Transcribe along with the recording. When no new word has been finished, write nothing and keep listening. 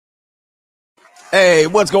Hey,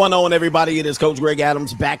 what's going on, everybody? It is Coach Greg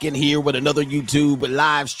Adams back in here with another YouTube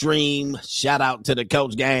live stream. Shout out to the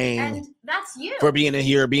Coach Gang. And that's you. For being in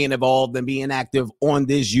here, being involved, and being active on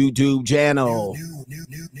this YouTube channel.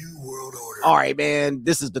 New world order. All right, man.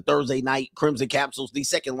 This is the Thursday night Crimson Capsules, the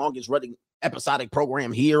second longest running episodic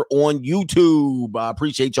program here on YouTube. I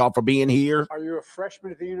appreciate y'all for being here. Are you a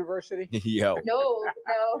freshman at the university? Yo. No.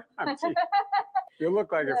 You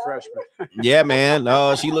look like a freshman. Yeah, man.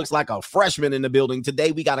 She looks like a freshman in the building.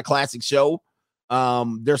 Today, we got a classic show.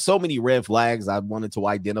 There's so many red flags I wanted to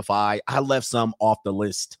identify. I left some off the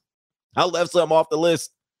list.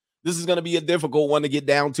 This is going to be a difficult one to get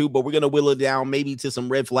down to, but we're going to whittle it down maybe to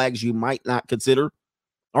some red flags you might not consider.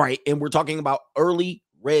 All right. And we're talking about early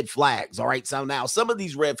red flags. All right. So now some of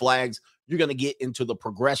these red flags, you're going to get into the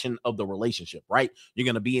progression of the relationship, right? You're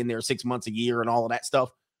going to be in there 6 months, a year, and all of that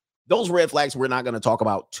stuff. Those red flags we're not going to talk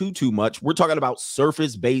about too much. We're talking about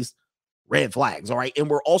surface-based red flags, all right? And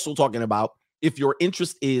we're also talking about if your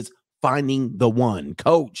interest is finding the one.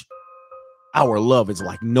 Coach, our love is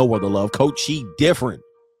like no other love. Coach, she different,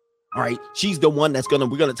 all right? She's the one we're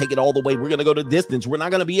going to take it all the way. We're going to go to distance. We're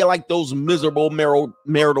not going to be like those miserable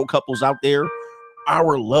marital couples out there.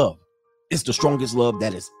 Our love is the strongest love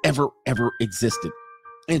that has ever existed.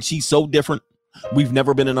 And she's so different. We've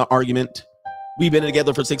never been in an argument. We've been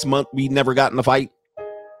together for 6 months. We never got in a fight.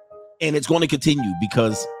 And it's going to continue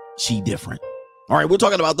because she different. All right, we're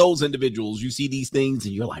talking about those individuals. You see these things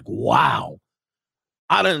and you're like, wow,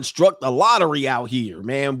 I done struck the lottery out here,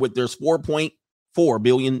 man. There's 4.4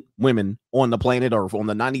 billion women on the planet Earth, on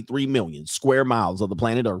the 93 million square miles of the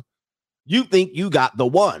planet Earth. You think you got the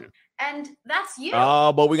one. And that's you.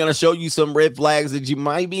 But we're going to show you some red flags that you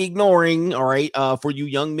might be ignoring. All right. For you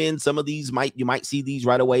young men, some of these you might see these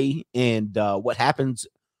right away. And what happens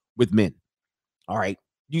with men. All right.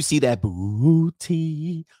 You see that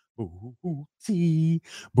booty. All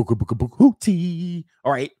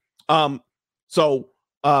right. So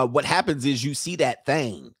what happens is you see that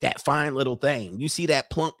thing, that fine little thing. You see that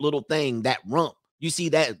plump little thing, that rump. You see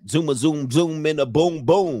that zoom, and a boom,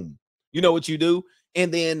 boom. You know what you do?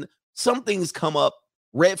 And then some things come up,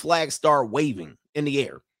 red flags start waving in the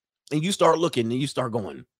air, and you start looking and you start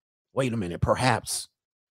going, wait a minute, perhaps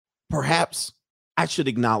I should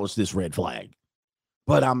acknowledge this red flag,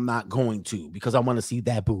 but I'm not going to because I want to see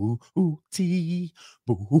that booty.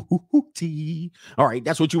 All right,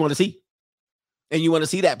 that's what you want to see. And you want to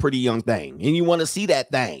see that pretty young thing, and you want to see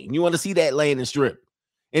that thing. You want to see that landing strip.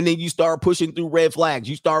 And then you start pushing through red flags.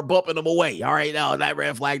 You start bumping them away. All right, no, that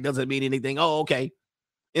red flag doesn't mean anything. Oh, okay.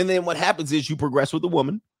 And then what happens is you progress with the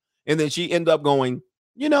woman, and then she ends up going,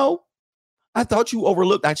 I thought you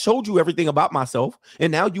overlooked. I showed you everything about myself,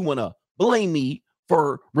 and now you want to blame me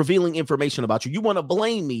for revealing information about you. You want to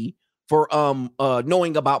blame me for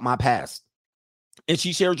knowing about my past. And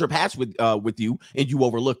she shared your past with you, and you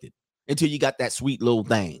overlooked it until you got that sweet little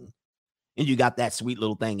thing. And you got that sweet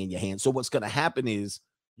little thing in your hand. So what's going to happen is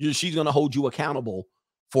she's going to hold you accountable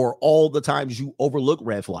for all the times you overlook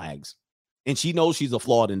red flags. And she knows she's a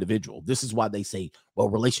flawed individual. This is why they say, well,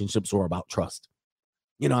 relationships are about trust.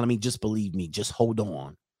 You know what I mean? Just believe me. Just hold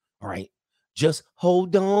on. All right. Just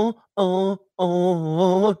hold on.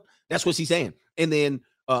 That's what she's saying. And then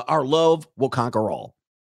our love will conquer all.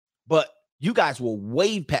 But you guys will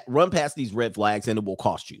run past these red flags, and it will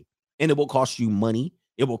cost you. And it will cost you money.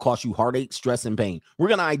 It will cost you heartache, stress, and pain. We're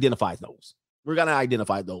going to identify those.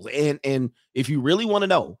 And if you really want to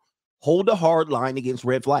know, hold a hard line against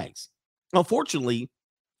red flags. Unfortunately,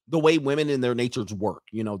 the way women in their natures work,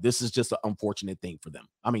 this is just an unfortunate thing for them.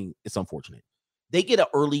 I mean, it's unfortunate. They get an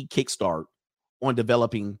early kickstart on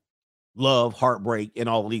developing love, heartbreak, and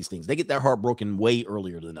all of these things. They get their heart broken way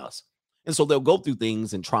earlier than us. And so they'll go through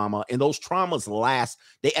things and trauma, and those traumas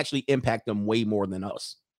they actually impact them way more than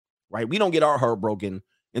us, right? We don't get our heart broken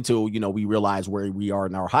until, we realize where we are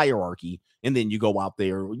in our hierarchy. And then you go out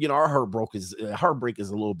there, our heartbreak is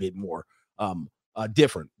a little bit more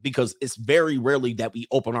different because it's very rarely that we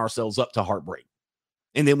open ourselves up to heartbreak.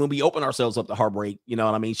 And then when we open ourselves up to heartbreak,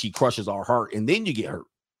 she crushes our heart and then you get hurt.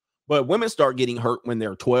 But women start getting hurt when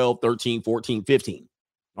they're 12, 13, 14, 15.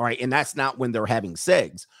 All right. And that's not when they're having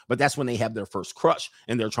sex, but that's when they have their first crush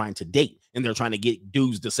and they're trying to date and they're trying to get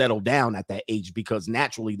dudes to settle down at that age, because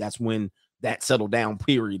naturally that's when that settle down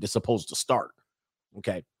period is supposed to start.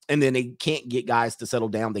 Okay. And then they can't get guys to settle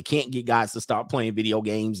down. They can't get guys to start playing video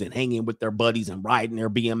games and hanging with their buddies and riding their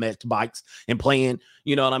BMX bikes and playing,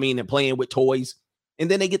 and playing with toys.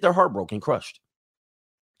 And then they get their heart broken, crushed.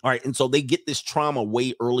 All right. And so they get this trauma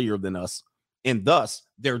way earlier than us. And thus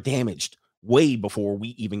they're damaged way before we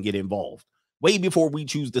even get involved, way before we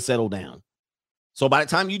choose to settle down. So by the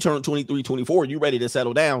time you turn 23, 24, you're ready to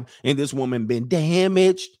settle down. And this woman been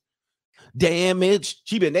damaged.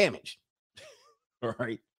 She been damaged. All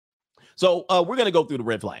right. So we're going to go through the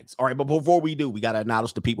red flags. All right. But before we do, we got to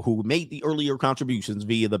acknowledge the people who made the earlier contributions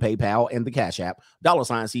via the PayPal and the Cash App.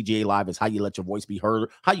 $CGA Live is how you let your voice be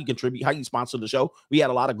heard, how you contribute, how you sponsor the show. We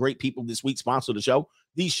had a lot of great people this week sponsor the show.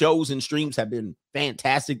 These shows and streams have been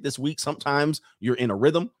fantastic this week. Sometimes you're in a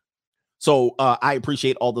rhythm. So I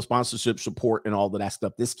appreciate all the sponsorship support and all of that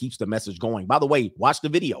stuff. This keeps the message going. By the way, watch the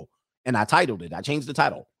video. And I titled it. I changed the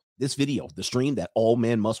title. This video, the stream that all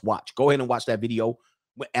men must watch. Go ahead and watch that video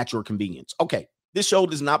at your convenience. Okay, this show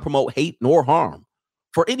does not promote hate nor harm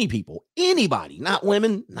for any people, anybody, not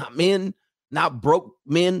women, not men, not broke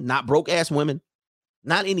men, not broke ass women,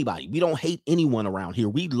 not anybody. We don't hate anyone around here.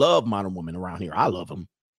 We love modern women around here. I love them.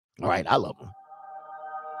 All right, I love them.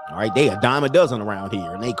 All right, they a dime a dozen around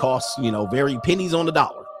here, and they cost, very pennies on the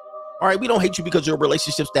dollar. All right, we don't hate you because of your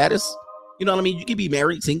relationship status. You know what I mean? You can be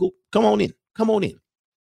married, single. Come on in. Come on in.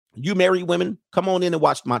 You married women, come on in and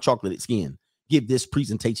watch my chocolate skin give this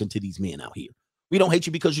presentation to these men out here. We don't hate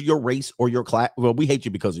you because of your race or your class. Well, we hate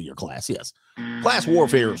you because of your class. Yes. Class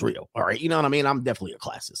warfare is real. All right. You know what I mean? I'm definitely a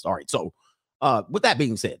classist. All right. So with that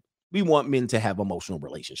being said, we want men to have emotional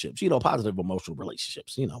relationships, positive emotional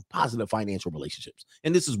relationships, positive financial relationships.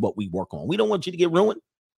 And this is what we work on. We don't want you to get ruined.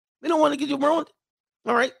 We don't want to get you ruined.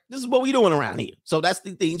 All right. This is what we're doing around here. So that's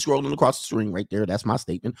the thing scrolling across the screen right there. That's my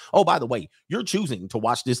statement. Oh, by the way, you're choosing to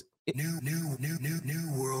watch this.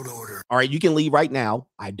 New world order. All right. You can leave right now.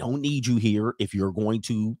 I don't need you here if you're going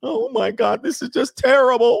to. Oh, my God. This is just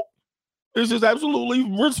terrible. This is absolutely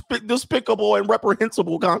despicable and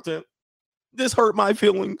reprehensible content. This hurt my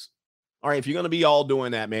feelings. All right. If you're going to be all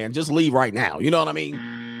doing that, man, just leave right now. You know what I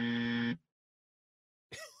mean?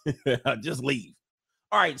 Just leave.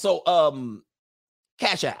 All right. So,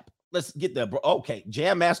 Cash App. Let's get there, bro. Okay.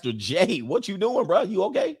 Jam Master Jay, what you doing, bro? You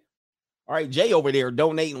okay? All right. Jay over there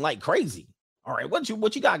donating like crazy. All right. What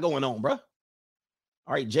you got going on, bro? All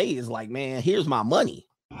right. Jay is like, man, here's my money.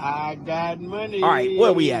 I got money. All right. Where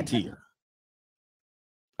are we at here?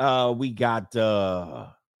 We got,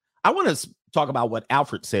 I want to talk about what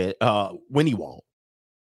Alfred said, Winnie Wall.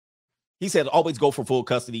 He said, always go for full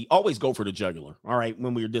custody. Always go for the jugular. All right.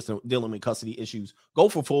 When we were dealing with custody issues, go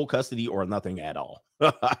for full custody or nothing at all.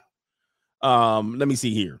 Let me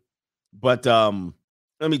see here. But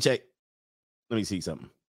let me check. Let me see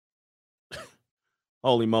something.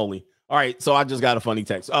 Holy moly. All right. So I just got a funny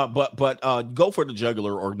text. But go for the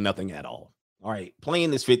jugular or nothing at all. All right.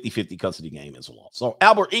 Playing this 50-50 custody game is a loss. So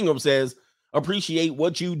Albert Ingram says, appreciate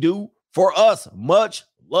what you do for us. Much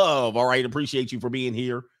love. All right. Appreciate you for being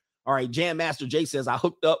here. All right, Jam Master Jay says, I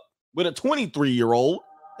hooked up with a 23-year-old.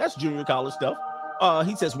 That's junior college stuff.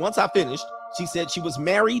 He says, once I finished, she said she was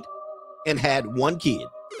married and had one kid.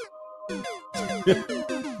 Oh,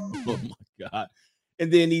 my God.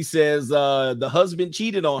 And then he says, the husband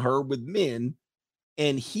cheated on her with men,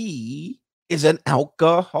 and he is an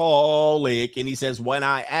alcoholic. And he says, when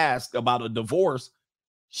I asked about a divorce,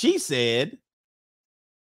 she said,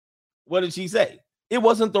 what did she say? It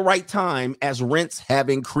wasn't the right time as rents have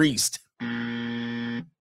increased.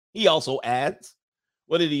 He also adds,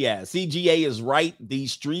 what did he add? CGA is right.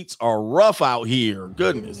 These streets are rough out here.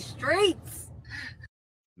 Goodness. Streets.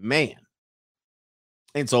 Man.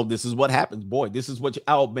 And so this is what happens. Boy, this is what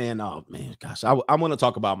oh man, gosh. I want to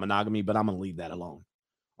talk about monogamy, but I'm going to leave that alone.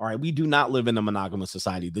 All right. We do not live in a monogamous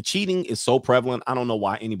society. The cheating is so prevalent. I don't know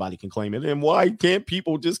why anybody can claim it. And why can't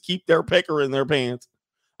people just keep their pecker in their pants?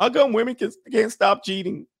 How come women can't stop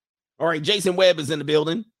cheating? All right, Jason Webb is in the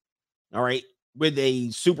building. All right, with a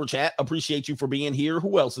super chat. Appreciate you for being here.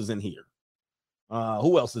 Who else is in here?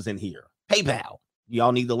 Who else is in here? PayPal.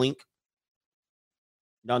 Y'all need the link?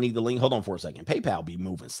 Y'all need the link? Hold on for a second. PayPal be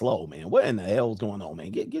moving slow, man. What in the hell is going on, man?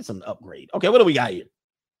 Get some upgrade. Okay, what do we got here?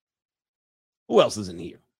 Who else is in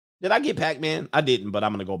here? Did I get Pac-Man? I didn't, but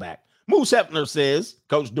I'm going to go back. Moose Hefner says,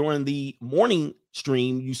 Coach, during the morning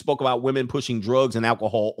stream, you spoke about women pushing drugs and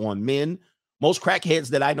alcohol on men. Most crackheads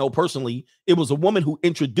that I know personally, it was a woman who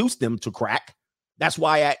introduced them to crack. That's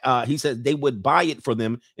why he said they would buy it for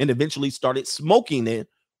them and eventually started smoking it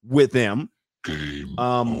with them.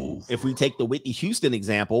 If we take the Whitney Houston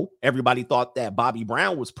example, everybody thought that Bobby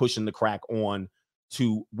Brown was pushing the crack on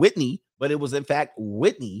to Whitney, but it was in fact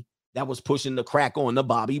Whitney that was pushing the crack on to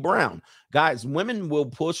Bobby Brown. Guys, women will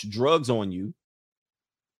push drugs on you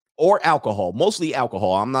or alcohol, mostly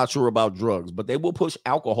alcohol. I'm not sure about drugs, but they will push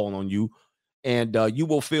alcohol on you, and you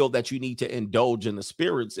will feel that you need to indulge in the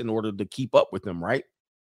spirits in order to keep up with them, right?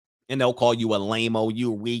 And they'll call you a lame-o,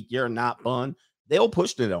 you're weak, you're not fun. They'll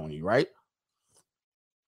push it on you, right?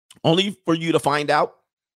 only for you to find out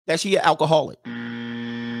that she an alcoholic.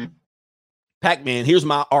 Pac-Man, here's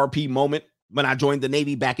my RP moment. When I joined the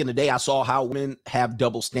Navy back in the day, I saw how women have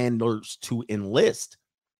double standards to enlist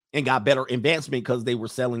and got better advancement because they were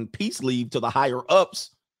selling peace leave to the higher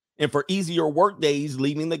ups and for easier work days,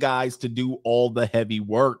 leaving the guys to do all the heavy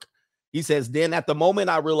work. He says, then at the moment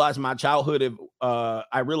I realized my childhood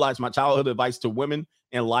advice to women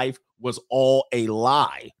in life was all a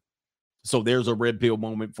lie. So there's a red pill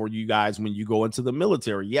moment for you guys when you go into the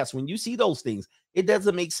military. Yes, when you see those things, it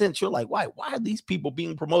doesn't make sense. You're like, why are these people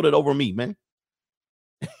being promoted over me, man?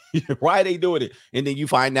 Why are they doing it? And then you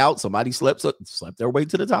find out somebody slept their way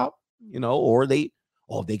to the top, or they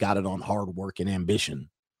got it on hard work and ambition,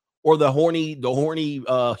 or the horny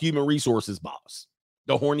human resources boss,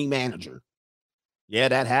 the horny manager. Yeah,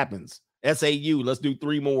 that happens. SAU, let's do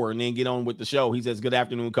 3 more and then get on with the show. He says, good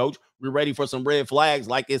afternoon, coach. We're ready for some red flags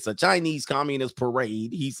like it's a Chinese communist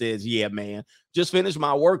parade. He says, yeah, man. Just finished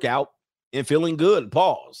my workout and feeling good.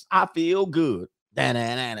 Pause. I feel good.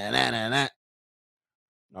 Da-da-da-da-da-da.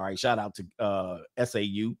 All right, shout out to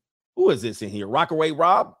SAU. Who is this in here? Rockaway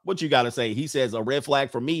Rob, what you got to say? He says, a red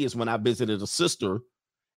flag for me is when I visited a sister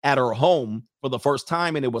at her home for the first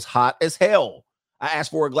time and it was hot as hell. I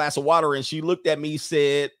asked for a glass of water and she looked at me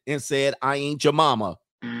said, I ain't your mama.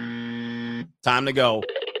 Time to go.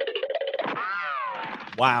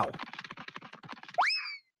 Wow.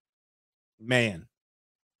 Man.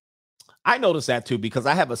 I noticed that too, because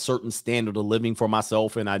I have a certain standard of living for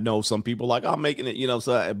myself. And I know some people like, I'm making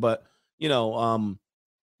it, but I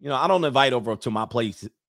don't invite over to my place,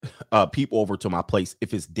 people over to my place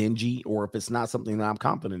if it's dingy or if it's not something that I'm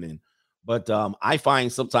confident in. But I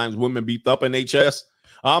find sometimes women be thumping their chest.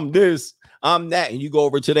 I'm this, I'm that. And you go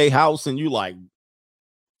over to their house and you like,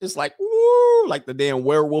 it's like, ooh, like the damn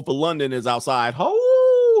Werewolf of London is outside.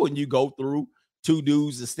 Oh, and you go through 2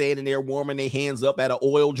 dudes are standing there warming their hands up at an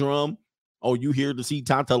oil drum. Oh, you here to see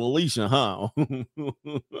Tanta Alicia, huh?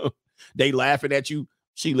 They laughing at you.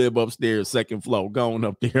 She live upstairs, 2nd floor, going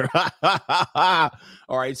up there. All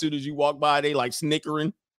right, as soon as you walk by, they like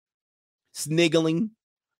sniggling.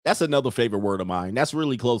 That's another favorite word of mine. That's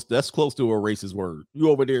really close. That's close to a racist word. You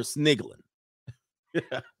over there sniggling.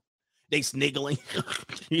 They sniggling.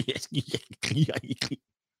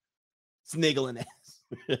 Sniggling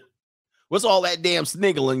ass. What's all that damn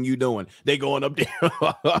sniggling you doing? They going up there.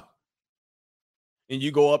 And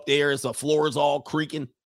you go up there, the floor is all creaking.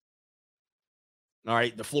 All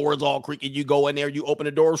right, the floor is all creaking. You go in there, you open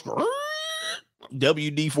the doors.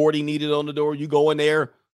 WD-40 needed on the door. You go in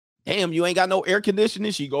there. Damn, you ain't got no air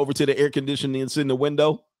conditioning. She go over to the air conditioning and sit in the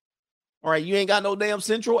window. All right, you ain't got no damn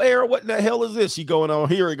central air. What the hell is this? She going on,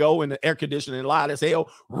 here we go, and the air conditioning loud as hell,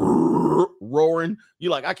 roaring.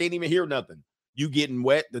 You like, I can't even hear nothing. You getting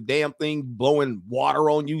wet, the damn thing blowing water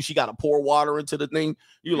on you. She got to pour water into the thing.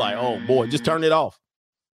 You like, oh boy, just turn it off.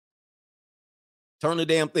 Turn the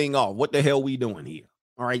damn thing off. What the hell we doing here?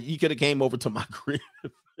 All right, you could have came over to my crib.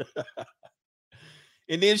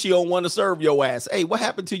 And then she don't want to serve your ass. Hey, what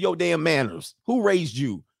happened to your damn manners? Who raised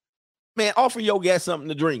you? Man, offer your guest something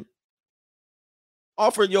to drink.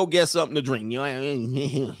 Offer your guest something to drink.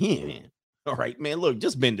 All right, man, look,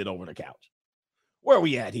 just bend it over the couch. Where are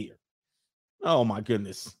we at here? Oh, my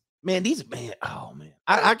goodness. Man,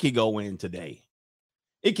 I could go in today.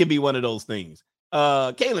 It can be one of those things.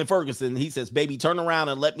 Kaylin Ferguson, he says, baby, turn around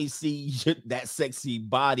and let me see that sexy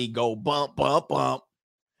body go bump, bump, bump.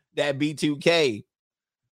 That B2K.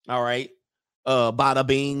 All right. Bada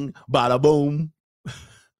bing, bada boom.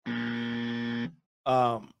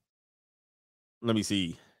 Let me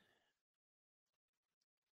see.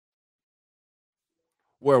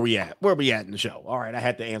 Where we at? Where we at in the show? All right, I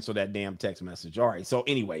had to answer that damn text message. All right, so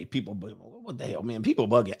anyway, people, what the hell, man? People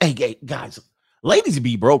bugging. Hey, guys, ladies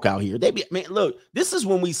be broke out here. Man, look, this is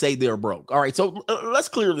when we say they're broke. All right, so let's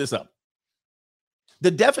clear this up.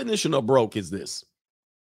 The definition of broke is this,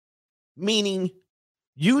 meaning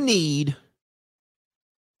you need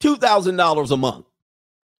 $2,000 a month,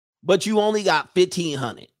 but you only got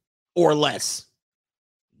 $1,500 or less.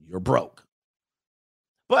 You're broke.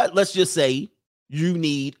 But let's just say you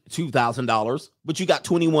need $2,000, but you got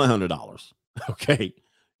 $2,100. Okay,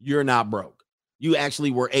 you're not broke. You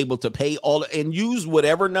actually were able to pay all and use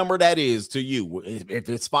whatever number that is to you. If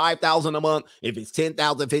it's $5,000 a month, if it's $10,000,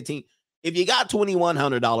 $15,000. If you got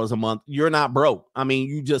 $2,100 a month, you're not broke. I mean,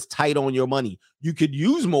 you just tight on your money. You could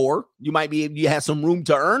use more. You might be, you have some room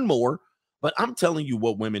to earn more, but I'm telling you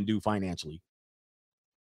what women do financially.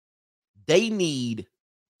 They need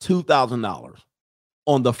 $2,000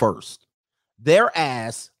 on the first. Their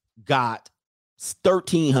ass got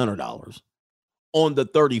 $1,300 on the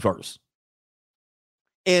 31st.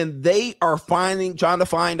 And they are trying to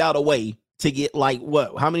find out a way to get like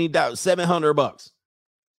what? How many dollars? $700.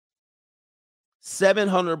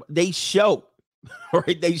 700. They show,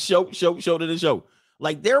 right? They show to the show.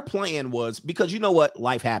 Like their plan was, because you know what?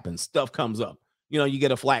 Life happens. Stuff comes up. You know, you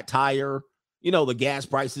get a flat tire. You know, the gas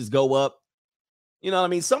prices go up. You know what I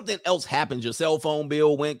mean? Something else happens. Your cell phone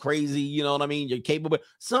bill went crazy. You know what I mean? You're capable.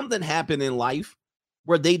 Something happened in life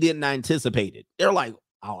where they didn't anticipate it. They're like,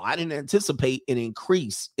 oh, I didn't anticipate an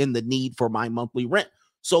increase in the need for my monthly rent.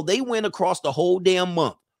 So they went across the whole damn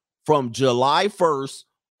month from July 1st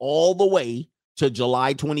all the way to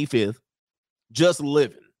July 25th, just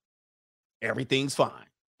living. Everything's fine.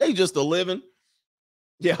 They just a living.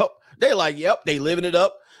 Yep. They like, yep, they living it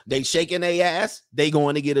up. They shaking their ass. They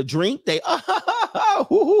going to get a drink. They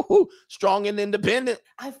strong and independent.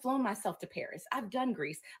 I've flown myself to Paris. I've done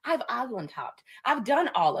Greece. I've island hopped. I've done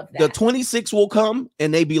all of that. The 26 will come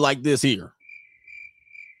and they be like this here.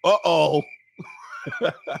 Uh-oh.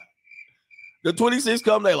 The 26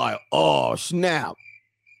 come, they like, oh, snap.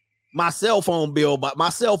 My cell phone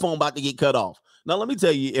about to get cut off. Now, let me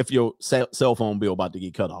tell you if your cell phone bill about to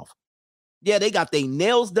get cut off. Yeah, they got their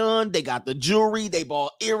nails done. They got the jewelry. They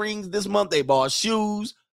bought earrings this month. They bought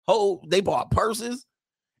shoes. They bought purses.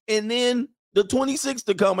 And then the 26th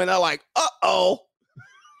to come and they're like, uh-oh.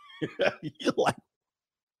 You're like,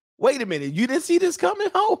 wait a minute. You didn't see this coming,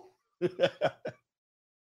 ho?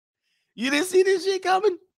 You didn't see this shit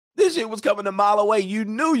coming? This shit was coming a mile away. You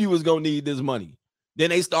knew you was going to need this money. Then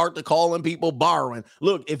they start to calling people borrowing.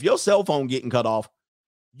 Look, if your cell phone getting cut off,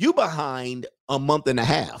 you behind a month and a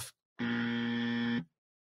half.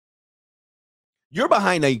 You're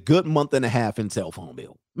behind a good month and a half in cell phone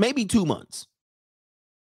bill. Maybe 2 months.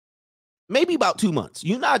 Maybe about 2 months.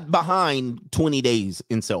 You're not behind 20 days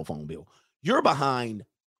in cell phone bill. You're behind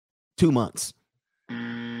 2 months.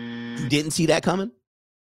 You didn't see that coming?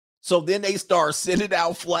 So then they start sending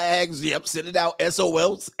out flags. Yep, sending out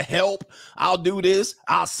SOLs. Help. I'll do this.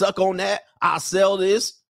 I'll suck on that. I'll sell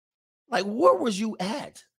this. Like, where was you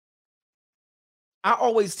at? I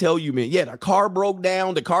always tell you, man, yeah, the car broke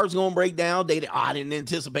down. The car's going to break down. I didn't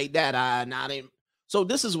anticipate that. I didn't. So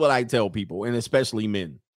this is what I tell people, and especially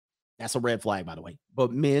men. That's a red flag, by the way.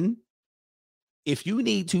 But men, if you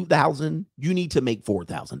need $2,000, you need to make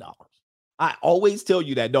 $4,000. I always tell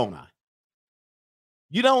you that, don't I?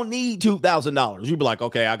 You don't need $2,000. You be like,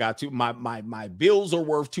 okay, I got my bills are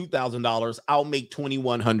worth $2,000. I'll make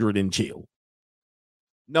 $2,100 and chill.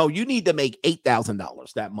 No, you need to make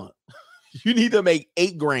 $8,000 that month. You need to make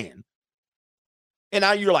 $8,000. And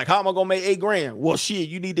now you're like, how am I gonna make $8,000? Well, shit,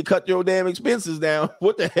 you need to cut your damn expenses down.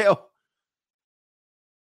 What the hell?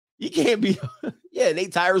 You can't be, yeah, they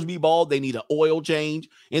tires be bald. They need an oil change.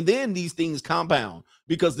 And then these things compound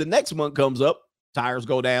because the next month comes up, tires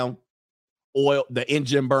go down. Oil, the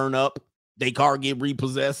engine burn up, they car get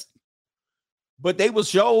repossessed. But they will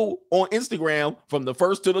show on Instagram from the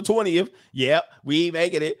 1st to the 20th. Yep, we ain't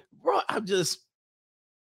making it. Bro, I'm just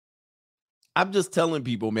telling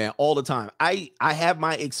people, man, all the time. I have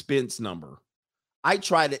my expense number. I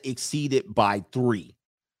try to exceed it by 3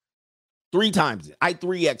 times. I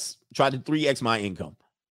try to 3x my income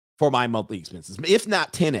for my monthly expenses, if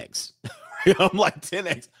not 10x. I'm like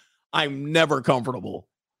 10x. I'm never comfortable.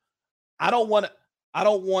 I don't want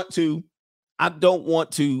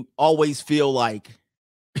to always feel like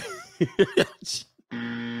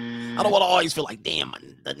I don't want to always feel like, damn,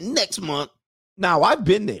 the next month. Now, I've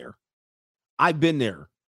been there.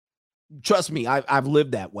 Trust me, I've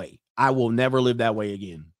lived that way. I will never live that way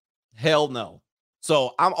again. Hell no.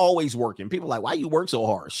 So I'm always working. People are like, why you work so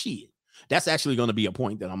hard? Shit. That's actually going to be a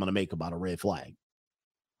point that I'm going to make about a red flag.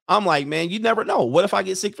 I'm like, man, you never know. What if I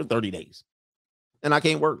get sick for 30 days and I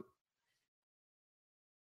can't work?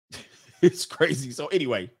 It's crazy. So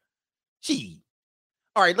anyway,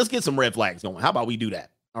 all right, let's get some red flags going. How about we do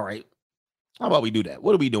that? All right. How about we do that?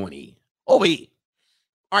 What are we doing here? Over here.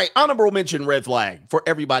 All right, honorable mention red flag for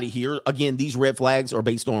everybody here. Again, these red flags are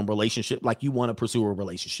based on relationship. Like you want to pursue a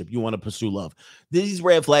relationship. You want to pursue love. These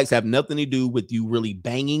red flags have nothing to do with you really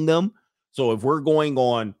banging them. So if we're going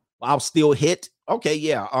on, I'll still hit. Okay,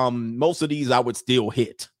 yeah. Most of these I would still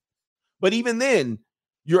hit. But even then,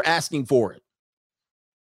 you're asking for it.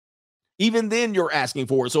 Even then, you're asking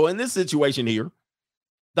for it. So in this situation here,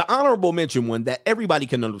 the honorable mention one that everybody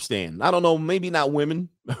can understand. I don't know, maybe not women,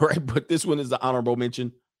 right? But this one is the honorable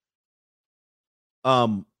mention.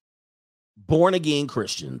 Born again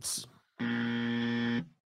Christians. Born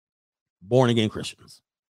again Christians.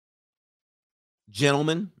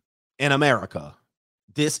 Gentlemen in America,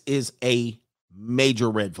 this is a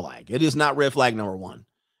major red flag. It is not red flag number 1.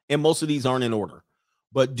 And most of these aren't in order.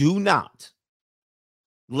 But do not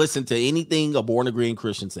listen to anything a born again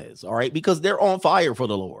Christian says, all right? Because they're on fire for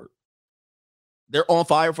the Lord. They're on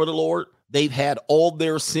fire for the Lord. They've had all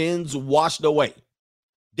their sins washed away.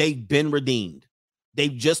 They've been redeemed.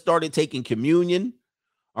 They've just started taking communion,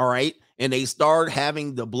 all right? And they start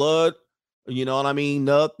having the blood, you know what I mean?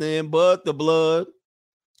 Nothing but the blood.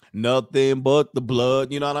 Nothing but the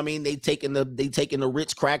blood. You know what I mean? They taking the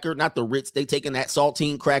Ritz cracker, not the Ritz. They taking that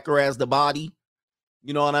saltine cracker as the body.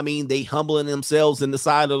 You know what I mean? They humbling themselves in the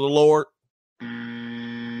sight of the Lord.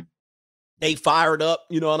 They fired up.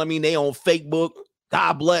 You know what I mean? They on Facebook.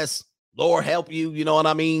 God bless. Lord help you. You know what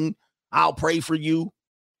I mean? I'll pray for you.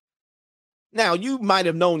 Now, you might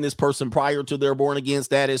have known this person prior to their born again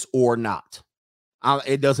status or not.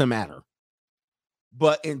 It doesn't matter.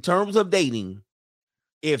 But in terms of dating,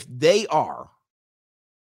 if they are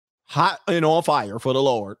hot and on fire for the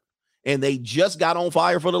Lord, and they just got on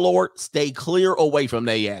fire for the Lord, stay clear away from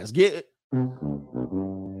their ass. Get it?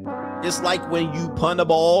 It's like when you punt a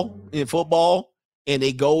ball in football and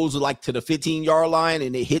it goes like to the 15-yard line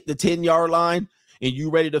and it hit the 10-yard line and you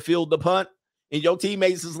ready to field the punt. And your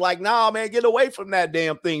teammates is like, nah, man, get away from that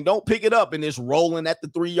damn thing. Don't pick it up. And it's rolling at the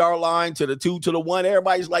 3-yard line to the 2 to the 1.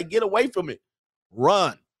 Everybody's like, get away from it.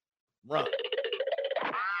 Run.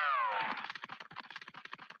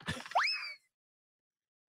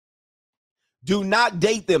 Do not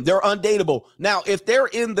date them. They're undateable. Now, if they're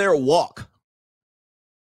in their walk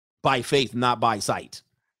by faith, not by sight,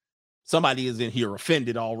 somebody is in here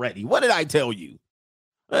offended already. What did I tell you?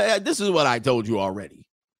 This is what I told you already.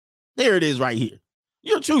 There it is right here.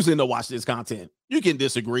 You're choosing to watch this content. You can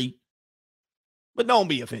disagree, but don't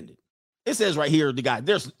be offended. It says right here, the guy,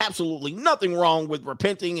 there's absolutely nothing wrong with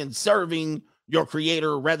repenting and serving your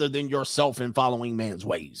creator rather than yourself and following man's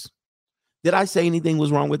ways. Did I say anything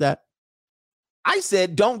was wrong with that? I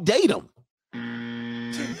said, don't date them.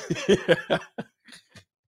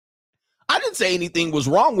 I didn't say anything was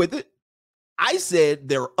wrong with it. I said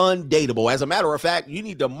they're undateable. As a matter of fact, you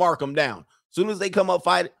need to mark them down. As soon as they come up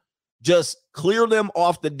fight, just clear them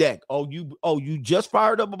off the deck. Oh, you just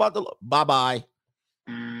fired up about the bye-bye.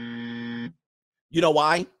 You know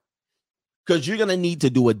why? Because you're going to need to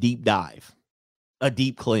do a deep dive, a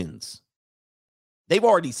deep cleanse. They've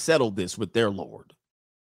already settled this with their Lord,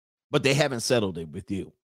 but they haven't settled it with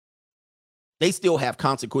you. They still have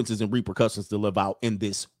consequences and repercussions to live out in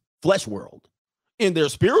this flesh world. In their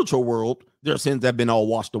spiritual world, their sins have been all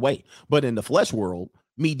washed away. But in the flesh world,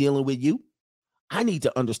 me dealing with you, I need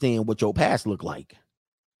to understand what your past looked like.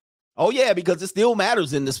 Oh, yeah, because it still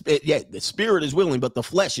matters in the spirit. Yeah, the spirit is willing, but the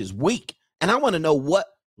flesh is weak. And I want to know what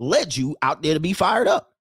led you out there to be fired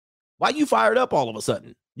up. Why you fired up all of a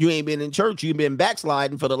sudden? You ain't been in church. You've been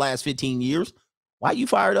backsliding for the last 15 years. Why you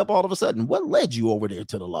fired up all of a sudden? What led you over there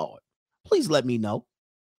to the Lord? Please let me know.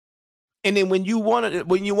 And then when you want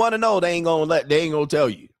to know, they ain't gonna tell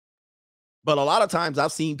you. But a lot of times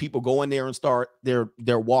I've seen people go in there and start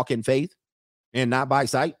their walk in faith and not by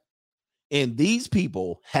sight. And these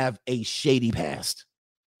people have a shady past.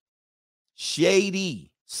 Shady.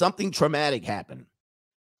 Something traumatic happened.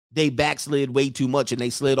 They backslid way too much and they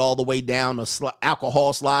slid all the way down a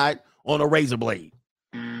alcohol slide on a razor blade.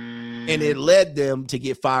 And it led them to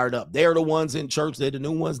get fired up. They're the ones in church. They're the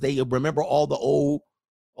new ones. They remember all the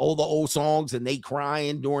old songs and they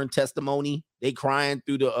crying during testimony. They crying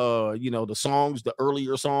through the songs, the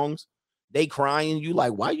earlier songs. They crying. You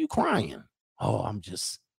like, why are you crying? Oh, I'm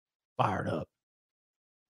just fired up.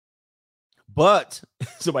 But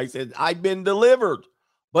somebody said, I've been delivered.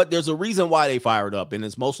 But there's a reason why they fired up, and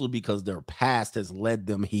it's mostly because their past has led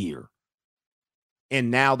them here. And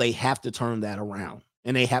now they have to turn that around,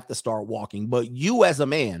 and they have to start walking. But you as a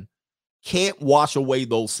man can't wash away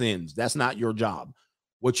those sins. That's not your job.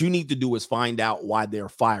 What you need to do is find out why they're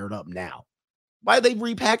fired up now, why they've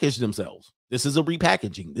repackaged themselves. This is a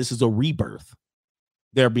repackaging. This is a rebirth.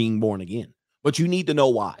 They're being born again. But you need to know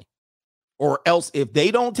why. Or else if they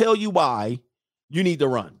don't tell you why, you need to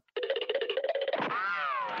run.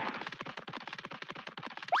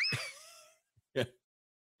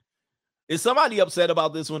 Is somebody upset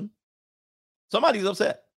about this one? Somebody's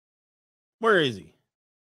upset. Where is he?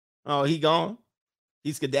 Oh, he gone?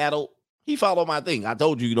 He skedaddled. He followed my thing. I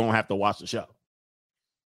told you don't have to watch the show.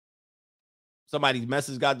 Somebody's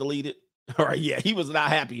message got deleted. All right, yeah, he was not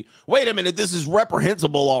happy. Wait a minute, this is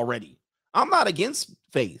reprehensible already. I'm not against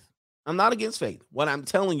faith. I'm not against faith. What I'm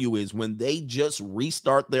telling you is when they just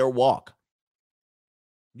restart their walk,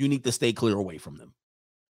 you need to stay clear away from them.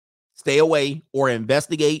 Stay away or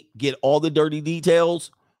investigate, get all the dirty details,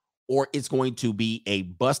 or it's going to be a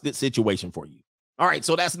busted situation for you. All right,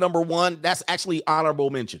 so that's number one. That's actually honorable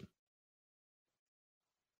mention.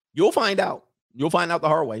 You'll find out You'll find out the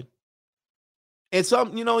hard way. And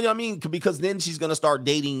some, you know what I mean? Because then she's going to start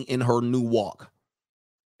dating in her new walk.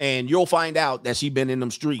 And you'll find out that she's been in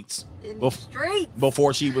them streets,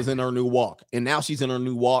 before she was in her new walk. And now she's in her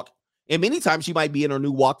new walk. And many times she might be in her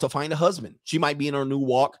new walk to find a husband. She might be in her new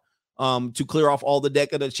walk to clear off all the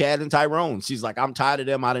deck of the Chad and Tyrone. She's like, I'm tired of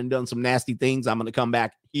them. I done some nasty things. I'm going to come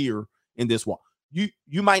back here in this walk.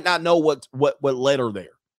 You might not know what led her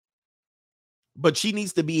there. But she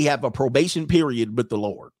needs to have a probation period with the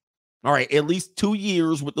Lord. All right, at least 2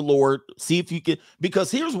 years with the Lord. See if you can, because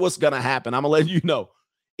here's what's going to happen. I'm going to let you know.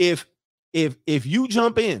 If you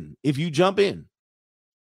jump in,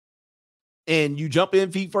 and you jump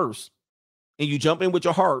in feet first, and you jump in with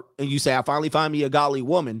your heart, and you say, I finally find me a godly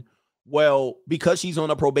woman. Well, because she's on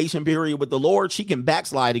a probation period with the Lord, she can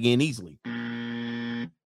backslide again easily.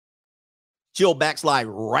 She'll backslide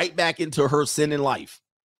right back into her sin in life.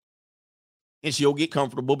 And she'll get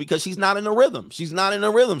comfortable because she's not in a rhythm. She's not in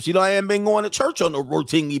a rhythm. She ain't been going to church on a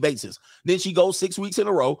routine basis. Then she goes 6 weeks in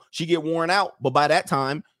a row. She get worn out. But by that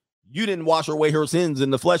time, you didn't wash away her sins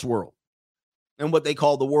in the flesh world and what they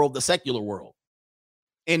call the world, the secular world.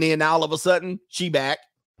 And then all of a sudden, she back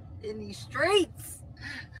in these streets.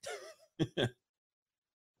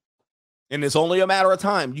 And it's only a matter of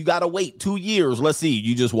time. You got to wait 2 years. Let's see.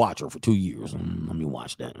 You just watch her for 2 years. Let me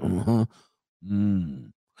watch that.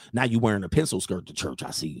 Now you wearing a pencil skirt to church. I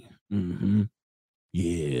see.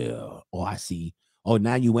 Yeah. Oh, I see. Oh,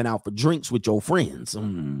 now you went out for drinks with your friends.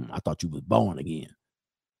 I thought you was born again.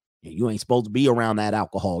 Yeah, you ain't supposed to be around that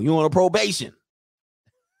alcohol. You on a probation.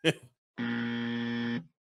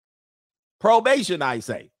 Probation, I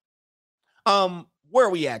say. Where are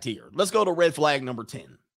we at here? Let's go to red flag number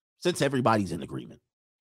 10, since everybody's in agreement.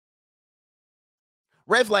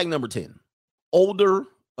 Red flag number 10. Older,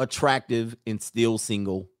 attractive, and still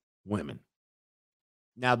single women.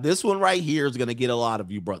 Now, this one right here is going to get a lot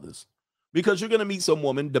of you brothers, because you're going to meet some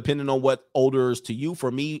woman, depending on what older is to you.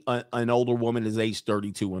 For me, an older woman is age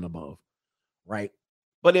 32 and above, right?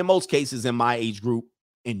 But in most cases, in my age group,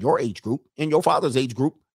 in your age group, in your father's age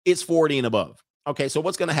group, it's 40 and above. Okay, so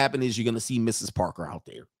what's going to happen is you're going to see Mrs. Parker out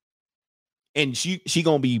there. And she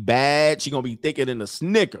going to be bad. She going to be thicker than a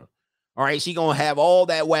Snicker. All right, she going to have all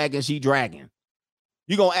that wagon she dragging.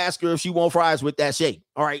 You're going to ask her if she want fries with that shake.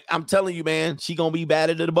 All right, I'm telling you, man, she going to be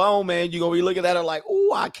battered to the bone, man. You're going to be looking at her like,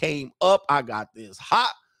 oh, I came up. I got this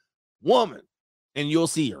hot woman. And you'll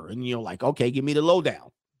see her. And you're like, okay, give me the lowdown.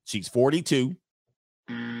 She's 42.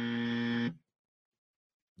 You're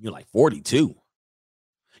like, 42?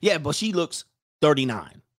 Yeah, but she looks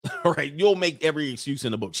 39. All right, you'll make every excuse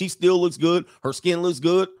in the book. She still looks good. Her skin looks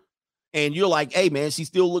good. And you're like, hey, man, she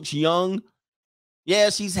still looks young. Yeah,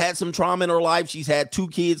 she's had some trauma in her life. She's had 2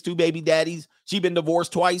 kids, 2 baby daddies. She's been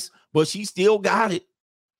divorced twice, but she still got it.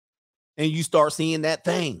 And you start seeing that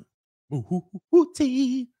thing. And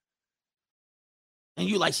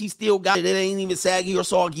you like, she still got it. It ain't even saggy or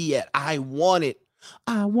soggy yet. I want it.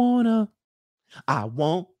 I want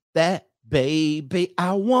that baby.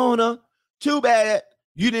 I wanna. Too bad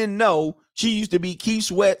you didn't know she used to be Keith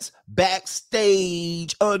Sweat's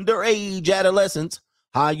backstage underage adolescent.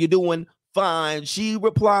 How you doing? Fine. She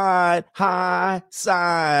replied, hi,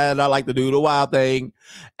 side. I like to do the wild thing.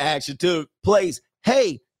 Action took place.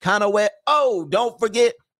 Hey, kind of wet. Oh, don't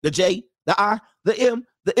forget the J, the I, the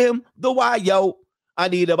M, the Y, yo. I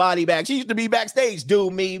need a body bag. She used to be backstage. Do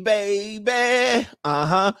me, baby.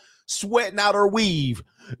 Sweating out her weave.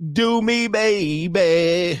 Do me,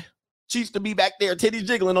 baby. She used to be back there, titties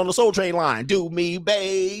jiggling on the Soul Train line. Do me,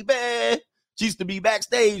 baby. She used to be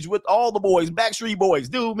backstage with all the boys, Backstreet Boys.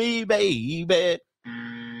 Do me, baby.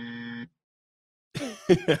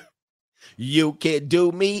 You can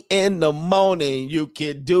do me in the morning. You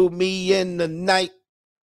can do me in the night.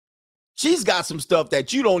 She's got some stuff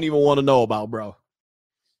that you don't even want to know about, bro.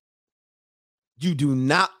 You do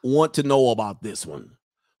not want to know about this one.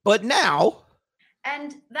 But now.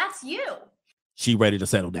 And that's you. She ready to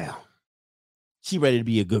settle down. She ready to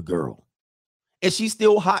be a good girl. And she's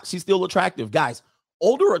still hot. She's still attractive. Guys,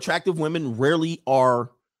 older attractive women rarely are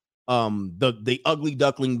the ugly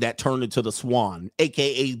duckling that turned into the swan,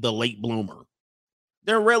 a.k.a. the late bloomer.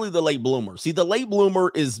 They're rarely the late bloomer. See, the late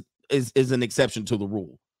bloomer is an exception to the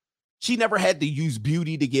rule. She never had to use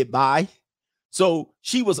beauty to get by. So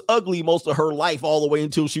she was ugly most of her life all the way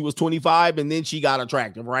until she was 25, and then she got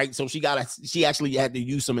attractive, right? So she actually had to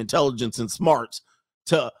use some intelligence and smarts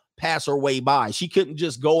to pass her way by. She couldn't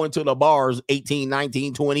just go into the bars 18,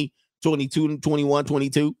 19, 20, 22, 21,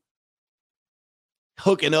 22,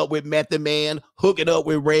 hooking up with Method Man, hooking up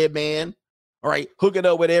with Red Man, all right, hooking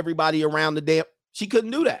up with everybody around the damn. She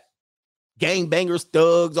couldn't do that. gangbangers,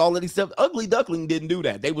 thugs, all of these stuff. Ugly Duckling didn't do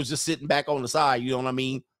that. They was just sitting back on the side, you know what I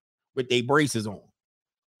mean, with their braces on.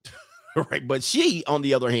 Right. But she, on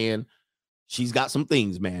the other hand, she's got some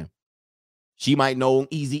things, man. She might know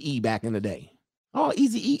Easy E back in the day. Oh,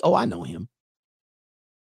 Easy E. Oh, I know him.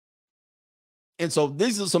 And so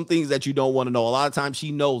these are some things that you don't want to know. A lot of times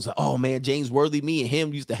she knows, oh man, James Worthy, me and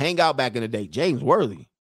him used to hang out back in the day. James Worthy.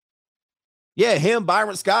 Yeah, him,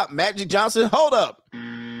 Byron Scott, Magic Johnson. Hold up.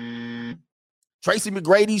 Tracy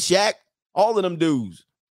McGrady, Shaq, all of them dudes.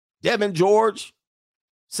 Devin George,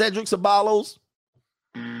 Cedric Ceballos.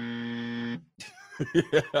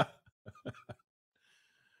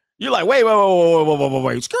 You're like,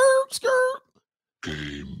 wait. Skirt.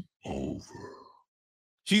 Game over.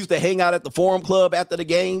 She used to hang out at the Forum Club after the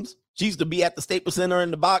games. She used to be at the Staples Center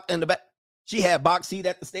in the back. She had box seat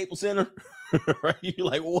at the Staples Center. Right? You're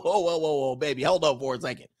like, whoa, baby, hold up for a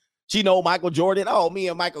second. She know Michael Jordan. Oh, me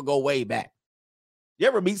and Michael go way back. You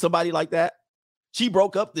ever meet somebody like that? She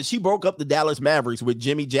broke up the Dallas Mavericks with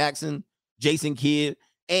Jimmy Jackson, Jason Kidd,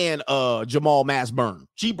 and Jamal Mashburn.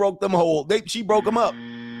 She broke them she broke them up.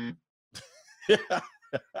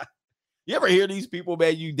 You ever hear these people,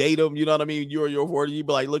 man? You date them, you know what I mean? You're 40, you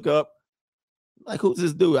be like, look up. Like, who's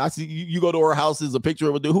this dude? I see you go to her house, there's a picture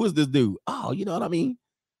of a dude. Who is this dude? Oh, you know what I mean?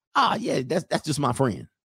 Ah, yeah, that's just my friend.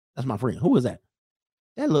 That's my friend. Who is that?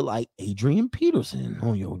 That look like Adrian Peterson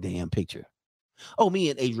on your damn picture. Oh, me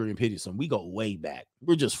and Adrian Peterson, we go way back.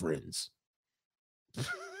 We're just friends.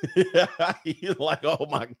 You're like, oh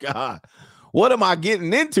my God, what am I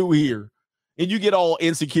getting into here? And you get all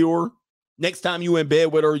insecure. Next time you in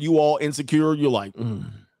bed with her, you all insecure. You're like,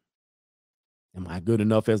 am I good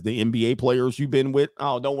enough as the NBA players you've been with?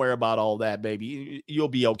 Oh, don't worry about all that, baby. You'll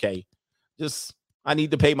be okay. Just, I need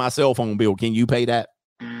to pay my cell phone bill. Can you pay that?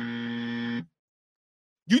 You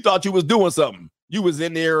thought you was doing something. You was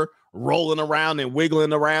in there rolling around and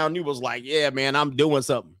wiggling around. You was like, yeah, man, I'm doing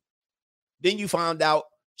something. Then you found out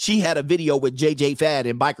she had a video with JJ Fad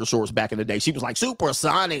in biker shorts back in the day. She was like,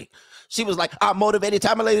 supersonic. She was like, I'm motivated.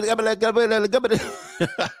 Oh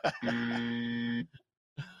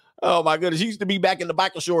my goodness. She used to be back in the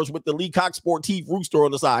biker shorts with the Lee Cox Sportif rooster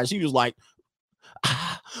on the side. She was like,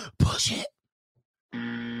 push it.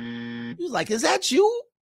 He was like, is that you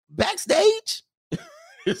backstage?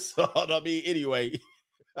 So, I mean, anyway.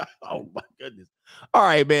 Oh my goodness. All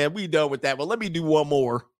right, man. We done with that. But let me do one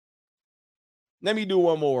more.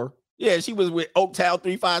 Yeah, she was with Oaktown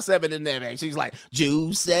 357 in there, man. She's like,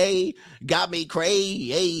 Juicy, got me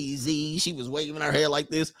crazy. She was waving her hair like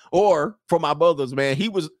this. Or for my brothers, man,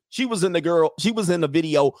 she was in the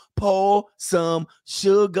video, pour some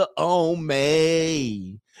sugar on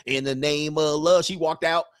me. In the name of love. She walked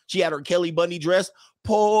out. She had her Kelly Bundy dress.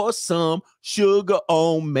 Pour some sugar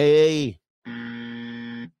on me.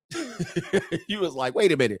 He was like,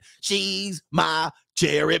 wait a minute. She's my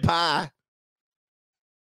cherry pie.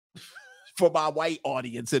 For my white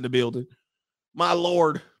audience in the building. My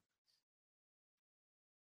Lord.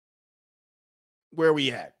 Where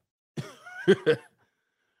we at?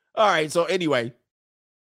 All right. So anyway,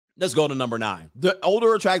 let's go to number 9. The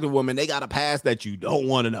older attractive woman, they got a past that you don't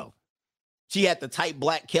want to know. She had the tight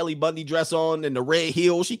black Kelly Bundy dress on and the red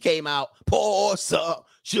heels. She came out, pour some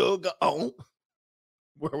sugar on.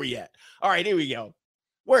 Where we at? All right, here we go.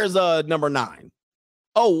 Where's number 9?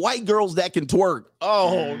 Oh, white girls that can twerk.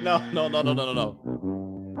 Oh, no.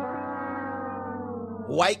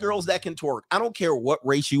 White girls that can twerk. I don't care what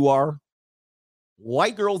race you are.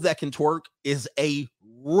 White girls that can twerk is a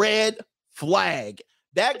red flag.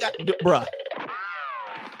 That got, bruh.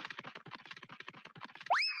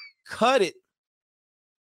 Cut it.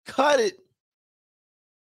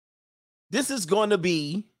 This is going to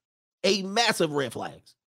be a massive red flag.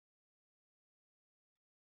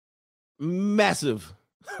 Massive.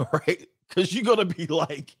 Right? Because you're gonna be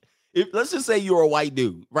like, let's just say you're a white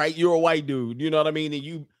dude, right? You're a white dude, you know what I mean?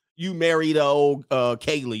 And you married old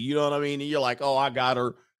Kaylee, you know what I mean? And you're like, oh, I got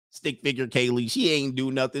her stick figure Kaylee. She ain't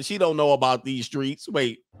do nothing. She don't know about these streets.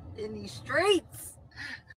 Wait. In these streets.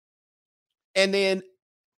 And then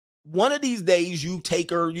one of these days you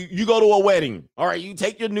take her, you go to a wedding. All right, you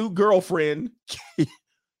take your new girlfriend.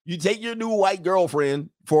 You take your new white girlfriend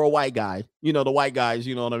for a white guy. You know, the white guys,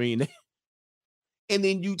 you know what I mean? And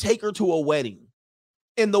then you take her to a wedding.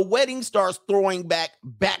 And the wedding starts throwing back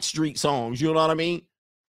Backstreet songs. You know what I mean?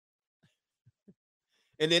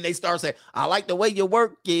 And then they start saying, I like the way you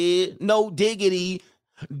work it. No diggity.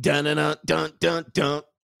 Dun dun dun dun dun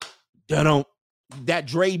dun dun. That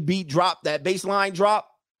Dre beat drop, that bass line drop.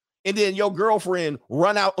 And then your girlfriend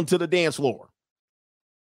run out onto the dance floor.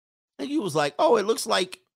 And you was like, oh, it looks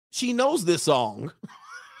like she knows this song.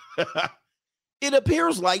 it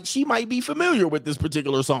appears like she might be familiar with this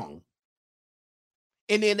particular song.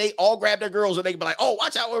 And then they all grab their girls and they be like, "Oh,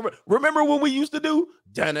 watch out! Remember when we used to do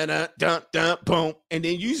dun dun dun dun dun boom?" And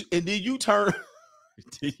then you turn,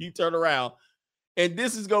 you turn around, and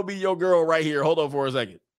this is gonna be your girl right here. Hold on for a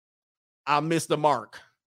second. I missed the mark.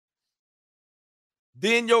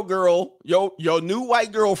 Then your girl, your new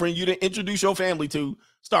white girlfriend you didn't introduce your family to,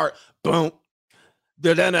 start boom,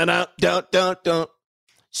 dun dun dun dun dun dun.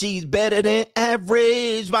 She's better than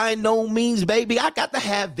average by no means, baby. I got to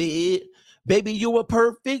have it. Baby, you a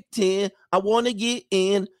perfect 10. I want to get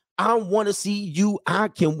in. I want to see you. I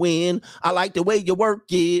can win. I like the way you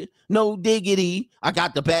work it. No diggity. I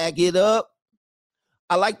got to bag it up.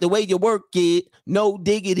 I like the way you work it. No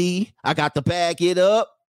diggity. I got to bag it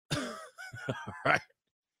up. All right.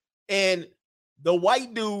 And the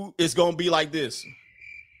white dude is going to be like this.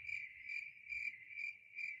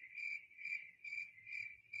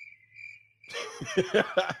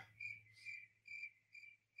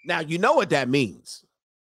 Now, you know what that means.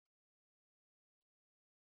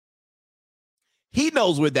 He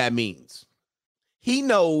knows what that means. He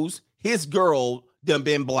knows his girl done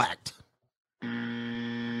been blacked.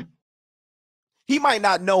 He might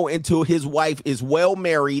not know until his wife is well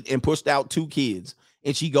married and pushed out 2 kids,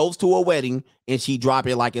 and she goes to a wedding and she drop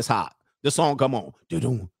it like it's hot. The song come on.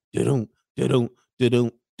 Do-doom, do-doom, do-doom,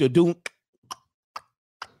 do-doom, do-doom.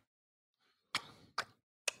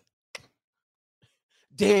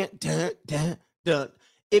 Dun, dun, dun, dun.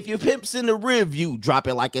 If your pimp's in the rear view, drop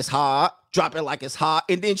it like it's hot. Drop it like it's hot.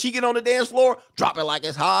 And then she get on the dance floor, drop it like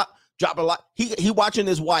it's hot. Drop it like he watching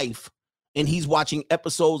his wife, and he's watching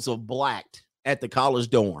episodes of Blacked at the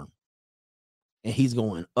college dorm. And he's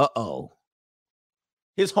going, uh-oh.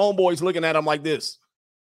 His homeboy's looking at him like this.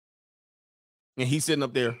 And he's sitting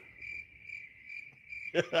up there.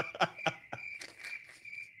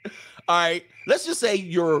 All right. Let's just say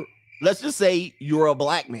you're a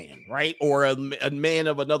black man, right? Or a man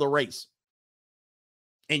of another race.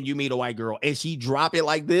 And you meet a white girl and she drop it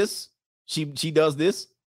like this. She does this.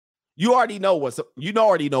 You already know what's up. You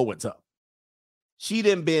already know what's up. She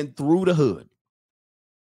done been through the hood.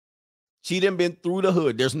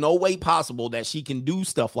 There's no way possible that she can do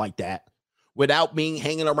stuff like that without being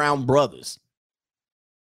hanging around brothers.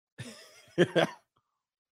 The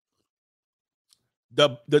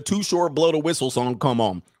Too Short Blow the Whistle song come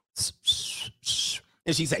on.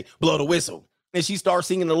 And she say, blow the whistle. And she starts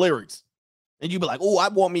singing the lyrics. And you be like, oh, I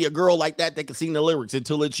want me a girl like that can sing the lyrics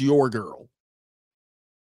until it's your girl.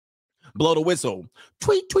 Blow the whistle.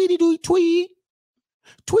 Tweet, tweety, tweet, tweet.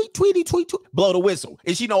 Tweet, tweety, tweet, tweet. Blow the whistle.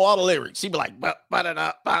 And she know all the lyrics. She be like,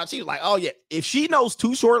 ba-da-da-ba. She's like, oh, yeah. If she knows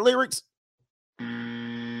Too Short lyrics,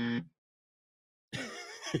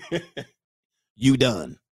 you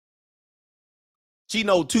done. She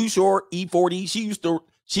know Too Short, E40.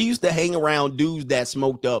 She used to hang around dudes that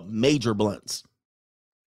smoked up major blunts.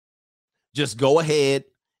 Just go ahead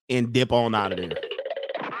and dip on out of there.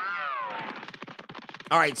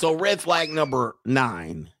 All right, so red flag number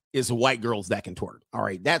 9 is white girls that can twerk. All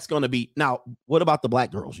right, that's going to be... Now, what about the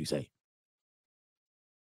black girls, you say?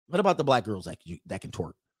 What about the black girls that can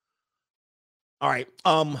twerk? All right,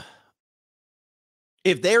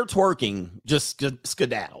 if they're twerking, just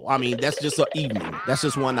skedaddle. I mean, that's just an evening. That's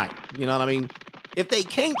just one night. You know what I mean? If they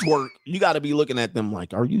can't twerk, you got to be looking at them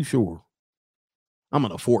like, are you sure? I'm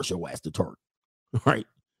going to force your ass to twerk. Right?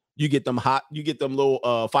 You get them hot, you get them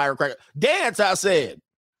little firecracker. Dance, I said.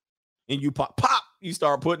 And you pop, you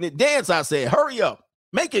start putting it. Dance, I said. Hurry up.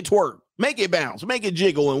 Make it twerk. Make it bounce. Make it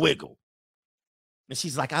jiggle and wiggle. And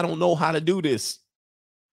she's like, I don't know how to do this.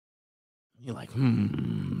 You're like,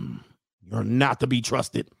 you're not to be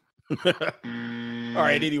trusted. All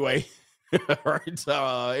right, anyway. All right,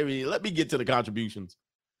 so let me get to the contributions.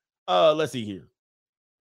 Let's see here.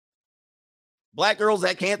 Black girls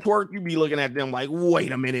that can't twerk, you be looking at them like,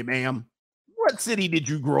 wait a minute, ma'am. What city did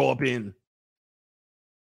you grow up in?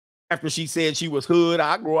 After she said she was hood,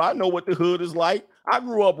 I know what the hood is like. I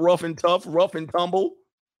grew up rough and tough, rough and tumble.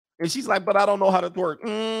 And she's like, but I don't know how to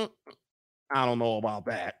twerk. I don't know about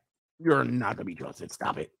that. You're not to be trusted.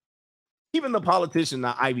 Stop it. Even the politicians,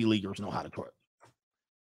 the Ivy Leaguers know how to twerk.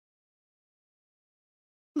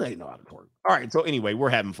 They know how to twerk. All right. So anyway, we're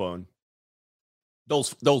having fun.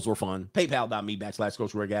 Those were fun.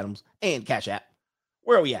 PayPal.me/Coach Greg Adams and Cash App.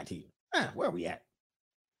 Where are we at here? Where are we at?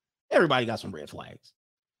 Everybody got some red flags.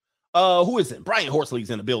 Who is it? Brian Horsley's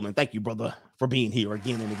in the building. Thank you, brother, for being here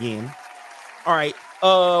again and again. All right.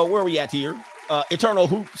 Where are we at here? Eternal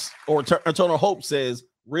Hope says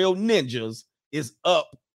Real Ninjas is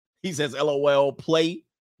up. He says, LOL, play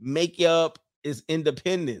makeup is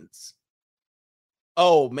independence.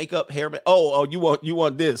 Oh, makeup, hair. Oh, you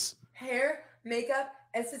want this? Hair, makeup,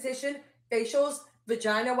 esthetician, facials,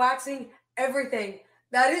 vagina waxing, everything.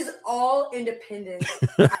 That is all independent.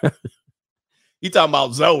 You talking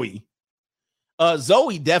about Zoe?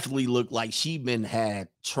 Zoe definitely looked like she had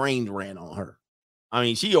train ran on her. I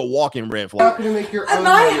mean, she a walking red flag. Not gonna make your own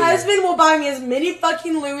My money. husband will buy me as many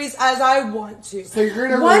fucking Louis as I want to. So you're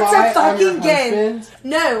gonna Once rely a fucking on your game. husband?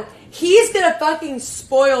 No, he's gonna fucking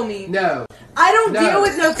spoil me. No. I don't No. deal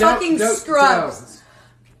with no fucking Don't. scrubs.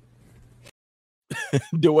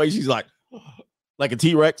 The way she's like a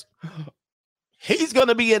T-Rex. He's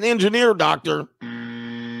gonna be an engineer, doctor.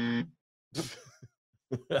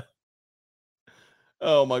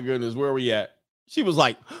 Oh my goodness, where are we at? She was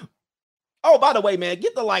like, oh, by the way, man,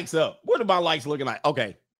 get the likes up. What are my likes looking like?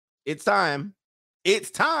 Okay, it's time. It's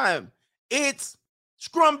time. It's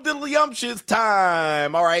Scrumdiddlyumptious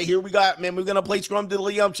time. All right, here we got, man. We're gonna play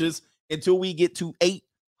Scrumdiddlyumptious until we get to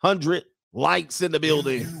 800 likes in the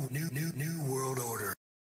building. New world order.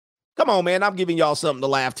 Come on, man. I'm giving y'all something to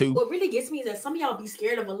laugh to. What really gets me is that some of y'all be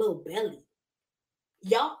scared of a little belly.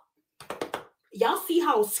 Y'all see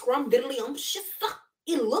how scrumdiddlyumptious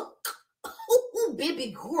it look? Ooh, baby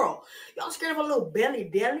girl. Y'all scared of a little belly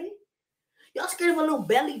deli? Y'all scared of a little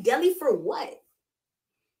belly deli for what?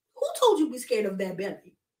 Who told you be scared of that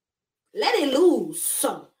belly? Let it loose.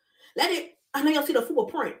 Let it. I know y'all see the fupa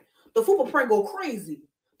print. The fupa print go crazy.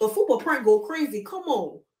 The fupa print go crazy. Come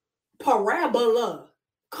on. Parabola.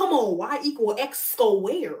 Come on. Y equal X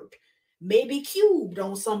squared. Maybe cubed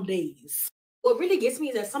on some days. What really gets me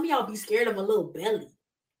is that some of y'all be scared of a little belly.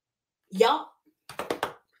 Y'all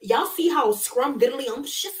see how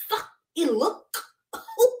scrumdiddlyumptious it look?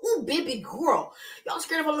 Ooh, baby girl. Y'all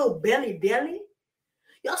scared of a little belly deli?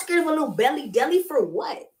 Y'all scared of a little belly deli for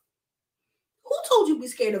what? Who told you be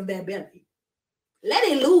scared of that belly? Let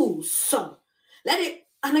it loose. Let it.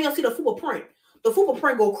 I know y'all see the fupa print. The fupa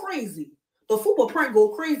print go crazy. The fupa print go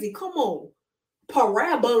crazy. Come on.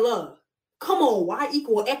 Parabola. Come on. Y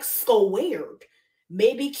equal X squared.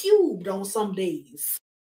 Maybe cubed on some days.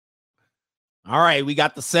 All right, we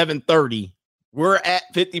got the 730. We're at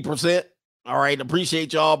 50%. All right,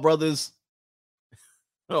 appreciate y'all, brothers.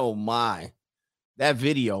 Oh my. That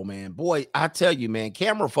video, man. Boy, I tell you, man,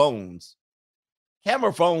 camera phones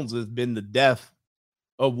has been the death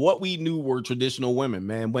of what we knew were traditional women,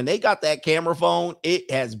 man. When they got that camera phone,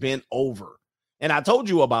 it has been over. And I told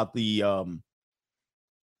you about we have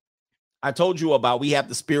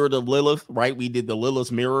the Spirit of Lilith, right? We did the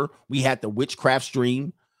Lilith Mirror. We had the witchcraft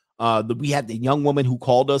stream. We had the young woman who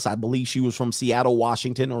called us. I believe she was from Seattle,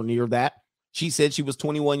 Washington, or near that. She said she was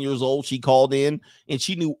 21 years old. She called in and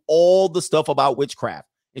she knew all the stuff about witchcraft.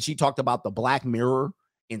 And she talked about the Black Mirror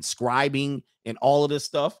and scribing and all of this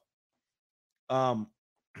stuff. And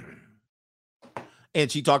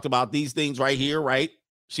she talked about these things right here, right?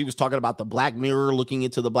 She was talking about the Black Mirror, looking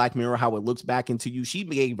into the Black Mirror, how it looks back into you. She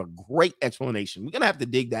gave a great explanation. We're going to have to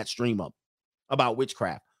dig that stream up about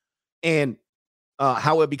witchcraft and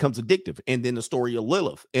how it becomes addictive. And then the story of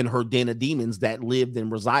Lilith and her den of demons that lived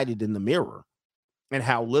and resided in the mirror and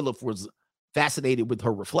how Lilith was fascinated with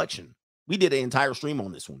her reflection. We did an entire stream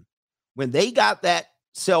on this one. When they got that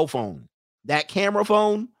cell phone, that camera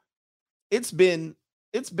phone, it's been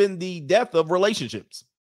the death of relationships.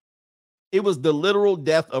 It was the literal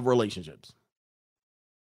death of relationships.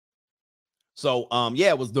 So,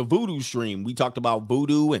 it was the voodoo stream. We talked about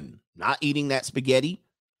voodoo and not eating that spaghetti,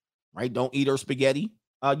 right? Don't eat her spaghetti.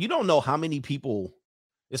 You don't know how many people,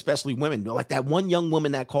 especially women, like that one young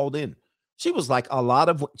woman that called in. She was like,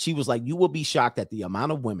 you will be shocked at the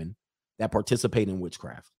amount of women that participate in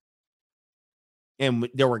witchcraft. And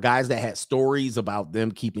there were guys that had stories about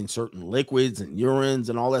them keeping certain liquids and urines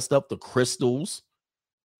and all that stuff, the crystals,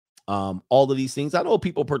 all of these things. I know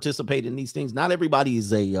people participate in these things. Not everybody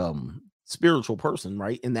is a spiritual person,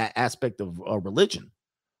 right? In that aspect of religion.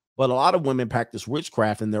 But a lot of women practice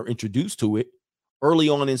witchcraft and they're introduced to it early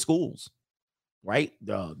on in schools, right?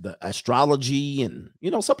 The astrology and,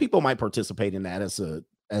 some people might participate in that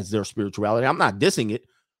as their spirituality. I'm not dissing it,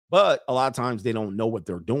 but a lot of times they don't know what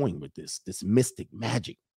they're doing with this mystic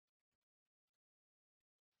magic.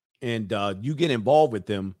 And you get involved with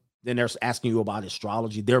them, then they're asking you about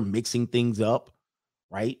astrology. They're mixing things up,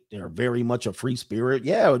 right? They're very much a free spirit.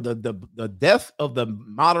 Yeah, the death of the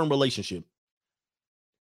modern relationship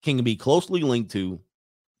can be closely linked to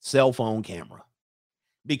cell phone camera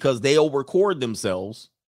because they'll record themselves.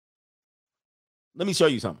 Let me show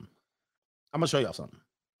you something. I'm going to show y'all something.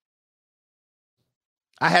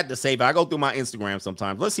 I had to save it. I go through my Instagram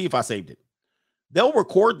sometimes. Let's see if I saved it. They'll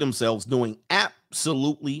record themselves doing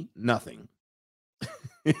absolutely nothing.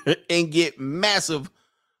 and get massive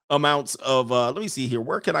amounts of let me see here.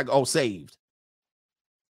 Where can I go? Oh, saved.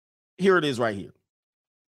 Here it is right here.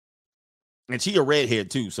 And she a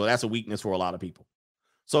redhead too, so that's a weakness for a lot of people.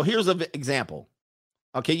 So here's an example.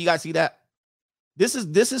 Okay, you guys see that? This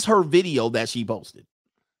is her video that she posted.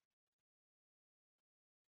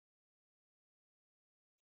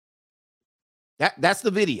 That's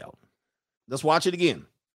the video. Let's watch it again.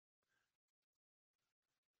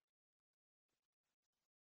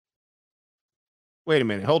 Wait a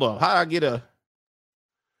minute. Hold on. How do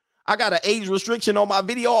I got an age restriction on my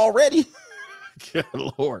video already? Good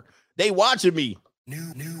Lord. They watching me.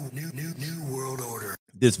 New world order.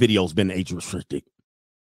 This video's been age restricted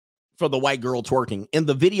for the white girl twerking. And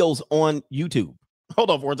the video's on YouTube. Hold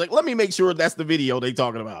on for a second. Let me make sure that's the video they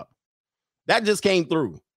talking about. That just came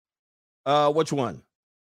through. Which one?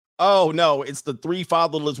 Oh, no. It's the 3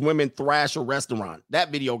 fatherless women thrash a restaurant.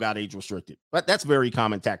 That video got age restricted. But that's very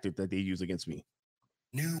common tactic that they use against me.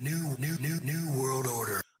 New world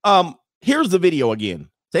order. Here's the video again.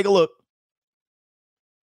 Take a look.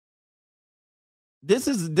 This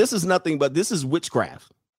is nothing but this is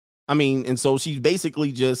witchcraft. I mean, and so she's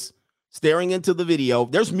basically just staring into the video.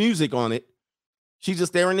 There's music on it. She's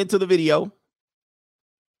just staring into the video,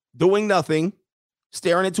 doing nothing,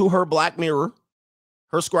 staring into her black mirror,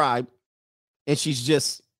 her scribe, and she's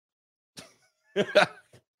just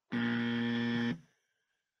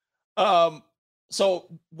so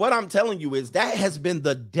what I'm telling you is that has been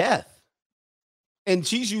the death. And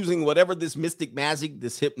she's using whatever this mystic magic,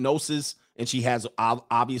 this hypnosis, and she has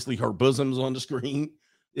obviously her bosoms on the screen.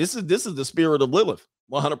 This is the spirit of Lilith,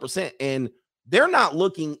 100%. And they're not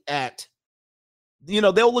looking at,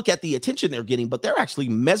 they'll look at the attention they're getting, but they're actually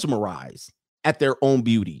mesmerized at their own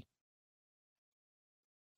beauty.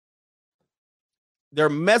 They're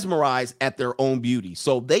mesmerized at their own beauty.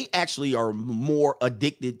 So they actually are more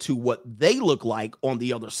addicted to what they look like on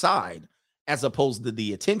the other side, as opposed to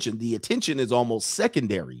the attention. The attention is almost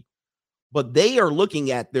secondary, but they are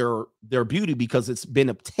looking at their beauty because it's been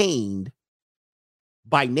obtained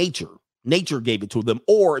by nature. Nature gave it to them,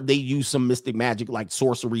 or they use some mystic magic like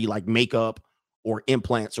sorcery, like makeup or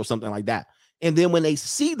implants or something like that. And then when they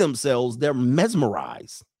see themselves, they're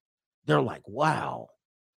mesmerized. They're like, wow.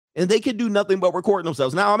 And they can do nothing but record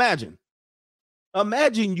themselves. Now imagine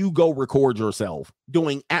you go record yourself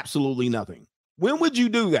doing absolutely nothing. When would you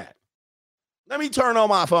do that? Let me turn on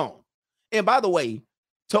my phone. And by the way,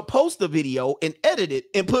 to post a video and edit it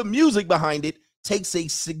and put music behind it takes a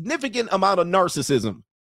significant amount of narcissism.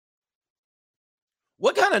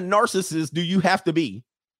 What kind of narcissist do you have to be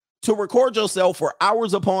to record yourself for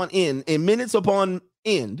hours upon end and minutes upon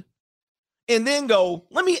end and then go,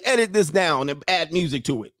 let me edit this down and add music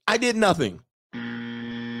to it? I did nothing.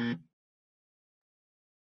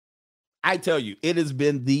 I tell you, it has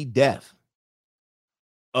been the death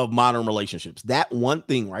of modern relationships. That one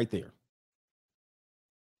thing right there.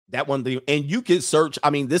 That one thing. And you can search. I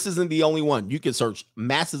mean, this isn't the only one. You can search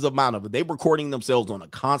masses amount of it. They're recording themselves on a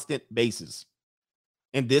constant basis.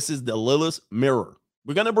 And this is the Lilith's mirror.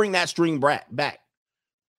 We're going to bring that string back.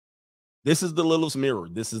 This is the Lilith's mirror.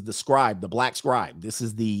 This is the scribe, the black scribe. This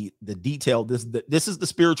is the detail. This is the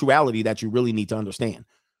spirituality that you really need to understand.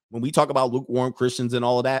 When we talk about lukewarm Christians and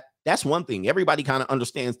all of that, that's one thing. Everybody kind of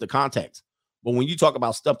understands the context. But when you talk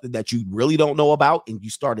about stuff that you really don't know about and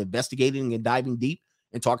you start investigating and diving deep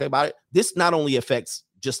and talking about it, this not only affects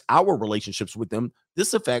just our relationships with them,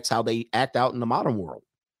 this affects how they act out in the modern world.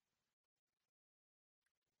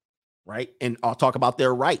 Right? And I'll talk about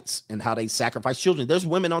their rights and how they sacrifice children. There's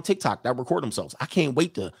women on TikTok that record themselves. I can't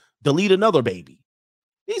wait to delete another baby.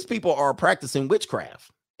 These people are practicing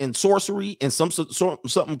witchcraft and sorcery and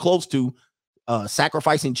something close to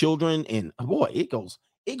sacrificing children. And boy, it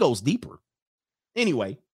goes deeper.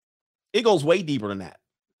 Anyway, it goes way deeper than that.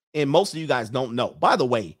 And most of you guys don't know. By the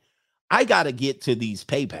way, I got to get to these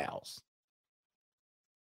PayPals.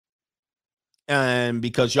 And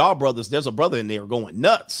because y'all brothers, there's a brother in there going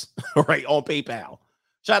nuts, right, on PayPal.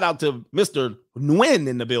 Shout out to Mr. Nguyen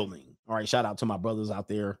in the building. All right, shout out to my brothers out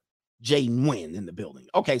there. Jay Nguyen in the building.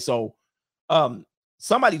 Okay, so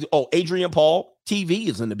Adrian Paul TV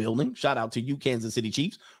is in the building. Shout out to you, Kansas City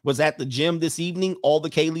Chiefs. Was at the gym this evening. All the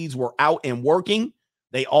Kaylees were out and working.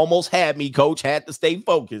 They almost had me, coach. Had to stay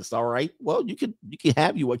focused. All right. Well, you can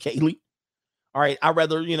have you a Kaylee. All right. I'd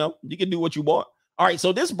rather, you can do what you want. All right.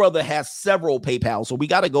 So this brother has several PayPal. So we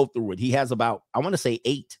got to go through it. He has about, I want to say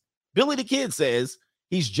 8. Billy the Kid says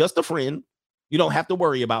he's just a friend. You don't have to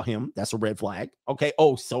worry about him. That's a red flag. Okay.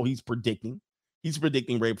 Oh, so he's predicting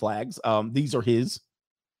red flags. These are his.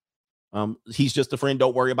 He's just a friend.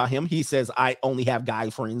 Don't worry about him. He says, I only have guy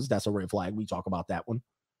friends. That's a red flag. We talk about that one.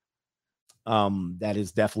 That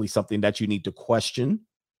is definitely something that you need to question.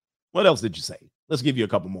 What else did you say? Let's give you a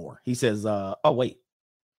couple more. He says, oh, wait.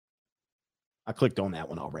 I clicked on that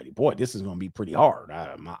one already. Boy, this is going to be pretty hard.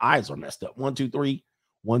 My eyes are messed up. 1, 2, 3.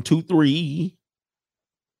 1, 2, 3.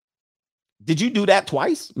 Did you do that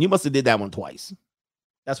twice? You must have did that one twice.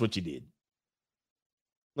 That's what you did.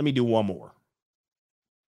 Let me do one more.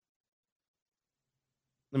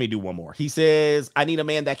 He says, I need a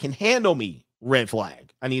man that can handle me. Red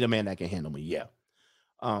flag. I need a man that can handle me. Yeah.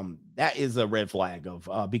 That is a red flag of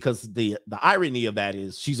because the irony of that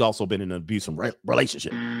is she's also been in an abusive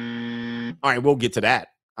relationship. All right, we'll get to that.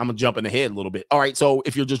 I'm gonna jump in ahead a little bit. All right, so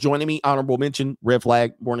if you're just joining me, honorable mention, red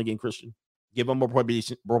flag, born again Christian. Give them a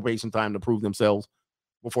probation time to prove themselves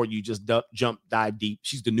before you just dive deep.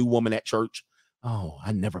 She's the new woman at church. Oh,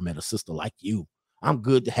 I never met a sister like you. I'm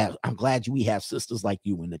glad we have sisters like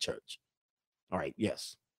you in the church. All right,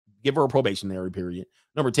 yes. Give her a probationary period.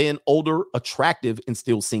 Number 10, older, attractive, and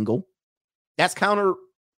still single. That's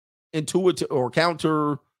counterintuitive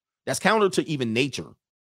or that's counter to even nature.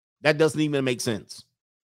 That doesn't even make sense.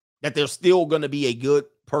 That there's still going to be a good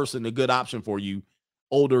person, a good option for you,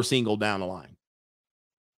 older, single down the line,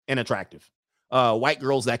 and attractive. White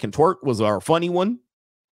girls that can twerk was our funny one,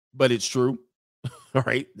 but it's true. All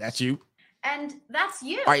right, that's you. And that's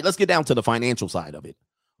you. All right, let's get down to the financial side of it.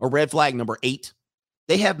 A red flag number 8.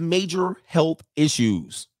 They have major health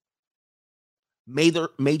issues.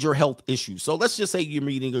 Major health issues. So let's just say you're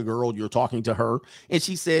meeting a girl, you're talking to her, and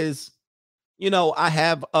she says, you know, I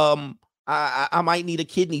have I might need a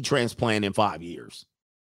kidney transplant in 5 years.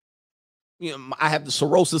 You know, I have the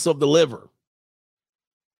cirrhosis of the liver.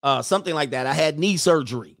 Something like that. I had knee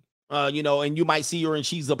surgery. You know, and you might see her and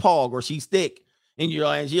she's a pog or she's thick. And you're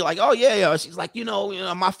like, oh yeah. She's like, you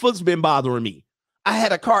know, my foot's been bothering me. I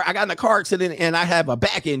got in a car accident and I have a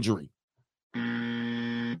back injury.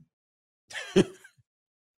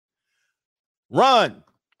 Run.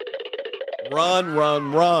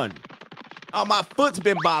 Oh, my foot's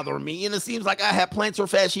been bothering me, and it seems like I have plantar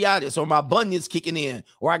fasciitis, or my bunion's kicking in,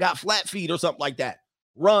 or I got flat feet, or something like that.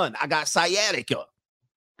 Run. I got sciatica.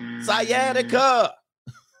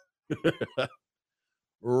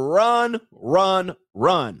 Run.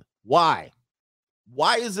 Why?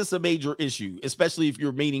 Why is this a major issue, especially if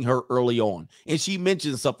you're meeting her early on? And she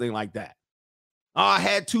mentions something like that. Oh, I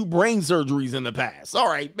had 2 brain surgeries in the past. All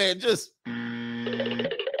right, man, just...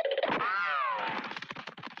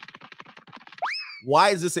 Why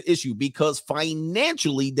is this an issue? Because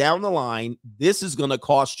financially down the line, this is going to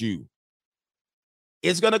cost you.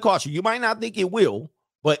 It's going to cost you. You might not think it will,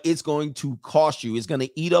 but it's going to cost you. It's going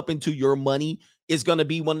to eat up into your money. It's going to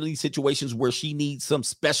be one of these situations where she needs some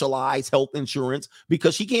specialized health insurance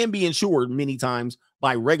because she can be insured many times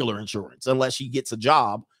by regular insurance unless she gets a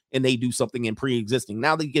job and they do something in pre-existing.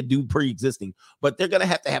 Now they can do pre-existing, but they're going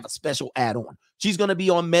to have a special add-on. She's going to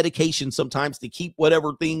be on medication sometimes to keep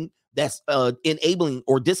whatever thing that's enabling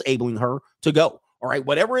or disabling her to go. All right,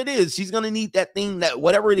 whatever it is, she's going to need that thing, that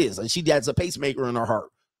whatever it is. And she has a pacemaker in her heart.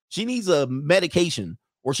 She needs a medication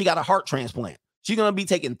or she got a heart transplant. She's going to be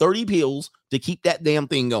taking 30 pills to keep that damn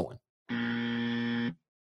thing going.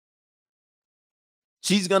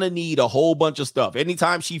 She's going to need a whole bunch of stuff.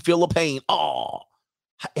 Anytime she feel a pain,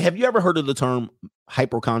 have you ever heard of the term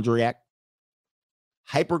hypochondriac?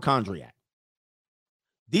 Hypochondriac.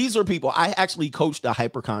 These are people, I actually coached a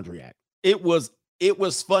hypochondriac. It was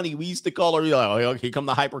funny. We used to call her, oh, here come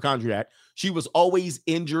the hypochondriac. She was always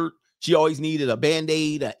injured. She always needed a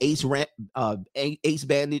Band-Aid, an ace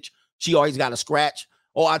bandage. She always got a scratch.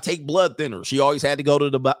 Oh, I take blood thinner. She always had to go to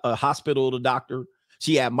the hospital, the doctor.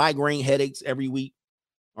 She had migraine headaches every week.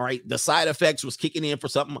 All right. The side effects was kicking in for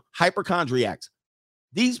something. Hypochondriacs.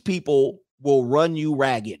 These people will run you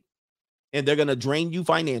ragged. And they're going to drain you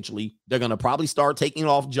financially. They're going to probably start taking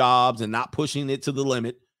off jobs and not pushing it to the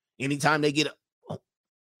limit. Anytime they get,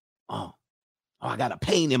 I got a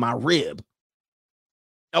pain in my rib.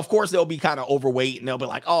 Of course, they'll be kind of overweight and they'll be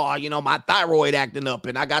like, oh, you know, my thyroid acting up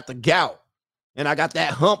and I got the gout and I got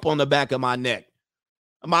that hump on the back of my neck.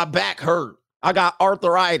 My back hurt. I got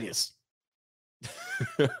arthritis.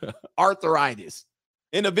 Arthritis.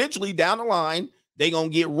 And eventually down the line, they're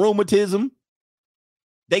going to get rheumatism.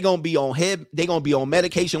 They're going to be on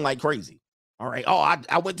medication like crazy. All right. Oh,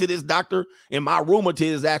 I went to this doctor and my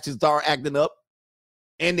rheumatiz actually started acting up.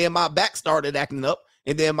 And then my back started acting up.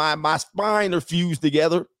 And then my spine are fused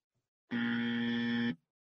together. And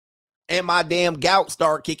my damn gout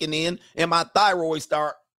start kicking in. And my thyroid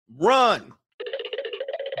start. Run.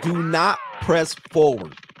 Do not press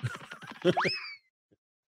forward.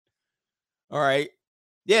 All right.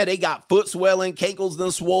 Yeah, they got foot swelling, cankles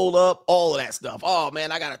done swole up, all of that stuff. Oh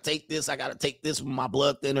man, I gotta take this. I gotta take this with my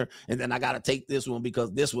blood thinner, and then I gotta take this one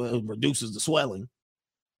because this one reduces the swelling.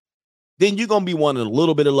 Then you're gonna be wanting a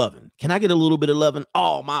little bit of loving. Can I get a little bit of loving?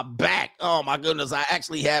 Oh, my back. Oh my goodness. I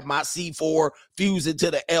actually had my C4 fuse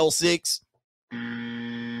into the L6.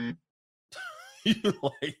 You're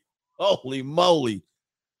like, holy moly.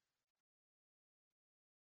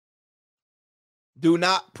 Do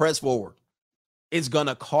not press forward. It's going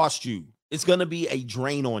to cost you. It's going to be a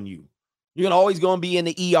drain on you. You're always going to be in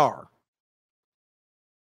the ER.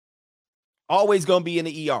 Always going to be in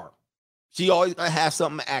the ER. She always going to have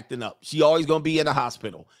something acting up. She always going to be in the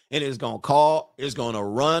hospital. And it's going to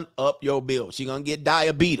run up your bill. She's going to get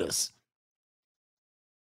diabetes.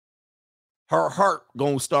 Her heart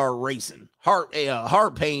going to start racing. Heart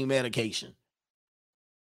pain medication.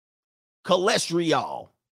 Cholesterol.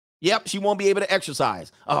 Yep, she won't be able to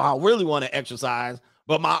exercise. Oh, I really want to exercise,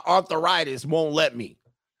 but my arthritis won't let me.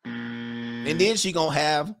 And then she gonna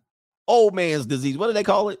have old man's disease. What do they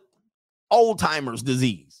call it? Old timer's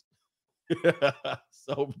disease.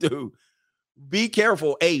 So, dude, be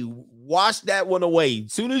careful. Hey, wash that one away.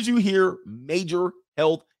 As soon as you hear major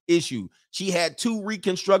health issue, she had 2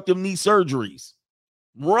 reconstructive knee surgeries.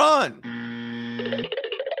 Run.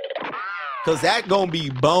 Because that gonna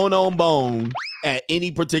be bone on bone at any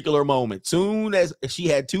particular moment. Soon as she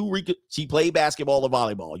had 2 she played basketball or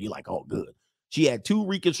volleyball. You're like, oh, good. She had 2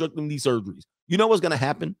 reconstructive knee surgeries. You know what's gonna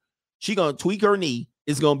happen? She gonna tweak her knee.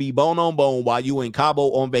 It's gonna be bone on bone while you in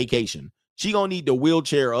Cabo on vacation. She gonna need the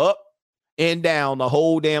wheelchair up and down the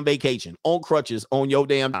whole damn vacation on crutches on your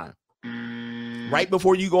damn time. Right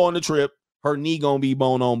before you go on the trip, her knee gonna be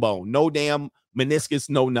bone on bone. No damn meniscus,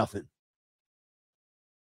 no nothing.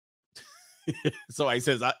 So he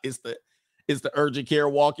says, it's the urgent care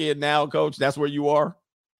walk-in now, coach. That's where you are.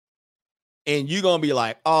 And you're going to be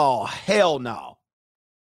like, oh, hell no.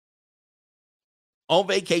 On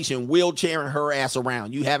vacation, wheelchairing her ass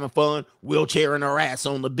around. You having fun, wheelchairing her ass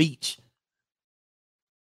on the beach.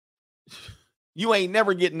 You ain't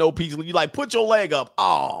never getting no peace. You like, put your leg up.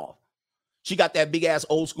 Oh, she got that big ass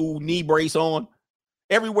old school knee brace on.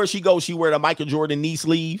 Everywhere she goes, she wear the Michael Jordan knee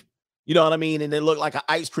sleeve. You know what I mean? And it looked like an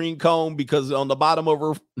ice cream cone because on the bottom of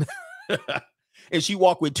her, and she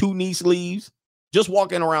walked with 2 knee sleeves, just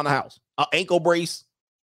walking around the house, an ankle brace.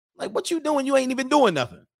 Like, what you doing? You ain't even doing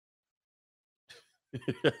nothing.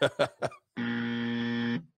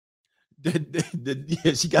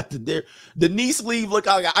 She got the knee sleeve look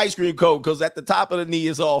like an ice cream cone because at the top of the knee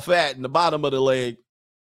is all fat and the bottom of the leg.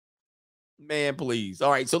 Man, please.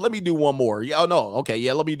 All right, so let me do one more. Yeah, oh no. Okay,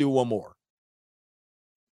 yeah, let me do one more.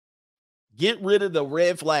 Get rid of the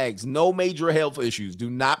red flags. No major health issues. Do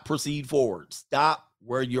not proceed forward. Stop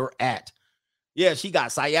where you're at. Yeah, she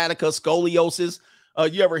got sciatica, scoliosis.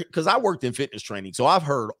 Because I worked in fitness training, so I've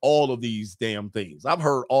heard all of these damn things. I've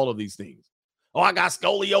heard all of these things. Oh, I got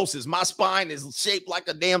scoliosis. My spine is shaped like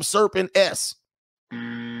a damn serpent S.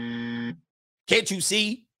 Can't you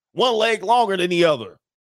see? One leg longer than the other.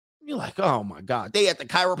 You're like, oh my God. They at the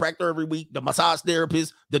chiropractor every week, the massage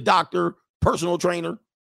therapist, the doctor, personal trainer.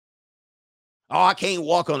 Oh, I can't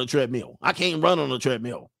walk on a treadmill. I can't run on a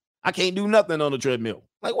treadmill. I can't do nothing on a treadmill.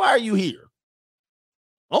 Like, why are you here?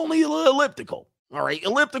 Only a little elliptical. All right,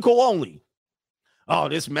 elliptical only. Oh,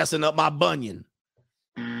 this messing up my bunion.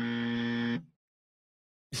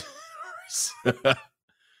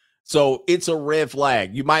 So it's a red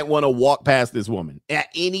flag. You might want to walk past this woman at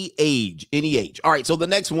any age, any age. All right, so the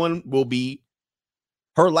next one will be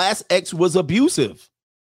her last ex was abusive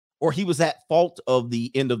or he was at fault of the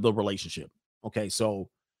end of the relationship. Okay, so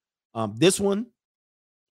this one,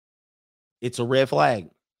 it's a red flag.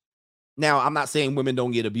 Now, I'm not saying women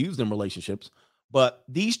don't get abused in relationships, but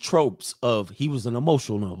these tropes of he was an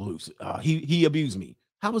emotional abuse, he abused me.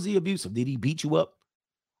 How was he abusive? Did he beat you up?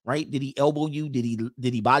 Right? Did he elbow you? Did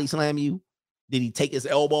he body slam you? Did he take his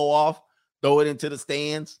elbow off, throw it into the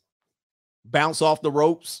stands, bounce off the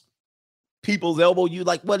ropes, people's elbow you?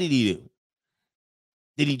 Like, what did he do?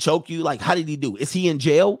 Did he choke you? Like, how did he do? Is he in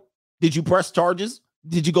jail? Did you press charges?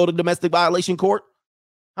 Did you go to domestic violation court?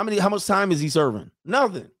 How much time is he serving?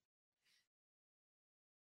 Nothing.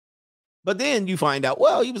 But then you find out,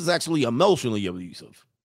 well, he was actually emotionally abusive.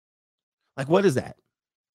 Like, what is that?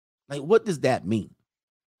 Like, what does that mean?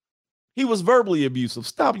 He was verbally abusive.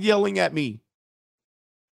 Stop yelling at me.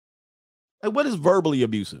 Like, what is verbally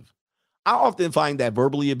abusive? I often find that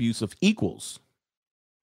verbally abusive equals.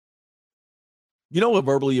 You know what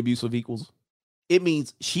verbally abusive equals? It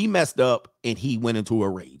means she messed up and he went into a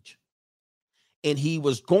rage. And he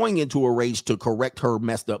was going into a rage to correct her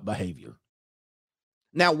messed up behavior.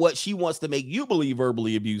 Now, what she wants to make you believe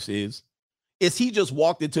verbally abuse is he just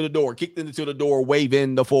walked into the door, kicked into the door,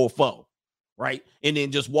 waving the full foe, right? And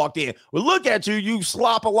then just walked in. Well, look at you, you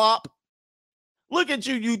slop-a-lop. Look at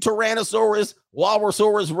you, you Tyrannosaurus,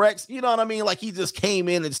 Walrusaurus Rex. You know what I mean? Like he just came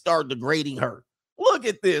in and started degrading her. Look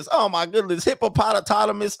at this. Oh, my goodness.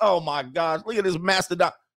 Hippopotamus. Oh, my gosh. Look at this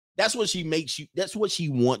mastodon. That's what she makes you. That's what she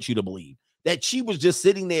wants you to believe. That she was just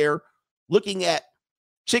sitting there looking at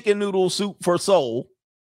Chicken Noodle Soup for Soul.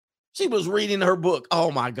 She was reading her book.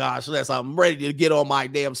 Oh, my gosh. I'm ready to get on my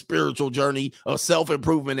damn spiritual journey of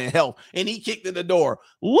self-improvement and health. And he kicked in the door.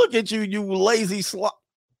 Look at you, you lazy slop.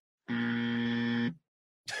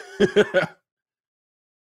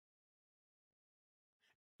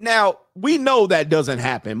 Now, we know that doesn't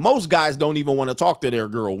happen. Most guys don't even want to talk to their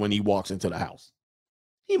girl when he walks into the house.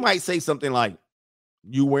 He might say something like,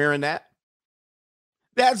 "You wearing that?"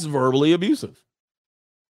 That's verbally abusive.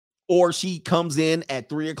 Or she comes in at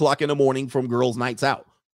 3:00 in the morning from girls' nights out.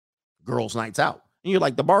 Girls' nights out. And you're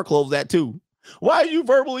like, the bar closed at 2. Why are you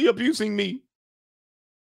verbally abusing me?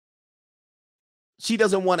 She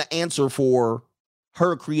doesn't want to answer for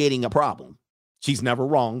her creating a problem. She's never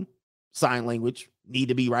wrong. Sign language, need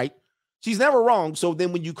to be right. She's never wrong. So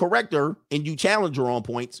then when you correct her and you challenge her on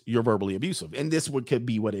points, you're verbally abusive. And this could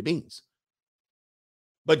be what it means.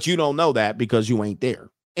 But you don't know that because you ain't there.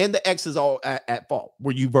 And the ex is all at fault.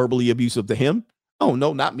 Were you verbally abusive to him? Oh,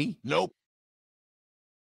 no, not me. Nope.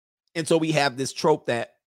 And so we have this trope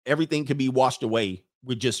that everything can be washed away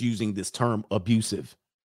with just using this term abusive.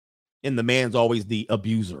 And the man's always the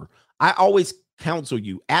abuser. I always counsel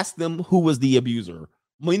you, ask them who was the abuser.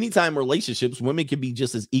 Many times relationships, women can be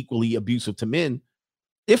just as equally abusive to men,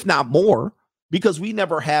 if not more, because we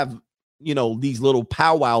never have, these little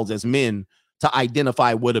powwows as men to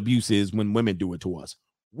identify what abuse is when women do it to us.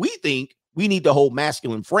 We think we need to hold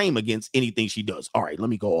masculine frame against anything she does. All right, let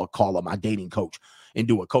me go call up my dating coach and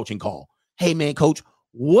do a coaching call. Hey, man, coach,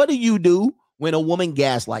 what do you do when a woman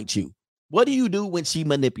gaslights you? What do you do when she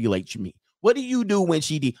manipulates me? What do you do when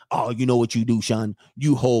she oh, you know what you do, Sean?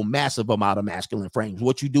 You hold massive amount of masculine frames.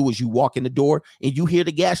 What you do is you walk in the door and you hear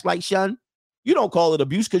the gaslight, Sean. You don't call it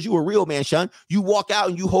abuse because you a real man, Sean. You walk out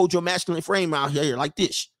and you hold your masculine frame out here like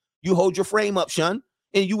this. You hold your frame up, Sean,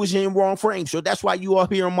 and you was in wrong frame. So that's why you are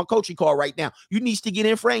here on my coaching call right now. You need to get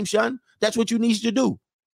in frame, Sean. That's what you need to do.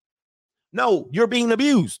 No, you're being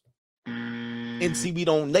abused. And see, we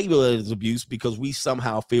don't label it as abuse because we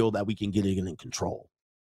somehow feel that we can get it in control.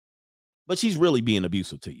 But she's really being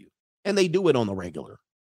abusive to you. And they do it on the regular.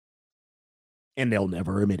 And they'll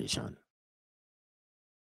never admit it, Sean.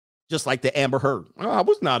 Just like the Amber Heard. Oh, I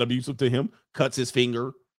was not abusive to him. Cuts his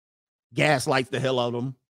finger. Gaslights the hell out of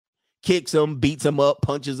him. Kicks him, beats him up,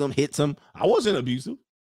 punches him, hits him. I wasn't abusive.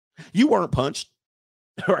 You weren't punched.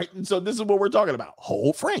 All right. And so this is what we're talking about.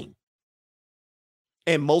 Whole frame.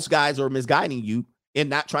 And most guys are misguiding you and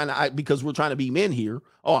not trying to, because we're trying to be men here.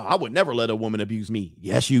 Oh, I would never let a woman abuse me.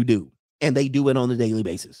 Yes, you do. And they do it on a daily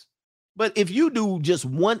basis. But if you do just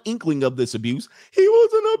one inkling of this abuse, he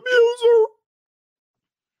was an abuser.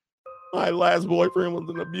 My last boyfriend was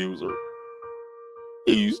an abuser.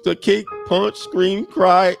 He used to kick, punch, scream,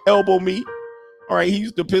 cry, elbow me. All right, he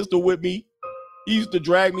used to pistol whip me. He used to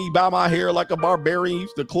drag me by my hair like a barbarian. He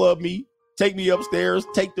used to club me, take me upstairs,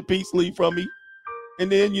 take the peace leave from me.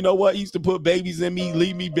 And then, you know what? He used to put babies in me,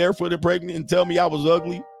 leave me barefoot and pregnant and tell me I was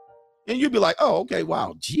ugly. And you'd be like, oh, okay,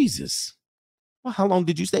 wow, Jesus. Well, how long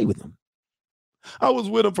did you stay with him? I was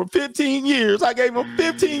with him for 15 years. I gave him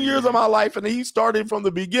 15 years of my life, and he started from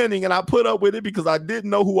the beginning, and I put up with it because I didn't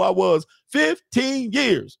know who I was. 15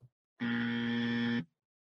 years.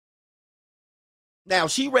 Now,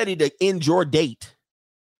 she ready to end your date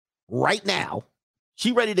right now.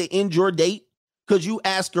 She ready to end your date because you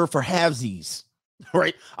asked her for halvesies,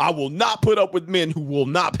 right? I will not put up with men who will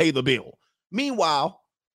not pay the bill. Meanwhile,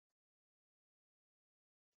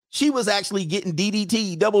 she was actually getting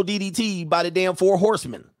DDT, double DDT by the damn 4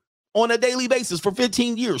 horsemen on a daily basis for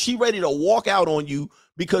 15 years. She ready to walk out on you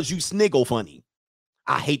because you sniggle funny.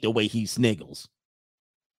 I hate the way he sniggles.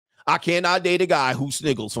 I cannot date a guy who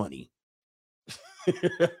sniggles funny.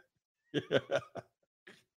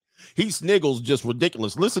 He sniggles just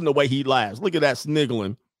ridiculous. Listen to the way he laughs. Look at that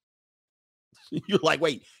sniggling. You're like,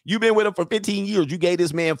 wait, you've been with him for 15 years. You gave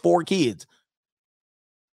this man 4 kids.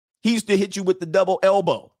 He used to hit you with the double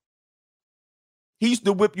elbow. He used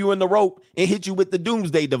to whip you in the rope and hit you with the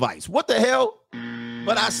doomsday device. What the hell?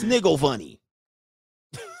 But I sniggle funny.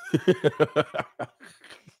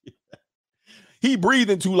 He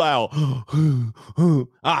breathing too loud.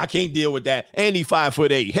 I can't deal with that. And he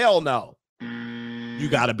 5'8". Hell no. You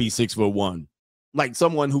got to be 6'1". like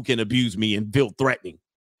someone who can abuse me and feel threatening.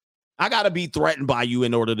 I got to be threatened by you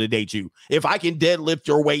in order to date you. If I can deadlift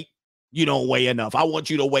your weight, you don't weigh enough. I want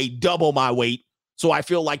you to weigh double my weight so I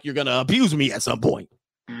feel like you're going to abuse me at some point.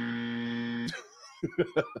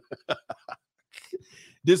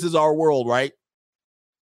 This is our world, right?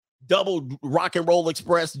 Double Rock and Roll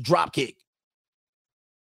Express drop kick.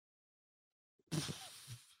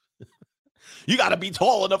 You got to be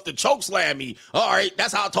tall enough to choke slam me. All right,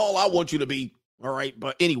 that's how tall I want you to be. All right,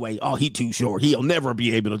 but anyway, oh, he too short. He'll never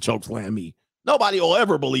be able to choke slam me. Nobody will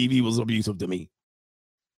ever believe he was abusive to me.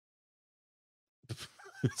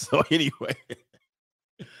 So anyway,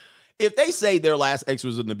 if they say their last ex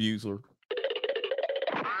was an abuser,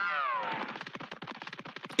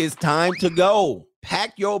 it's time to go.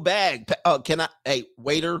 Pack your bag. Hey,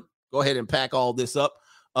 waiter, go ahead and pack all this up.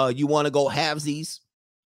 You want to go halvesies?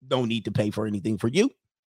 Don't need to pay for anything for you.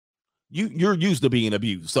 You're used to being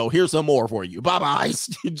abused. So here's some more for you. Bye-bye.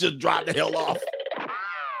 Just drop the hell off.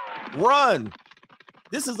 Run.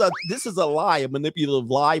 This is a lie, a manipulative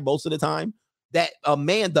lie most of the time that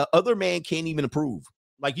the other man can't even prove.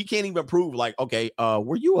 Like, you can't even prove, like, okay,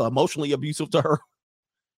 were you emotionally abusive to her?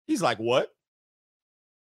 He's like, what?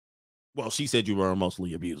 Well, she said you were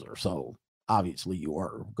emotionally abuser, so obviously you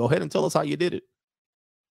were. Go ahead and tell us how you did it.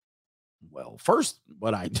 Well, first,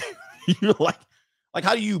 what I did, you're like,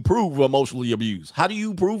 how do you prove emotionally abused? How do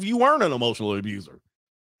you prove you weren't an emotional abuser?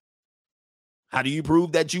 How do you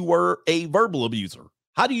prove that you were a verbal abuser?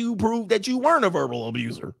 How do you prove that you weren't a verbal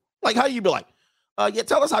abuser? Like, how do you be like, yeah,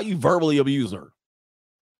 tell us how you verbally abuse her.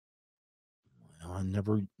 Well, I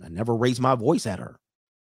never raised my voice at her.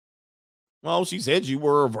 Well, she said you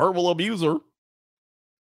were a verbal abuser.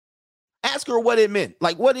 Ask her what it meant.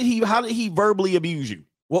 Like, how did he verbally abuse you?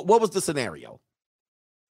 What was the scenario?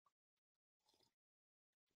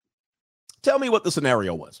 Tell me what the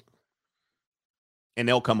scenario was. And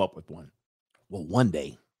they'll come up with one. Well, one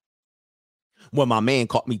day, when my man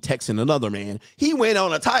caught me texting another man, he went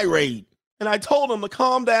on a tirade. And I told him to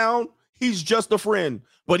calm down. He's just a friend.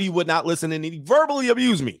 But he would not listen and he verbally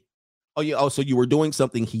abused me. Oh, yeah. Oh, so you were doing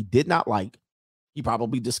something he did not like. He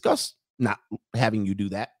probably discussed not having you do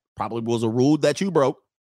that. Probably was a rule that you broke.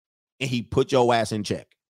 And he put your ass in check.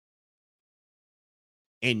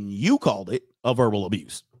 And you called it a verbal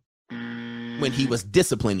abuse when he was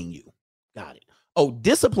disciplining you. Got it. Oh,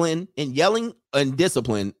 discipline and yelling and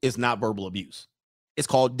discipline is not verbal abuse. It's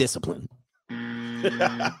called discipline.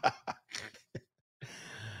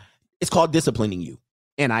 It's called disciplining you.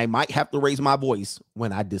 And I might have to raise my voice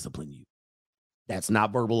when I discipline you. That's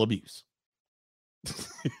not verbal abuse.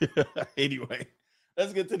 Anyway,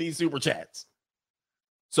 let's get to these super chats.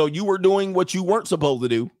 So you were doing what you weren't supposed to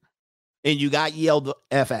do, and you got yelled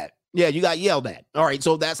at. Yeah, you got yelled at. All right,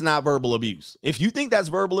 so that's not verbal abuse. If you think that's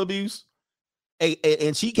verbal abuse,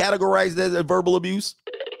 and she categorized that as verbal abuse,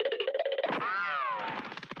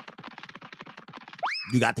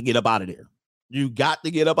 you got to get up out of there. You got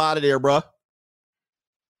to get up out of there, bruh.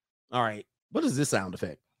 All right, what is this sound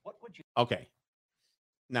effect? What would you? Okay,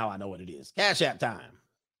 now I know what it is. Cash App time.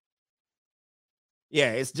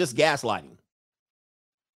 Yeah, it's just gaslighting.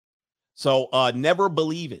 So never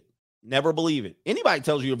believe it. Never believe it. Anybody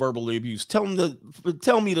tells you verbally abuse, tell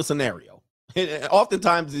me the scenario.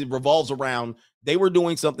 Oftentimes it revolves around they were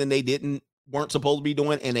doing something they weren't supposed to be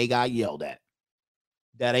doing and they got yelled at.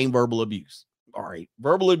 That ain't verbal abuse. All right.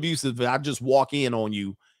 Verbal abuse is if I just walk in on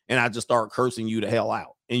you and I just start cursing you the hell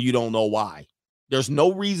out and you don't know why. There's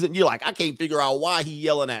no reason. You're like, I can't figure out why he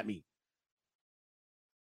yelling at me.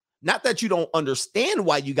 Not that you don't understand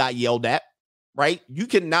why you got yelled at. Right? You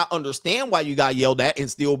cannot understand why you got yelled at and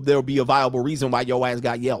still there'll be a viable reason why your ass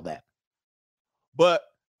got yelled at. But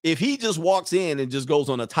if he just walks in and just goes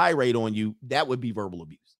on a tirade on you, that would be verbal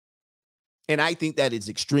abuse. And I think that is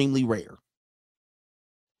extremely rare.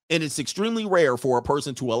 And it's extremely rare for a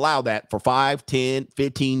person to allow that for 5, 10,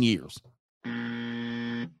 15 years.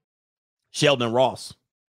 Sheldon Ross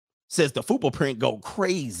says the football print go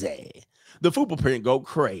crazy. The football print go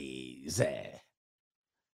crazy.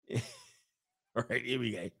 All right, here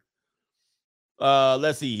we go.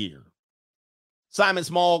 Let's see here. Simon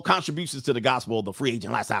Small, contributions to the gospel of the free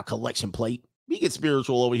agent lifestyle collection plate. We get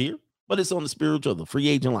spiritual over here, but it's on the spiritual of the free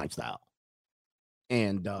agent lifestyle.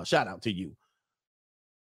 And shout out to you.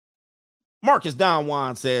 Marcus Don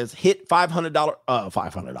Juan says, hit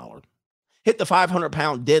 $500. Hit the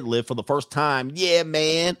 500-pound deadlift for the first time. Yeah,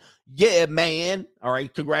 man. Yeah, man. All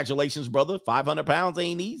right. Congratulations, brother. 500 pounds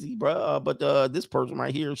ain't easy, bro. But this person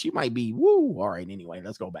right here, she might be woo. All right. Anyway,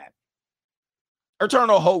 let's go back.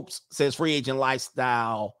 Eternal Hopes says free agent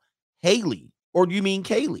lifestyle. Haley. Or do you mean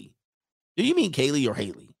Kaylee? Do you mean Kaylee or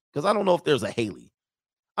Haley? Because I don't know if there's a Haley.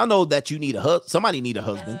 I know that you need a husband. Somebody need a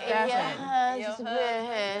husband.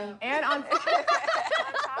 And on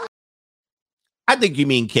I think you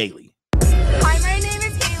mean Kaylee. Hi, my name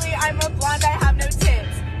is Haley. I'm a blonde. I have no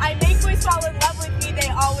tips. I make boys fall in love with me. They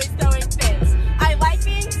always throwing fits. I like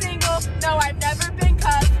being single. No, I've never been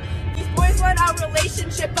cuffed. These boys want a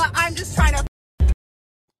relationship, but I'm just trying to.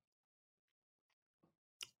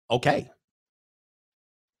 Okay.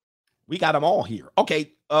 We got them all here.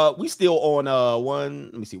 Okay. We still on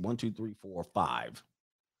let me see, 1, 2, 3, 4, 5.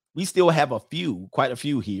 We still have quite a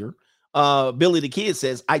few here. Billy the Kid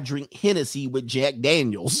says, I drink Hennessy with Jack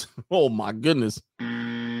Daniels. Oh my goodness.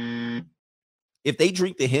 If they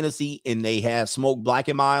drink the Hennessy and they have smoked Black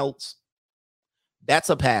and Milds, that's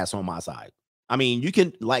a pass on my side. I mean, you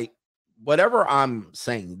can, like, whatever I'm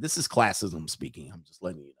saying, this is classism speaking. I'm just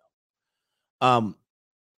letting you know.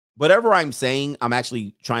 Whatever I'm saying, I'm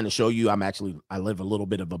actually trying to show you I live a little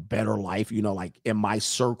bit of a better life. You know, like in my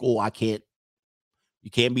circle, you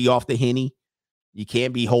can't be off the Henny. You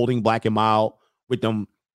can't be holding Black and Mild with them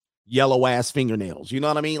yellow ass fingernails. You know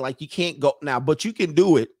what I mean? Like you can't go now, but you can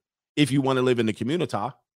do it if you want to live in the community.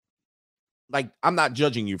 Like I'm not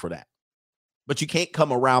judging you for that, but you can't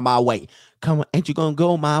come around my way. Ain't you gonna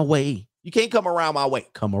go my way? You can't come around my way.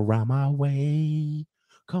 Come around my way.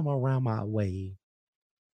 Come around my way.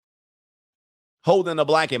 Holding a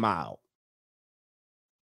Black and Mild.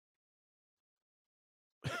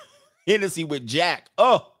 Hennessy with Jack.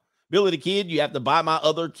 Oh, Billy the Kid, you have to buy my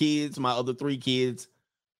other 3 kids,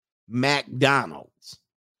 McDonald's.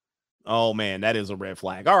 Oh, man, that is a red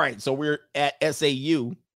flag. All right, so we're at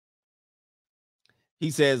SAU. He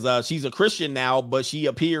says she's a Christian now, but she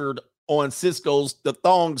appeared on Cisco's The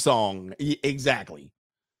Thong Song. Exactly.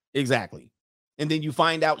 And then you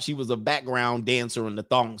find out she was a background dancer in The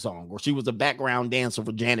Thong Song, or she was a background dancer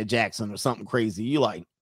for Janet Jackson or something crazy. You like,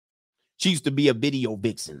 she used to be a video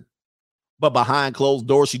vixen. But behind closed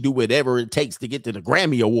doors, she do whatever it takes to get to the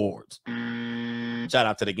Grammy Awards. Shout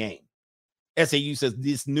out to the game. SAU says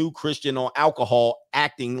this new Christian on alcohol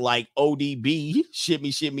acting like ODB, shimmy,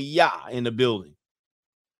 shimmy, yeah, in the building.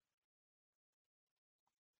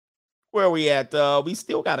 Where are we at? We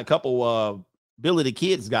still got a couple. Billy the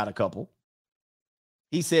Kid's got a couple.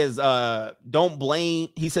 He says, don't blame.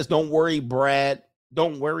 He says, don't worry, Brad.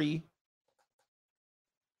 Don't worry.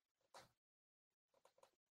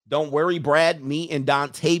 Don't worry, Brad. Me and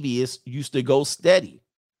Dontavius used to go steady.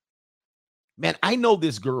 Man, I know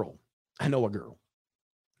this girl. I know a girl.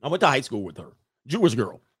 I went to high school with her. Jewish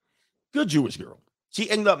girl. Good Jewish girl.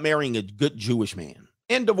 She ended up marrying a good Jewish man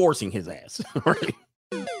and divorcing his ass. Right?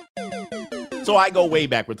 So I go way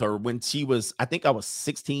back with her when she was, I think I was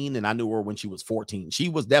 16 and I knew her when she was 14. She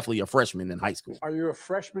was definitely a freshman in high school. Are you a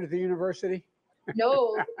freshman at the university?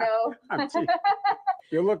 No. I'm teasing.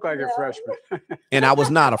 You look like a freshman. And I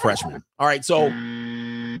was not a freshman. All right. So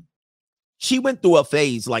she went through a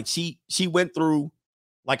phase. Like she went through,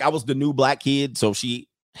 like I was the new black kid. So she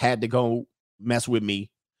had to go mess with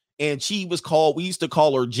me. And she was called, we used to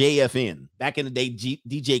call her JFN. Back in the day,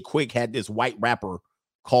 DJ Quick had this white rapper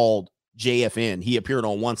called JFN. He appeared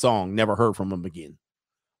on one song, never heard from him again.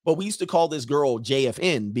 But we used to call this girl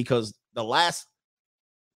JFN because the last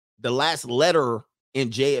letter in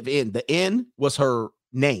JFN, the N was her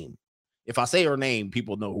name. If I say her name,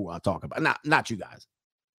 people know who I talk about. Not you guys.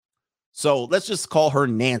 So let's just call her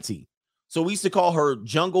Nancy. So we used to call her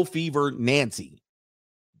Jungle Fever Nancy.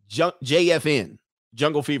 JFN,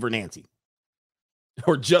 Jungle Fever Nancy.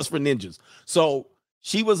 Or Just for Ninjas. So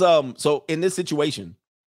she was so in this situation,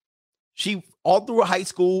 she all through high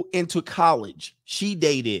school into college, she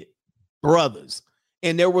dated brothers.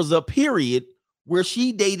 And there was a period where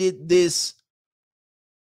she dated this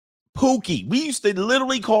Pookie. We used to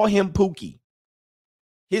literally call him Pookie.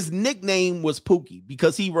 His nickname was Pookie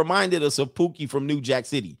because he reminded us of Pookie from New Jack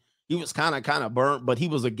City. He was kind of burnt, but he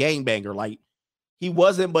was a gangbanger. Like he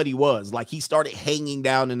wasn't, but he was. Like he started hanging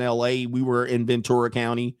down in LA. We were in Ventura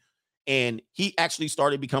County, and he actually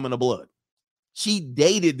started becoming a blood. She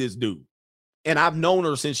dated this dude. And I've known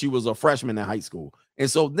her since she was a freshman in high school. And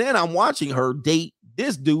so then I'm watching her date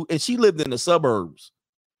this dude, and she lived in the suburbs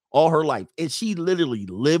all her life. And she literally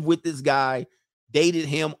lived with this guy, dated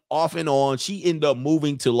him off and on. She ended up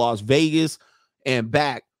moving to Las Vegas and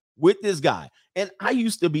back with this guy. And I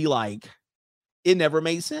used to be like, it never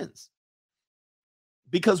made sense.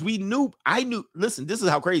 Because I knew, listen, this is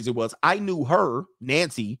how crazy it was. I knew her,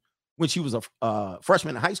 Nancy, when she was a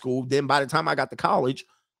freshman in high school. Then by the time I got to college,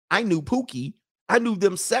 I knew Pookie. I knew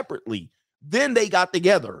them separately. Then they got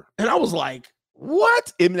together. And I was like,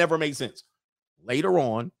 what? It never made sense. Later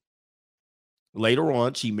on,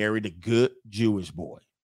 she married a good Jewish boy.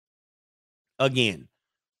 Again,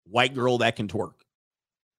 white girl that can twerk.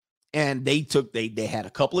 And they had a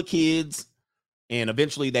couple of kids, and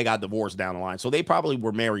eventually they got divorced down the line. So they probably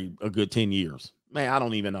were married a good 10 years. Man, I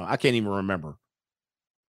don't even know. I can't even remember.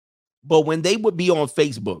 But when they would be on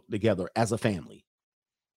Facebook together as a family,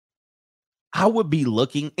 I would be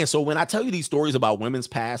looking. And so when I tell you these stories about women's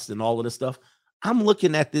past and all of this stuff, I'm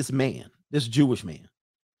looking at this man, this Jewish man.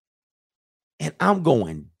 And I'm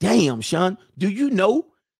going, damn, Sean, do you know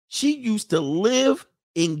she used to live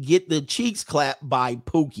and get the cheeks clapped by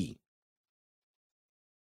Pookie?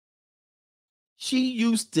 She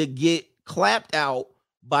used to get clapped out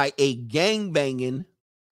by a gangbanging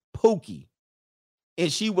Pookie.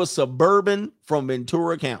 And she was suburban from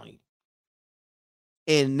Ventura County.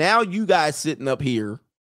 And now you guys sitting up here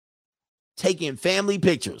taking family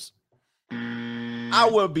pictures. I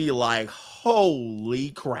would be like, holy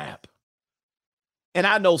crap. And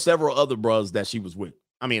I know several other bros that she was with.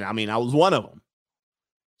 I mean, I was one of them.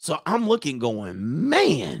 So I'm looking going,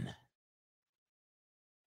 man.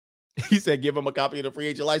 He said, give him a copy of the Free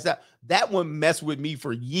Agent Lifestyle. That one messed with me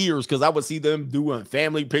for years because I would see them doing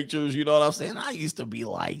family pictures. You know what I'm saying? I used to be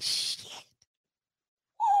like, shit.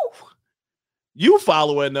 Woo. You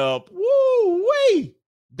following up. Woo, wait.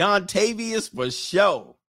 Dontavius for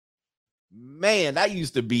show. Man, that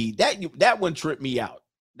used to be, that one tripped me out.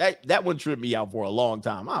 That one tripped me out for a long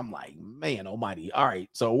time. I'm like, man almighty. All right,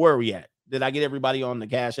 so where are we at? Did I get everybody on the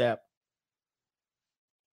Cash App?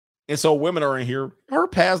 And so women are in here. Her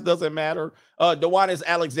past doesn't matter. Dewanis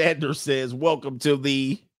Alexander says, welcome to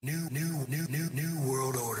the New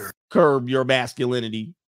world order. Curb Your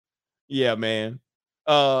Masculinity. Yeah, man.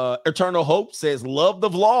 Eternal Hope says, love the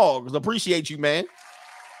vlogs. Appreciate you, man.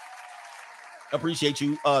 Appreciate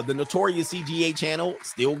you. The Notorious CGA channel,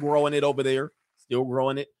 still growing it over there. Still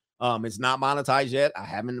growing it. It's not monetized yet. I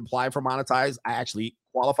haven't applied for monetize. I actually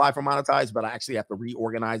qualify for monetize, but I actually have to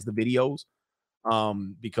reorganize the videos.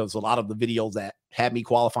 Because a lot of the videos that had me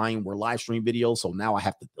qualifying were live stream videos. So now I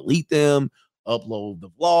have to delete them, upload the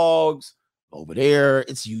vlogs over there.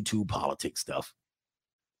 It's YouTube politics stuff.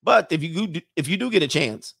 But if you do get a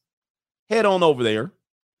chance, head on over there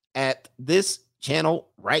at this channel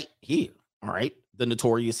right here. All right. The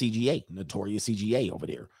Notorious CGA over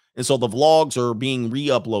there. And so the vlogs are being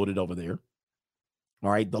re-uploaded over there. All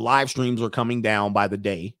right. The live streams are coming down by the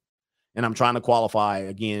day. And I'm trying to qualify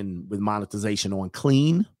again with monetization on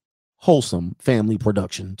clean, wholesome family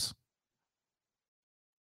productions.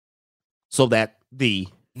 So that the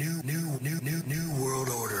New world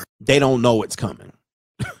order. they don't know it's coming.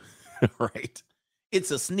 Right? It's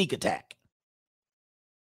a sneak attack.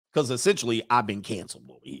 Because essentially I've been canceled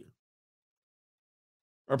over here.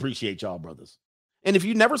 I appreciate y'all, brothers. And if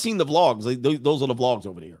you've never seen the vlogs, those are the vlogs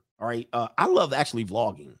over there. All right. I love actually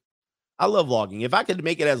vlogging. I love vlogging. If I could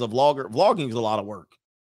make it as a vlogger, vlogging is a lot of work.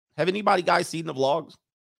 Have anybody guys seen the vlogs?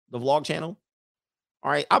 The vlog channel?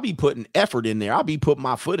 All right. I'll be putting effort in there. I'll be putting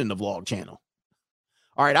my foot in the vlog channel.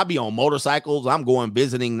 All right. I'll be on motorcycles. I'm going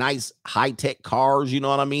visiting nice high-tech cars. You know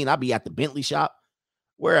what I mean? I'll be at the Bentley shop.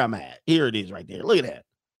 Where I'm at. Here it is right there. Look at that.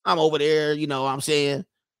 I'm over there, you know what I'm saying?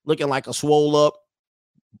 Looking like a swole up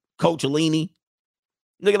Coachellini.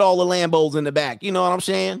 Look at all the Lambos in the back. You know what I'm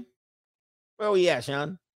saying? Where we at,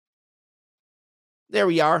 Sean? There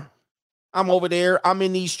we are. I'm over there. I'm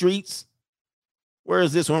in these streets. Where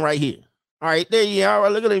is this one right here? All right, there you are.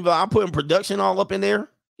 Look at it. I'm putting production all up in there.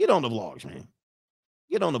 Get on the vlogs, man.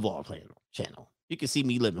 Get on the vlog channel. You can see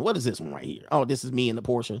me living. What is this one right here? Oh, this is me in the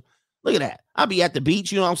Porsche. Look at that. I'll be at the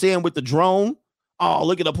beach, you know what I'm saying, with the drone. Oh,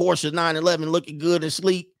 look at the Porsche 911 looking good and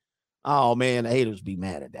sleek. Oh, man, the haters be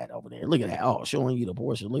mad at that over there. Look at that. Oh, showing you the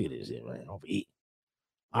Porsche. Look at this shit right over here.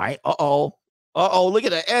 All right. Uh-oh. Uh-oh. Look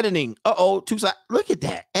at the editing. Uh-oh. Two sides. Look at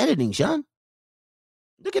that editing, Sean.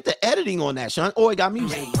 Look at the editing on that, Sean. Oh, it got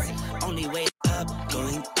music. Only way up,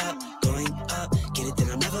 going up, going up. Get it, then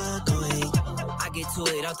I'm never going. I get to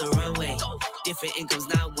it off the runway. Different incomes,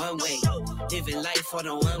 not one way. Living life on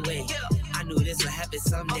a one way. I knew this would happen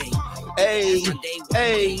someday. Hey,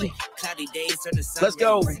 hey. Cloudy days turn to sun. Let's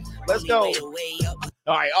go. Let's go.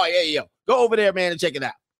 All right. Oh, yeah. Go over there, man, and check it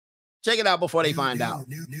out. Check it out before they find out.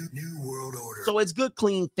 New world order. So it's good,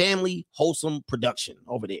 clean, family, wholesome production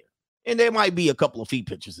over there. And there might be a couple of feet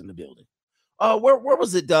pictures in the building. Where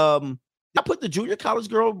was it? I put the junior college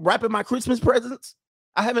girl wrapping my Christmas presents.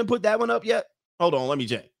 I haven't put that one up yet. Hold on, let me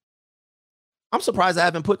check. I'm surprised I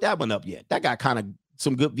haven't put that one up yet. That got kind of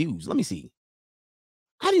some good views. Let me see.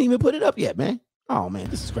 I didn't even put it up yet, man. Oh, man,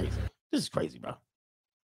 this is crazy. This is crazy, bro.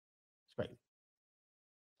 It's crazy.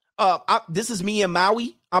 This is me in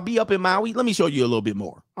Maui. I'll be up in Maui. Let me show you a little bit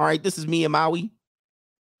more. All right, this is me in Maui.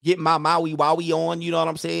 get my Maui Wowie on. You know what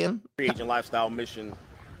I'm saying? Agent Lifestyle Mission.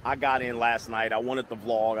 I got in last night. I wanted to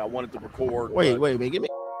vlog. I wanted to record. Wait. Give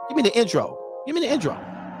me the intro. Give me the intro.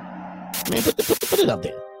 Man, put it up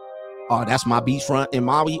there. Oh, that's my beachfront in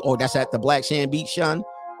Maui. Oh, that's at the Black Sand Beach, son.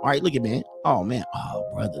 All right, look at man. Oh man. Oh,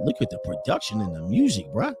 brother, look at the production and the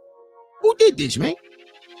music, bro. Who did this, man?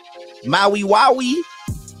 Maui Wowie.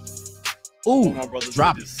 Ooh,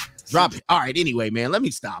 drop it. Drop it. All right, anyway, man, let me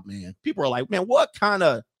stop, man. People are like, man, what kind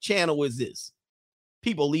of channel is this?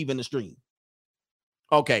 People leaving the stream.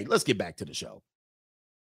 Okay, let's get back to the show.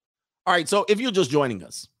 All right, so if you're just joining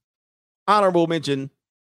us, honorable mention,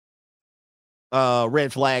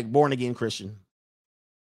 red flag, born again Christian.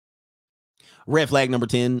 Red flag number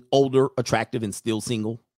 10, older, attractive, and still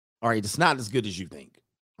single. All right, it's not as good as you think.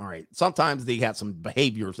 All right, sometimes they have some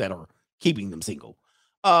behaviors that are keeping them single.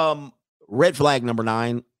 Red flag number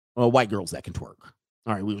 9, white girls that can twerk.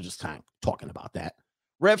 All right, we were just kind of talking about that.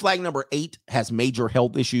 Red flag number 8 has major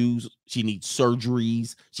health issues. She needs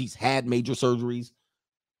surgeries. She's had major surgeries.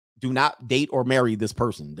 Do not date or marry this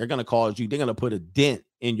person. They're going to cause you, they're going to put a dent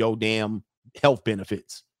in your damn health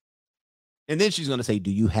benefits. And then she's going to say,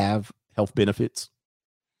 do you have health benefits?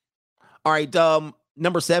 All right,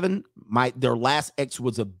 number 7, their last ex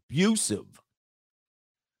was abusive.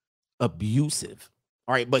 Abusive.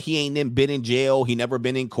 All right, but he ain't been in jail. He never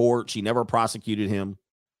been in court. She never prosecuted him.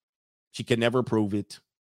 She could never prove it.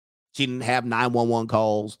 She didn't have 911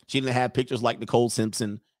 calls. She didn't have pictures like Nicole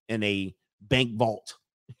Simpson in a bank vault.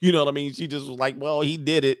 You know what I mean? She just was like, well, he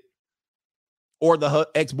did it. Or the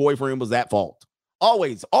ex-boyfriend was at fault.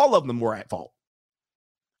 Always, all of them were at fault.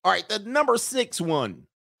 All right, the number 6 one.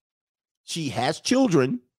 She has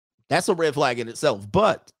children. That's a red flag in itself.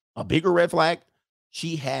 But a bigger red flag,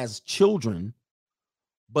 she has children,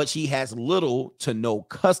 but she has little to no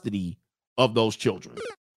custody of those children.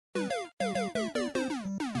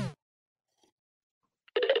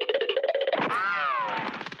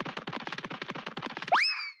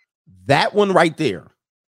 That one right there,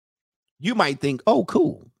 you might think, oh,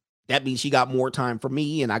 cool. That means she got more time for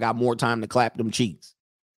me and I got more time to clap them cheeks.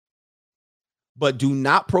 But do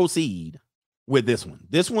not proceed with this one.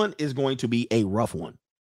 This one is going to be a rough one.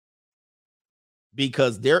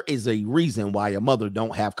 Because there is a reason why a mother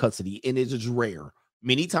don't have custody, and it is rare.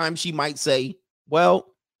 Many times she might say, well,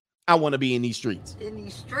 I want to be in these streets. In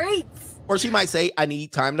these streets. Or she might say, I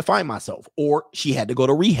need time to find myself. Or she had to go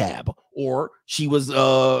to rehab. Or she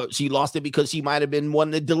lost it because she might have been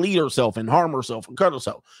wanting to delete herself and harm herself and cut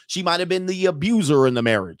herself. She might have been the abuser in the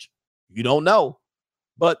marriage. You don't know.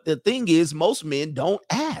 But the thing is, most men don't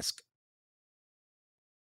ask.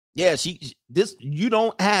 Yeah, you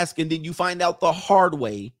don't ask, and then you find out the hard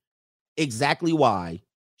way exactly why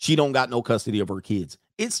she don't got no custody of her kids.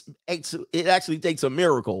 It actually takes a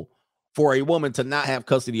miracle for a woman to not have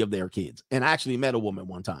custody of their kids. And I actually met a woman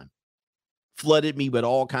one time, flooded me with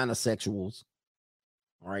all kind of sexuals.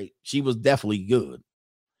 All right, she was definitely good,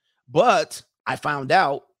 but I found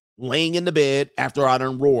out laying in the bed after I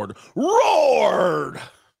done roared.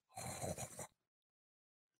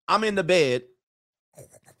 I'm in the bed,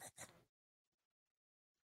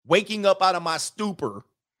 waking up out of my stupor.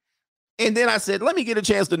 And then I said, let me get a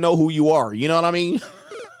chance to know who you are. You know what I mean?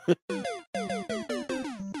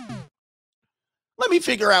 Let me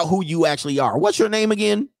figure out who you actually are. What's your name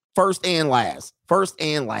again? First and last. First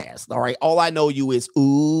and last. All right. All I know you is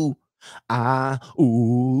ooh, ah,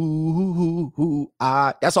 ooh,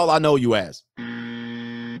 ah. That's all I know you as.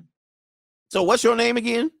 So what's your name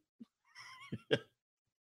again?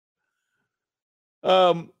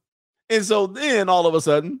 And so then all of a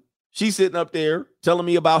sudden, she's sitting up there telling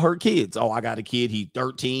me about her kids. Oh, I got a kid. He's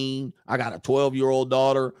 13. I got a 12-year-old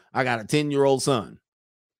daughter. I got a 10-year-old son.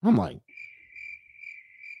 I'm like,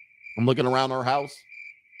 I'm looking around her house.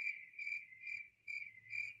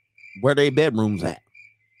 Where they bedrooms at?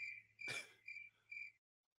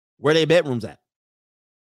 Where they bedrooms at?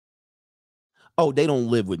 Oh, they don't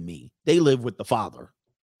live with me. They live with the father.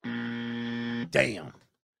 Damn.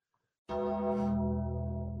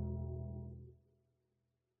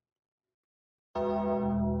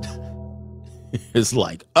 It's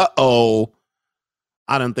like, uh-oh,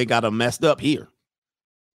 I didn't think I'd have messed up here.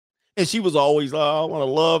 And she was always, I want to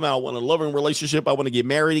love, I want a loving relationship, I want to get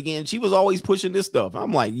married again. She was always pushing this stuff.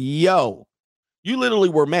 I'm like, yo, you literally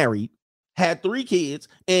were married, had 3 kids,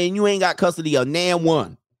 and you ain't got custody of nan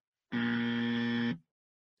one.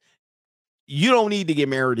 You don't need to get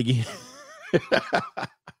married again.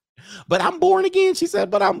 But I'm born again. She said,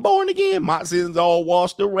 but I'm born again. My sins all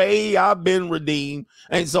washed away. I've been redeemed.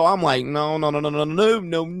 And so I'm like, no.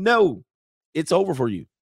 It's over for you.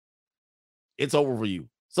 It's over for you.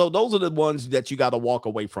 So those are the ones that you got to walk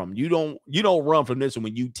away from. You don't run from this one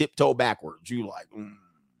when you tiptoe backwards. You like,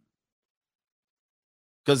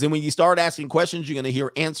 because then when you start asking questions, you're gonna hear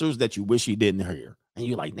answers that you wish you didn't hear, and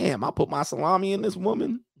you're like, damn, I put my salami in this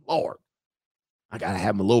woman. Lord, I gotta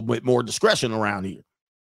have a little bit more discretion around here.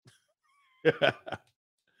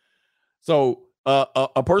 So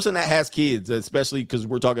a person that has kids, especially because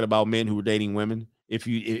we're talking about men who are dating women, if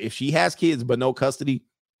she has kids but no custody,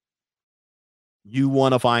 you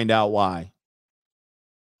want to find out why.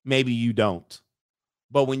 Maybe you don't.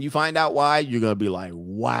 But when you find out why, you're going to be like,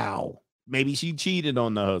 wow. Maybe she cheated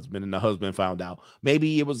on the husband and the husband found out.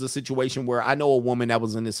 Maybe it was a situation where I know a woman that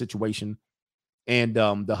was in this situation and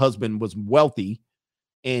the husband was wealthy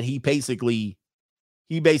and he basically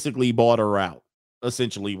bought her out.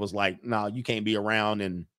 Essentially was like, no, you can't be around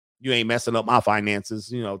and you ain't messing up my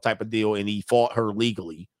finances, type of deal. And he fought her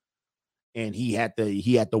legally and he had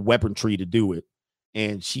the weaponry to do it.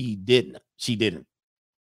 And she didn't,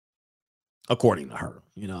 according to her,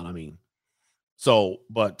 you know what I mean? So,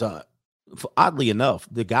 but oddly enough,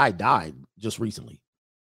 the guy died just recently,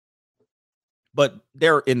 but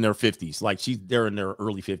they're in their 50s. Like they're in their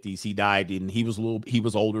early 50s. He died and he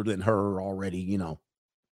was older than her already,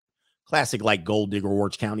 classic, like gold digger,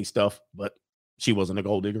 Orange County stuff, but she wasn't a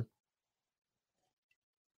gold digger.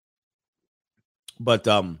 But,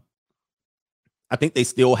 I think they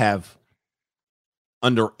still have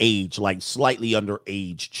underage, like slightly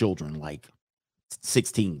underage children, like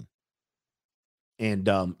 16.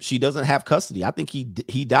 And she doesn't have custody. I think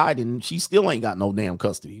he died and she still ain't got no damn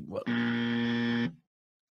custody. I'm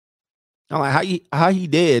like, how he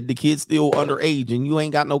dead, the kid's still underage and you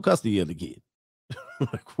ain't got no custody of the kid.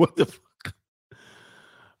 Like, what the fuck?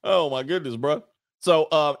 Oh my goodness, bro.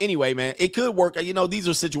 So anyway, man, it could work. These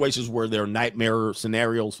are situations where they're nightmare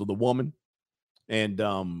scenarios for the woman.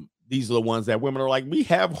 And these are the ones that women are like, we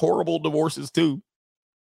have horrible divorces too.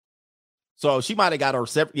 So she might have got her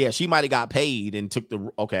separate. Yeah, she might have got paid and took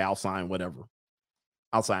I'll sign whatever.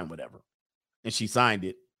 And she signed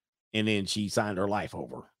it. And then she signed her life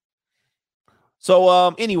over.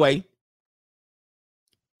 So anyway,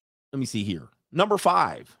 let me see here. Number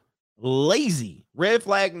 5, lazy. Red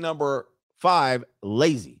flag number 5,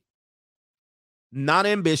 lazy. Not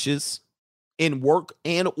ambitious in work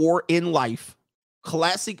and or in life.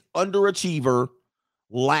 Classic underachiever,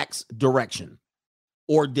 lacks direction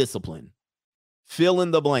or discipline. Fill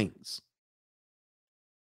in the blanks.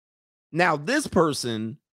 Now, this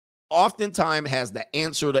person oftentimes has the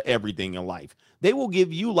answer to everything in life. They will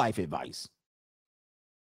give you life advice.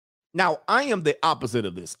 Now, I am the opposite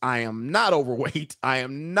of this. I am not overweight. I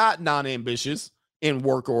am not non-ambitious in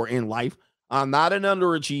work or in life. I'm not an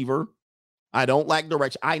underachiever. I don't lack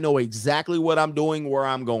direction. I know exactly what I'm doing, where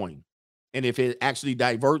I'm going. And if it actually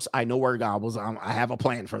diverts, I know where God was. I have a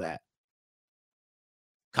plan for that.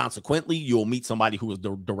 Consequently, you'll meet somebody who is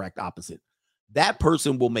the direct opposite. That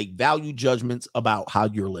person will make value judgments about how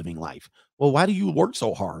you're living life. Well, why do you work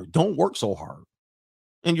so hard? Don't work so hard.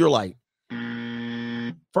 And you're like,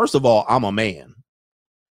 first of all, I'm a man.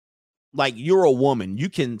 Like, you're a woman. You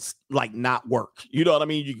can, like, not work. You know what I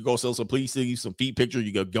mean? You can go sell some police, some feet pictures.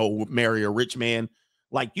 You could go marry a rich man.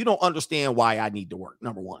 Like, you don't understand why I need to work,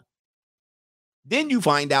 number one. Then you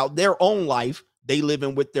find out their own life, they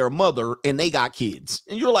living with their mother and they got kids.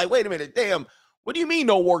 And you're like, wait a minute, damn, what do you mean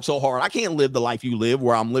don't work so hard? I can't live the life you live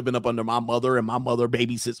where I'm living up under my mother and my mother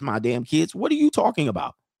babysits my damn kids. What are you talking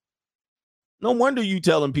about? No wonder you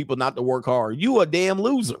telling people not to work hard. You a damn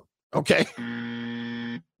loser, okay?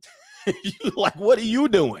 Like, what are you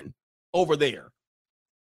doing over there?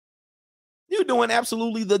 You're doing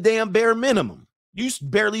absolutely the damn bare minimum. You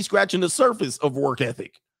barely scratching the surface of work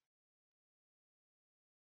ethic.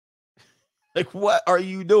 Like, what are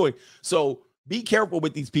you doing? So be careful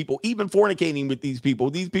with these people, even fornicating with these people.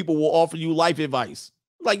 These people will offer you life advice.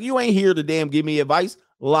 Like, you ain't here to damn give me advice.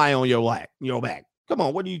 Lie on your back. Come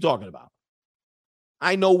on, what are you talking about?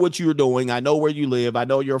 I know what you're doing. I know where you live. I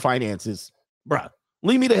know your finances. Bruh,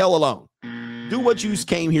 leave me the hell alone. Do what you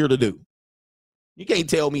came here to do. You can't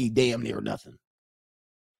tell me damn near nothing.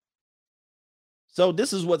 So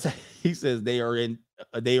this is what he says. They are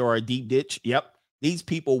a deep ditch. Yep. These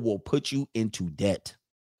people will put you into debt.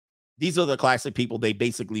 These are the classic people. They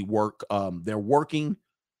basically work. They're working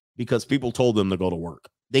because people told them to go to work.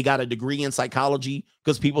 They got a degree in psychology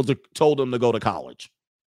because people told them to go to college.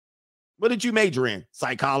 What did you major in?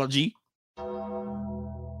 Psychology.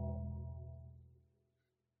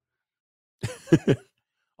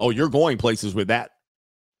 Oh, you're going places with that.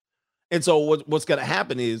 And so what's going to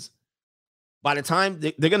happen is, by the time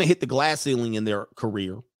they're going to hit the glass ceiling in their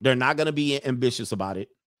career, they're not going to be ambitious about it.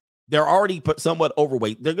 They're already somewhat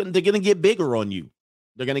overweight. They're gonna get bigger on you.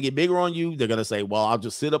 They're gonna get bigger on you. They're gonna say, "Well, I'll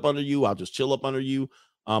just sit up under you. I'll just chill up under you."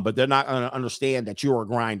 But they're not gonna understand that you're a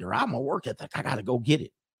grinder. I'm a work ethic. I gotta go get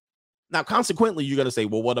it. Now, consequently, you're gonna say,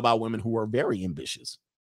 "Well, what about women who are very ambitious?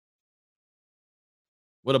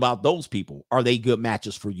 What about those people? Are they good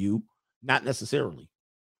matches for you?" Not necessarily.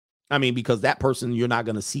 I mean, because that person you're not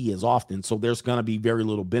gonna see as often, so there's gonna be very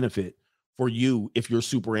little benefit for you if you're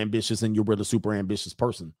super ambitious and you're with a super ambitious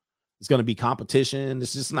person. It's going to be competition.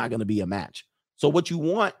 It's just not going to be a match. So what you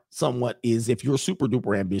want somewhat is if you're super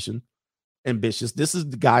duper ambitious, this is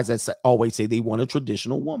the guys that always say they want a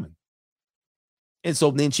traditional woman. And so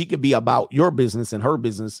then she could be about your business and her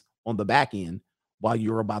business on the back end while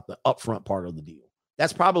you're about the upfront part of the deal.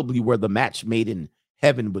 That's probably where the match made in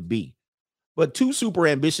heaven would be. But two super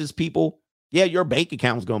ambitious people, yeah, your bank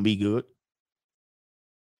account's going to be good.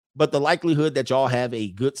 But the likelihood that y'all have a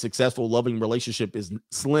good, successful, loving relationship is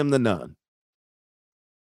slim to none.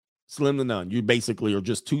 Slim to none. You basically are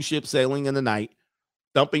just two ships sailing in the night,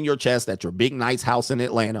 thumping your chest at your big, nice house in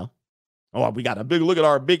Atlanta. Oh, we got a big look at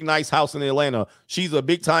our big, nice house in Atlanta. She's a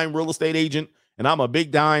big time real estate agent, and I'm a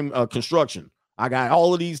big time construction. I got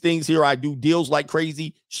all of these things here. I do deals like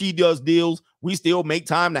crazy. She does deals. We still make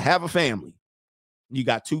time to have a family. You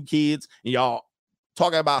got two kids, and y'all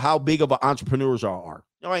talking about how big of an entrepreneurs y'all are.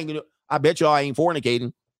 Y'all ain't gonna, I bet y'all ain't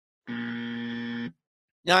fornicating.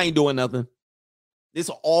 Y'all ain't doing nothing. It's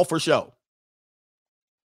all for show.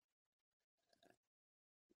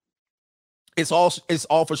 It's all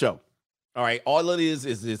for show. All right. All it is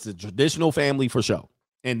it's a traditional family for show.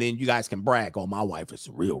 And then you guys can brag, "Oh, my wife is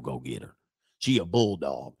a real go-getter. She a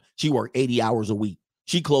bulldog. She worked 80 hours a week.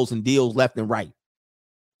 She closing deals left and right."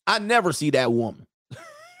 I never see that woman.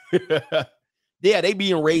 Yeah, they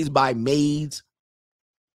being raised by maids.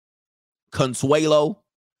 Consuelo.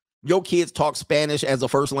 Your kids talk Spanish as a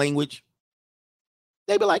first language.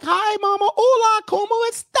 They be like, "Hi, mama. Hola, ¿cómo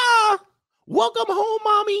está? Welcome home,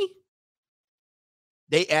 mommy."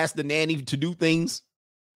 They ask the nanny to do things.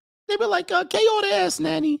 They be like, "¿Qué hora es,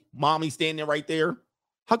 nanny?" Mommy standing right there.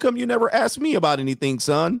 "How come you never asked me about anything,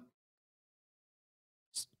 son?"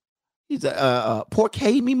 He's ¿Por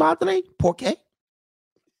qué, mi madre? ¿Por qué?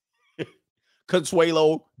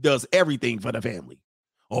 Consuelo does everything for the family.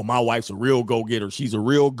 "Oh, my wife's a real go-getter. She's a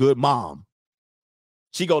real good mom."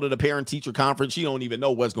 She go to the parent-teacher conference. She don't even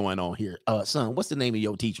know what's going on here. "Son, what's the name of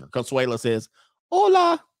your teacher?" Consuelo says,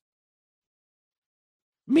 "Hola.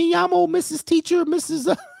 Me llamo Mrs. Teacher,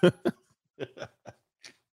 Mrs.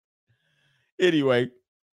 Anyway,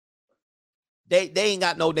 they ain't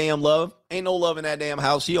got no damn love. Ain't no love in that damn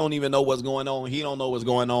house. She don't even know what's going on. He don't know what's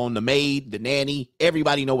going on. The maid, the nanny,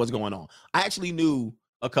 everybody know what's going on. I actually knew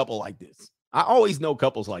a couple like this. I always know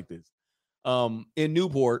couples like this. In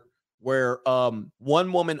Newport, where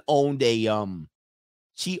one woman owned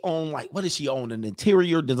she owned, like, what did she own? An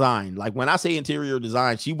interior design. Like, when I say interior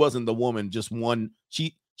design, she wasn't the woman, just one.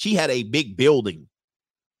 She had a big building.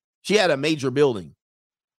 She had a major building.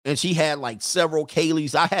 And she had like several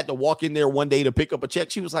Kayleys. I had to walk in there one day to pick up a check.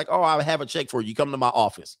 She was like, "Oh, I have a check for you. Come to my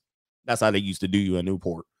office." That's how they used to do you in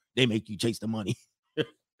Newport. They make you chase the money.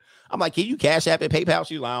 I'm like, "Can you Cash App and PayPal?"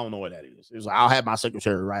 She's like, "I don't know what that is." It was like, "I'll have my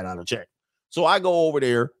secretary write out a check." So I go over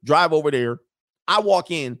there, drive over there. I walk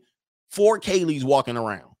in, 4 Kayleys walking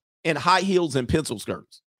around in high heels and pencil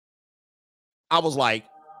skirts. I was like,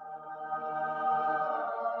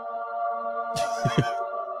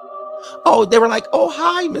 oh, they were like, "Oh,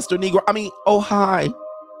 hi, Mr. Negro." I mean, "Oh, hi.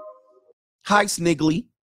 Hi, Sniggly."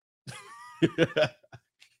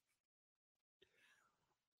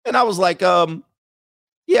 And I was like,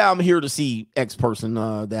 "Yeah, I'm here to see X person.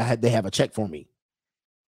 They have a check for me."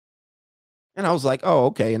 And I was like, "Oh,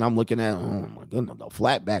 okay." And I'm looking at, oh my goodness, the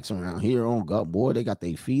flatbacks around here. Oh God, boy, they got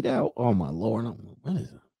their feet out. Oh my Lord, what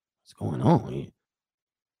is it? What's going on here?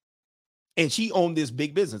 And she owned this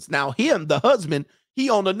big business. Now, the husband, he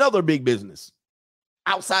owned another big business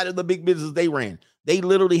outside of the big business they ran. They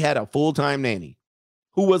literally had a full-time nanny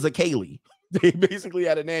who was a Kaylee. They basically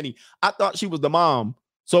had a nanny. I thought she was the mom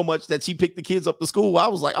so much that she picked the kids up to school. I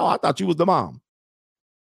was like, "Oh, I thought you was the mom."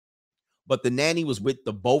 But the nanny was with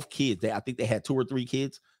both kids. I think they had 2 or 3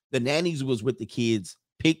 kids. The nannies was with the kids,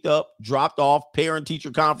 picked up, dropped off,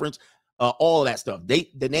 parent-teacher conference, all of that stuff.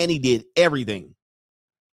 The nanny did everything.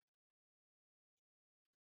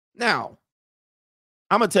 Now,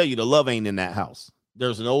 I'm going to tell you, the love ain't in that house.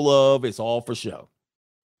 There's no love. It's all for show.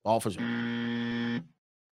 All for show.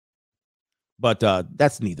 But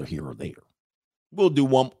that's neither here or there. We'll do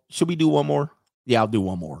one. Should we do one more? Yeah, I'll do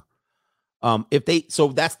one more. So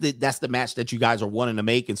that's the match that you guys are wanting to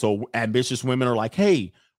make. And so ambitious women are like,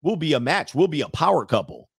 "Hey, we'll be a match. We'll be a power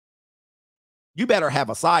couple." you better have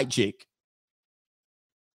a side chick.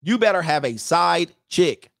 You better have a side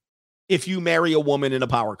chick if you marry a woman in a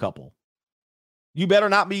power couple. You better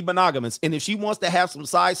not be monogamous. And if she wants to have some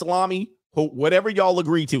side salami, whatever y'all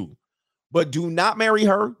agree to, but do not marry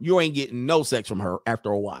her. You ain't getting no sex from her after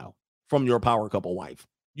a while from your power couple wife.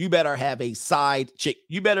 You better have a side chick.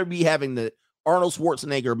 You better be having the Arnold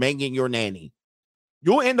Schwarzenegger banging your nanny.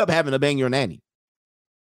 You'll end up having to bang your nanny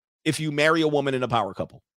if you marry a woman in a power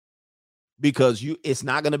couple, because it's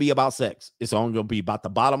not going to be about sex. It's only going to be about the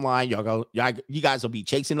bottom line. You guys will be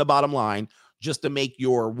chasing the bottom line just to make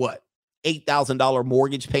your what? $8,000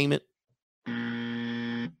 mortgage payment.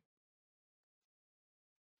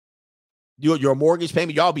 Your mortgage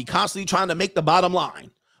payment. Y'all be constantly trying to make the bottom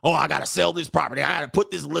line. Oh, I got to sell this property. I got to put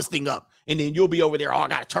this listing up. And then you'll be over there. Oh, I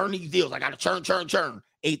got to turn these deals. I got to churn.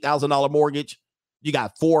 $8,000 mortgage. You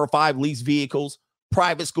got 4 or 5 leased vehicles,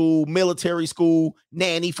 private school, military school,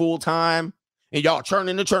 nanny full time. And y'all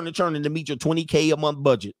churning to meet your $20K a month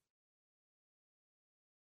budget.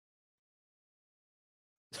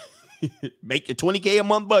 Make your $20K a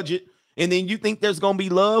month budget. And then you think there's going to be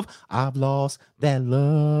love? I've lost that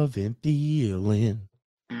love and feeling.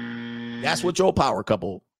 That's what your power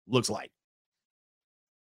couple looks like.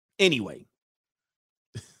 Anyway,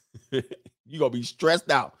 you're going to be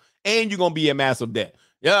stressed out and you're going to be in massive debt.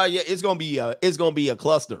 Yeah, it's going to be a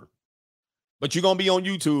cluster. But you're going to be on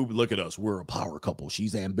YouTube. Look at us. We're a power couple.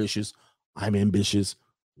 She's ambitious. I'm ambitious.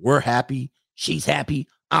 We're happy. She's happy.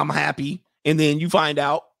 I'm happy. And then you find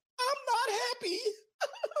out, I'm not happy.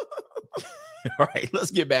 All right,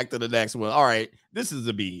 let's get back to the next one. All right, this is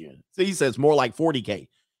a B. So he says more like 40K.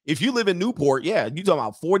 If you live in Newport, yeah, you're talking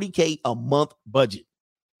about 40K a month budget.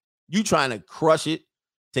 You trying to crush it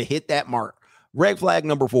to hit that mark. Red flag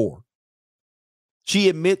number 4. She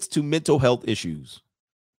admits to mental health issues.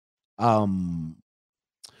 Or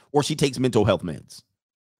she takes mental health meds.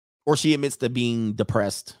 Or she admits to being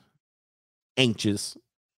depressed, anxious,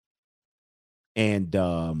 and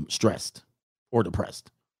stressed or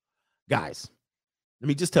depressed. Guys, let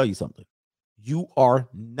me just tell you something. You are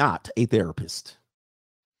not a therapist.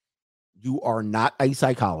 You are not a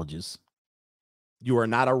psychologist. You are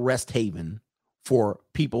not a rest haven for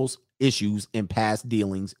people's issues and past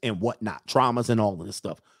dealings and whatnot, traumas and all of this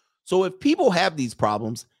stuff. So if people have these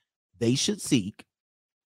problems, they should seek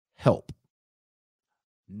help,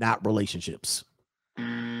 not relationships.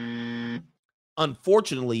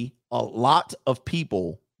 Unfortunately, a lot of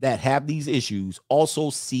people that have these issues also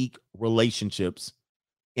seek relationships,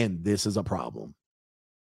 and this is a problem.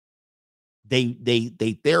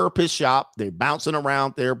 They therapist shop. They're bouncing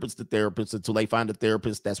around therapist to therapist until they find a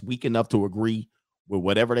therapist that's weak enough to agree with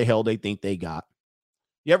whatever the hell they think they got.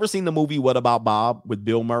 You ever seen the movie What About Bob with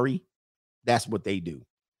Bill Murray? That's what they do.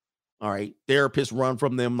 All right. Therapists run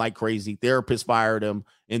from them like crazy. Therapists fire them,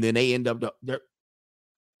 and then they end up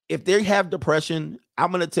if they have depression,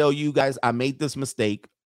 I'm going to tell you guys, I made this mistake.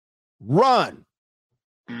 Run.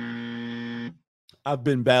 I've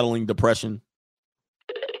been battling depression.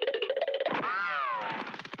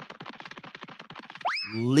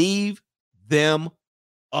 Leave them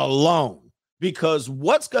alone, because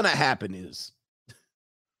what's going to happen is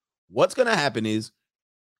they're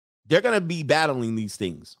going to be battling these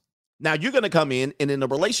things. Now you're going to come in, and in a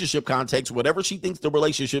relationship context, whatever she thinks the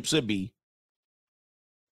relationship should be,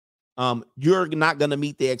 you're not going to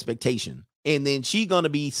meet the expectation. And then she's going to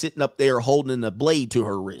be sitting up there holding a blade to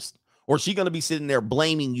her wrist, or she's going to be sitting there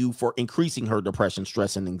blaming you for increasing her depression,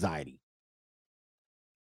 stress, and anxiety.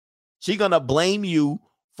 She's going to blame you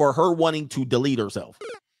for her wanting to delete herself.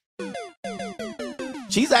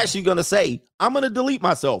 She's actually going to say, I'm going to delete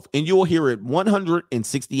myself. And you'll hear it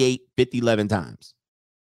 168, 11 times.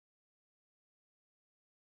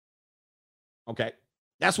 Okay.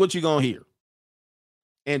 That's what you're going to hear.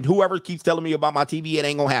 And whoever keeps telling me about my TV, it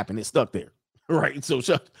ain't going to happen. It's stuck there. Right. So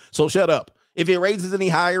shut up. If it raises any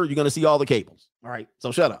higher, you're going to see all the cables. All right.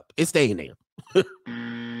 So shut up. It's staying there.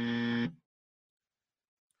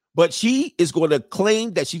 But she is going to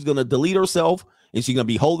claim that she's going to delete herself, and she's going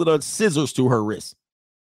to be holding her scissors to her wrist.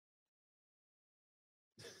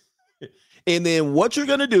 And then what you're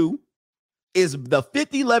going to do is the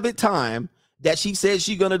 11th time that she says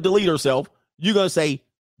she's going to delete herself, you're going to say,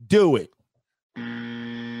 do it.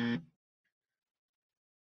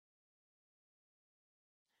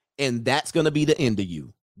 And that's going to be the end of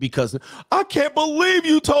you, because I can't believe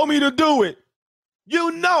you told me to do it.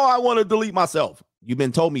 You know I want to delete myself. You've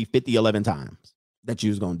been told me 11 times that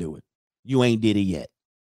you was going to do it. You ain't did it yet.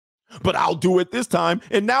 But I'll do it this time,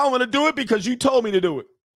 and now I'm going to do it because you told me to do it.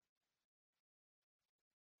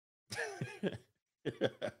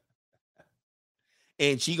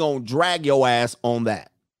 and she gonna drag your ass on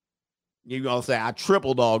that. You're gonna say, I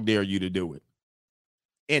triple dog dare you to do it.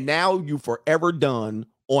 And now you forever done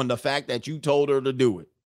on the fact that you told her to do it.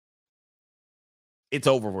 It's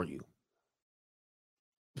over for you.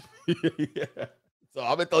 Yeah. So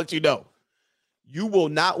I'm gonna let you know. You will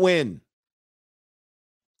not win.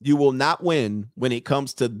 You will not win when it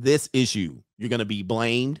comes to this issue. You're gonna be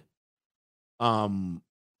blamed. Or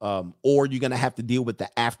you're gonna have to deal with the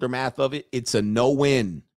aftermath of it. It's a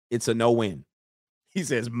no-win. It's a no-win. He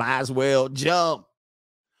says, might as well jump.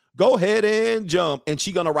 Go ahead and jump. And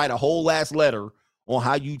she gonna write a whole last letter on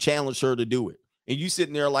how you challenged her to do it. And you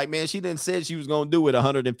sitting there like, man, she didn't say she was gonna do it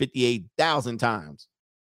 158,000 times.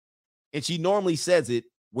 And she normally says it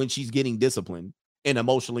when she's getting disciplined and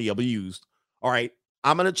emotionally abused. All right,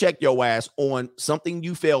 I'm gonna check your ass on something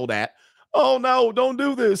you failed at. Oh no, don't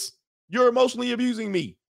do this. You're emotionally abusing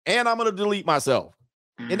me. And I'm gonna delete myself.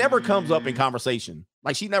 It never comes up in conversation.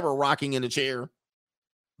 Like, she never rocking in the chair.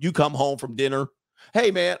 You come home from dinner.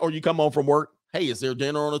 Hey, man, or you come home from work. Hey, is there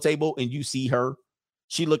dinner on the table? And you see her.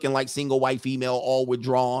 She looking like single white female, all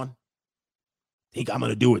withdrawn. Think I'm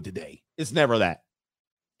going to do it today. It's never that.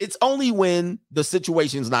 It's only when the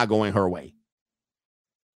situation's not going her way.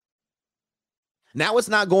 Now it's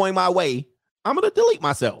not going my way. I'm going to delete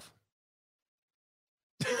myself.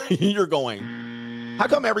 You're going, how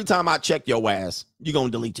come every time I check your ass, you're going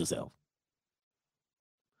to delete yourself?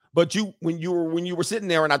 But when you were sitting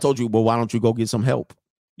there and I told you, well, why don't you go get some help?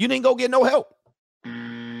 You didn't go get no help.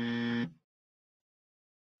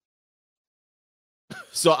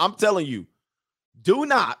 So I'm telling you, do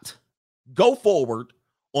not go forward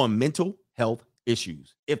on mental health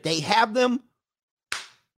issues. If they have them,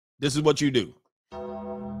 this is what you do.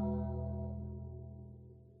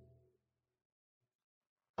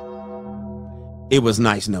 It was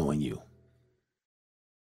nice knowing you.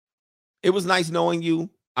 It was nice knowing you.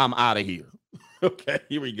 I'm out of here. Okay,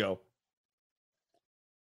 here we go.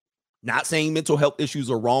 Not saying mental health issues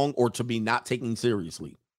are wrong or to be not taken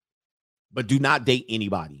seriously, but do not date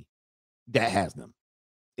anybody that has them.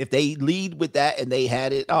 If they lead with that and they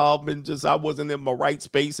had it, I wasn't in my right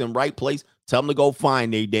space and right place, tell them to go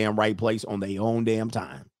find their damn right place on their own damn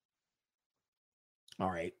time. All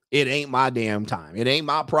right. It ain't my damn time. It ain't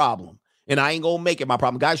my problem. And I ain't gonna make it my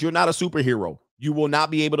problem. Guys, you're not a superhero. You will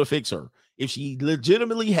not be able to fix her. If she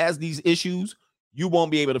legitimately has these issues, you won't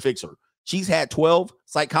be able to fix her. She's had 12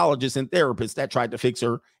 psychologists and therapists that tried to fix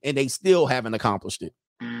her, and they still haven't accomplished it.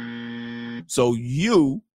 So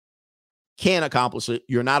you can accomplish it.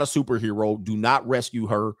 You're not a superhero. Do not rescue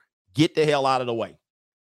her. Get the hell out of the way.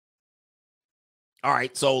 All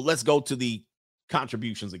right, so let's go to the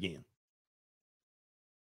contributions again.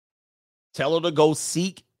 Tell her to go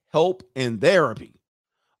seek help and therapy.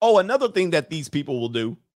 Oh, another thing that these people will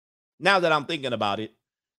do, now that I'm thinking about it,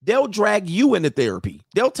 they'll drag you into therapy.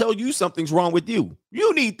 They'll tell you something's wrong with you.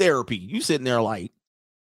 You need therapy. You sitting there like,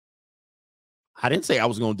 I didn't say I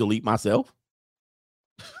was going to delete myself.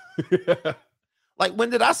 Like, when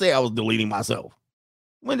did I say I was deleting myself?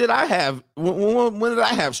 When did I have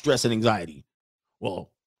stress and anxiety?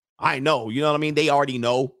 Well, I know, you know what I mean? They already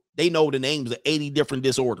know. They know the names of 80 different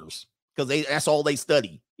disorders because that's all they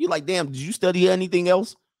study. You're like, damn, did you study anything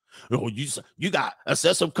else? Oh, you got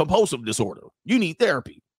obsessive compulsive disorder. You need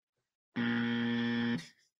therapy.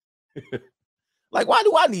 Like, why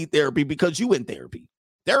do I need therapy? Because you in therapy.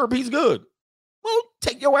 Therapy's good. Well,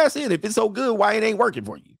 take your ass in. If it's so good, why it ain't working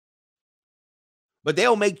for you? But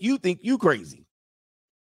they'll make you think you crazy.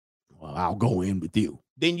 Well, I'll go in with you.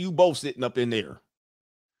 Then you both sitting up in there.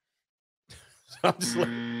 So I'm just like,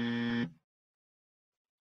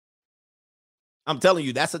 I'm telling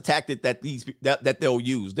you, that's a tactic that that they'll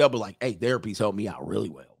use. They'll be like, hey, therapy's helped me out really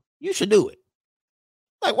well. You should do it.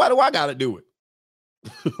 Like, why do I got to do it?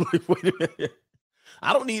 Like, wait a minute.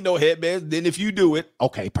 I don't need no headbands. Then if you do it,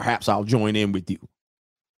 okay, perhaps I'll join in with you.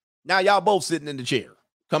 Now y'all both sitting in the chair,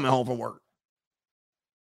 coming home from work.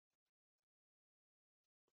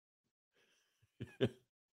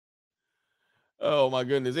 Oh my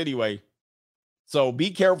goodness. Anyway, so be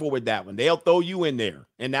careful with that one. They'll throw you in there,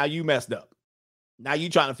 and now you messed up. Now you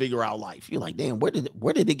trying to figure out life. You're like, damn, where did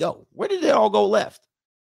it go? Where did it all go left?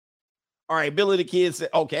 All right, Billy the Kid said,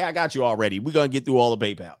 okay, I got you already. We're gonna get through all the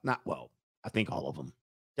PayPal. I think all of them.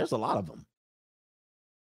 There's a lot of them.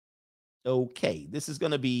 Okay, this is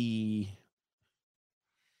gonna be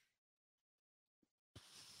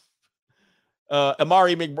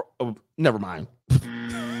Amari never mind.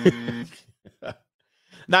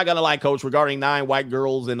 Not gonna lie, Coach, regarding 9 white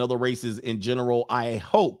girls and other races in general, I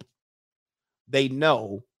hope they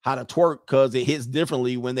know how to twerk because it hits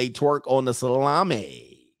differently when they twerk on the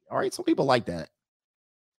salami. All right, some people like that.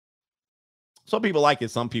 Some people like it,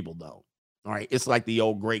 some people don't. All right. It's like the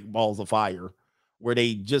old Great Balls of Fire where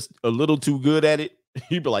they just a little too good at it.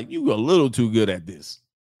 You'd be like, you a little too good at this.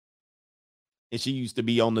 And she used to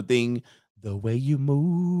be on the thing, the way you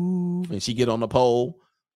move, and she get on the pole.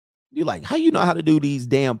 You're like, how you know how to do these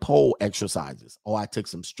damn pole exercises? Oh, I took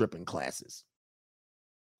some stripping classes.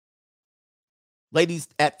 Ladies,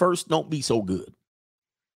 at first, don't be so good.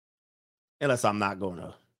 Unless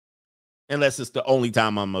it's the only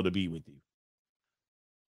time I'm going to be with you.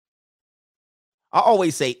 I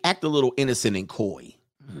always say, act a little innocent and coy.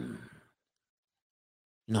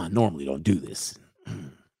 No, I normally don't do this.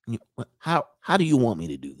 How do you want me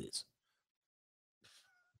to do this?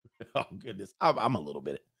 Oh, goodness. I'm a little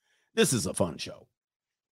bit. This is a fun show.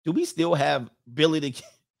 Do we still have Billy the Kid?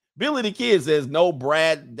 Billy the Kid says, no,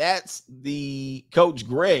 Brad, that's the Coach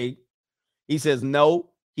Greg. He says, no,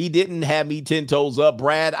 he didn't have me 10 toes up.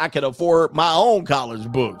 Brad, I could afford my own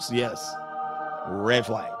college books. Yes. Red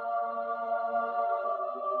flag.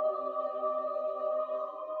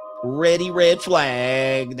 Red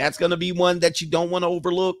flag. That's going to be one that you don't want to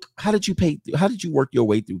overlook. How did you work your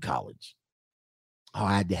way through college? Oh,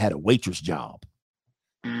 I had a waitress job.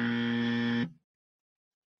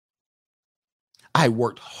 I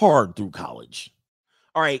worked hard through college.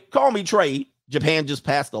 All right, call me Trey. Japan just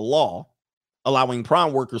passed a law allowing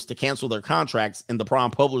prom workers to cancel their contracts, and the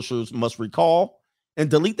prom publishers must recall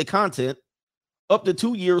and delete the content up to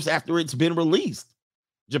 2 years after it's been released.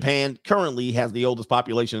 Japan currently has the oldest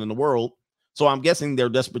population in the world, so I'm guessing they're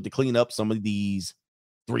desperate to clean up some of these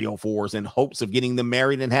 304s in hopes of getting them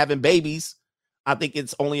married and having babies. I think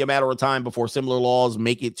it's only a matter of time before similar laws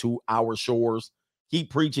make it to our shores. Keep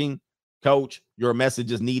preaching. Coach, your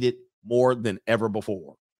message is needed more than ever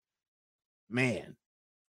before. Man,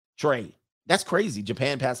 Trey, that's crazy.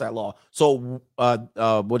 Japan passed that law. So, what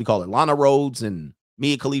do you call it? Lana Rhodes and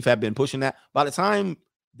Mia Khalifa have been pushing that. By the time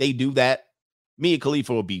they do that, Mia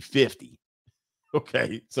Khalifa will be 50.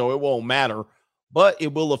 Okay, so it won't matter, but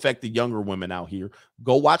it will affect the younger women out here.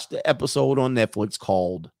 Go watch the episode on Netflix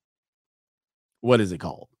called, what is it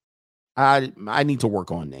called? I need to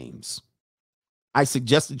work on names. I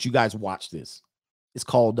suggest that you guys watch this. It's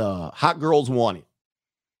called Hot Girls Wanted.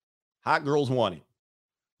 Hot Girls Wanted.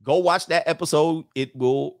 Go watch that episode. It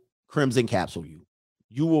will crimson capsule you.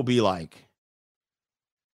 You will be like,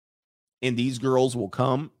 and these girls will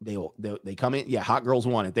come. They come in. Yeah, Hot Girls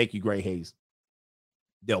Wanted. Thank you, Gray Hayes.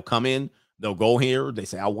 They'll come in. They'll go here. They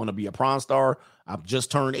say, I want to be a prom star. I've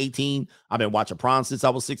just turned 18. I've been watching prom since I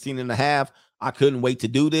was 16 and a half. I couldn't wait to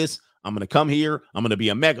do this. I'm going to come here. I'm going to be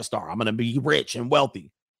a megastar. I'm going to be rich and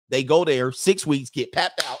wealthy. They go there 6 weeks, get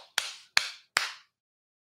papped out.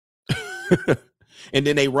 And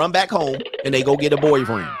then they run back home and they go get a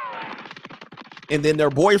boyfriend. And then their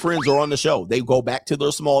boyfriends are on the show. They go back to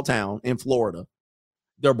their small town in Florida.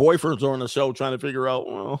 Their boyfriends are on the show trying to figure out,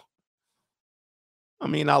 well, I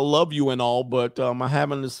mean, I love you and all, but I'm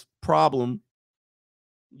having this problem.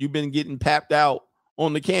 You've been getting papped out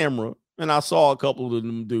on the camera. And I saw a couple of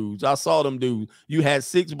them dudes. I saw them dudes. You had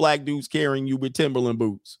 6 black dudes carrying you with Timberland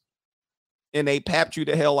boots. And they papped you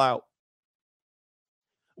the hell out.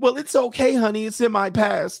 Well, it's okay, honey. It's in my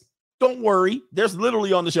past. Don't worry. There's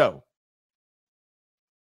literally on the show.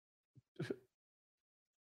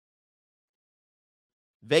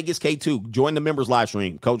 Vegas K2. Join the members live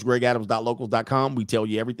stream. CoachGregAdams.locals.com. We tell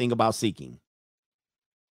you everything about seeking.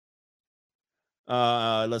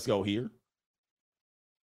 Let's go here.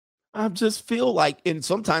 I just feel like, and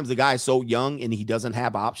sometimes the guy's so young and he doesn't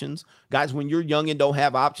have options. Guys, when you're young and don't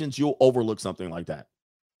have options, you'll overlook something like that.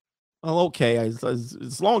 Well, okay,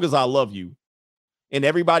 as long as I love you and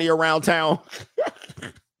everybody around town,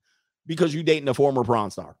 because you dating a former prom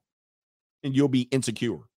star and you'll be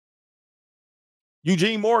insecure.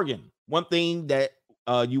 Eugene Morgan, one thing that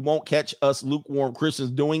you won't catch us lukewarm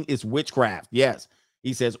Christians doing is witchcraft. Yes,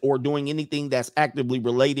 he says, or doing anything that's actively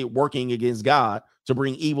related, working against God to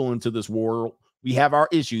bring evil into this world. We have our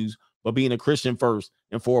issues, but being a Christian first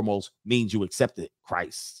and foremost means you accepted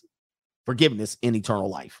Christ's forgiveness and eternal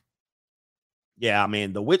life. Yeah, I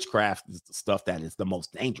mean, the witchcraft is the stuff that is the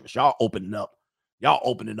most dangerous. Y'all opening up.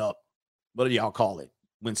 What do y'all call it?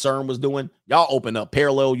 When CERN was doing, y'all open up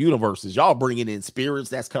parallel universes. Y'all bringing in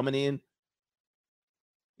spirits that's coming in.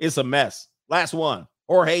 It's a mess. Last one.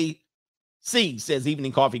 Jorge C says,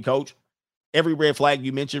 evening coffee coach. Every red flag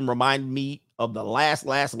you mentioned remind me of the last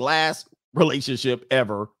relationship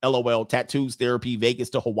ever. LOL. Tattoos, therapy, Vegas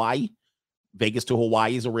to Hawaii. Vegas to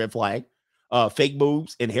Hawaii is a red flag. Fake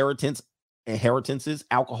boobs, inheritances,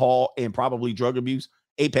 alcohol, and probably drug abuse,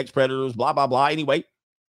 apex predators, blah, blah, blah. Anyway,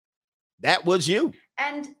 that was you.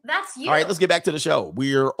 And that's you. All right, let's get back to the show.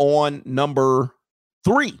 We're on number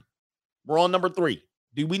 3. We're on number 3.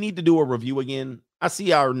 Do we need to do a review again? I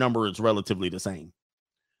see our number is relatively the same.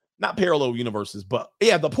 Not parallel universes, but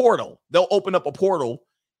yeah, the portal. They'll open up a portal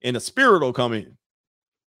and a spirit will come in.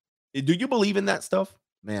 Do you believe in that stuff?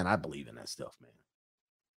 Man, I believe in that stuff, man.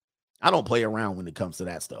 I don't play around when it comes to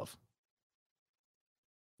that stuff.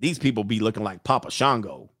 These people be looking like Papa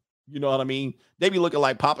Shango. You know what I mean? They be looking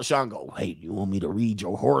like Papa Shango. Hey, you want me to read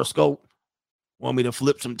your horoscope? Want me to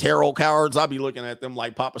flip some tarot cards? I'll be looking at them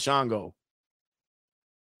like Papa Shango.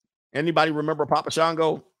 Anybody remember Papa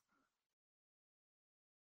Shango?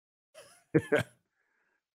 Let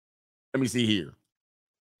me see here.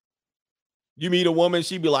 You meet a woman,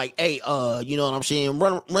 she be like, hey, you know what I'm saying?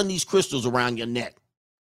 Run these crystals around your neck.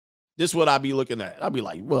 This is what I be looking at. I'll be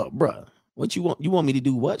like, well, bruh, what you want? You want me to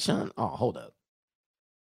do what, Sean? Oh, hold up.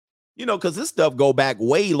 You know, because this stuff go back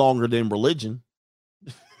way longer than religion.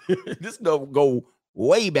 This stuff go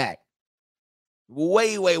way back.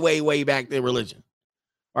 Way back than religion.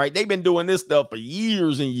 All right, they've been doing this stuff for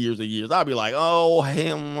years and years and years. I'll be like, oh,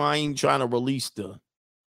 I ain't trying to release the.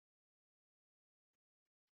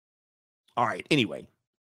 All right, anyway,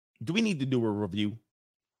 do we need to do a review?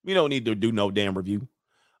 We don't need to do no damn review.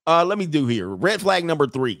 Let me do here. Red flag number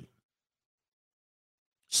 3.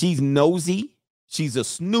 She's nosy. She's a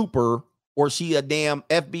snooper, or she a damn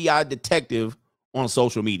FBI detective on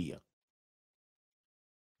social media.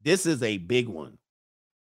 This is a big one.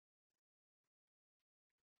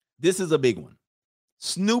 This is a big one.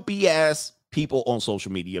 Snoopy ass people on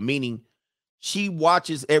social media, meaning she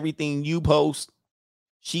watches everything you post.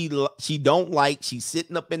 She don't like, she's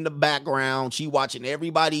sitting up in the background. She watching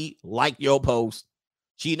everybody like your post.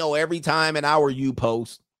 She know every time and hour you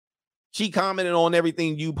post. She commented on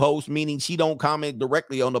everything you post, meaning she don't comment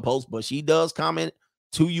directly on the post, but she does comment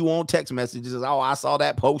to you on text messages. Oh, I saw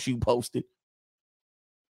that post you posted.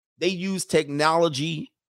 They use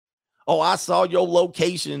technology. Oh, I saw your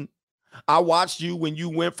location. I watched you when you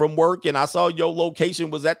went from work and I saw your location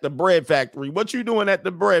was at the bread factory. What you doing at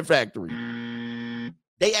the bread factory?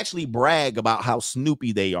 They actually brag about how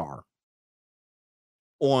snoopy they are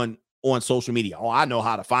on social media. Oh, I know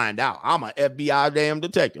how to find out. I'm an FBI damn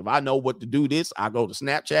detective. I know what to do this. I go to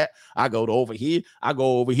Snapchat. I go to over here. I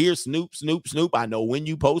go over here. Snoop. I know when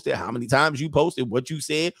you posted, how many times you posted, what you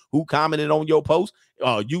said, who commented on your post.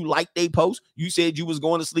 You liked a post. You said you was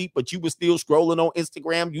going to sleep, but you was still scrolling on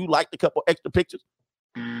Instagram. You liked a couple extra pictures.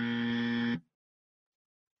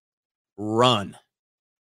 Run.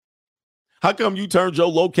 How come you turned your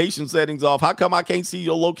location settings off? How come I can't see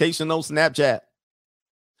your location on Snapchat?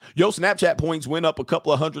 Your Snapchat points went up a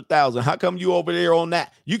couple of 100,000. How come you over there on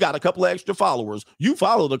that? You got a couple of extra followers. You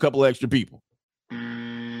followed a couple of extra people.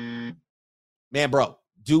 Man, bro,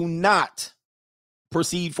 do not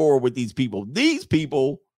proceed forward with these people. These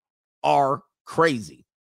people are crazy.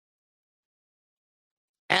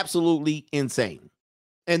 Absolutely insane.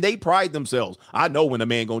 And they pride themselves. I know when a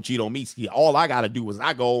man gonna cheat on me. See, all I gotta do is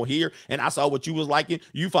I go here and I saw what you was liking.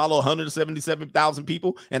 You follow 177,000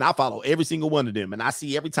 people, and I follow every single one of them. And I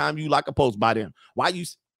see every time you like a post by them. Why you?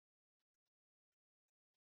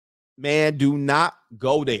 Man, do not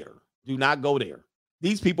go there. Do not go there.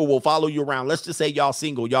 These people will follow you around. Let's just say y'all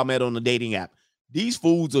single, y'all met on a dating app. These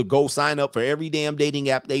fools will go sign up for every damn dating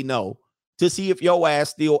app they know to see if your ass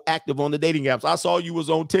still active on the dating apps. I saw you was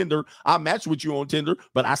on Tinder. I matched with you on Tinder,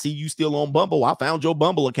 but I see you still on Bumble. I found your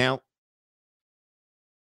Bumble account.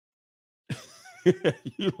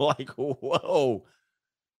 You're like, whoa.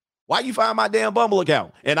 Why you find my damn Bumble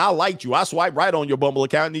account? And I liked you. I swiped right on your Bumble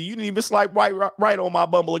account, and you didn't even swipe right on my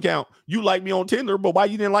Bumble account. You liked me on Tinder, but why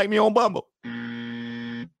you didn't like me on Bumble?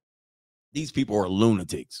 These people are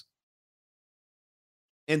lunatics.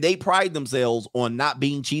 And they pride themselves on not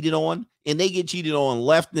being cheated on, and they get cheated on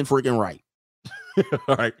left and freaking right.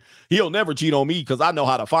 All right. He'll never cheat on me because I know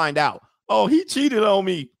how to find out. Oh, he cheated on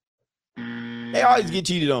me. They always get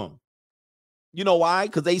cheated on. You know why?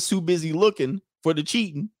 Because they too busy looking for the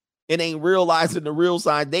cheating and ain't realizing the real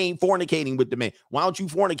sign. They ain't fornicating with the man. Why don't you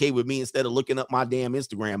fornicate with me instead of looking up my damn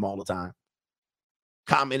Instagram all the time?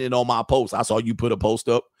 Commented on my post. I saw you put a post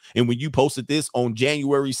up. And when you posted this on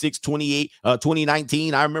January 6,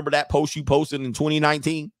 2019, I remember that post you posted in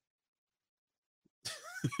 2019.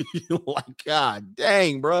 You're like, God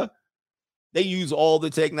dang, bro. They use all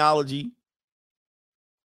the technology.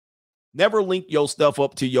 Never link your stuff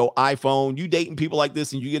up to your iPhone. You dating people like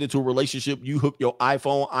this and you get into a relationship, you hook your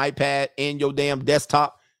iPhone, iPad, and your damn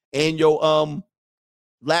desktop and your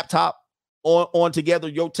laptop on together.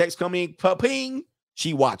 Your text come in, ping.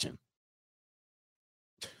 She watching.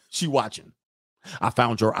 I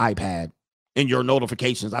found your iPad. in your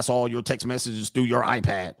notifications. I saw all your text messages through your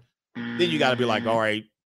iPad. Then you got to be like, all right.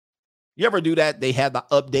 You ever do that? They had the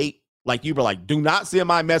update. Like you were like, do not send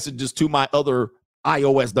my messages to my other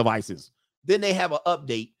iOS devices. Then they have an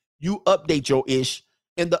update. You update your ish.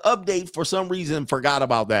 And the update, for some reason, forgot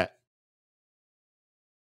about that.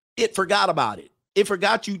 It forgot about it. It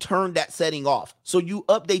forgot you turned that setting off. So you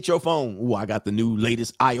update your phone. Oh, I got the new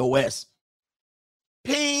latest iOS.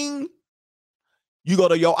 Ping. You go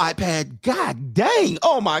to your iPad. God dang.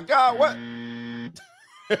 Oh, my God. What?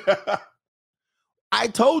 I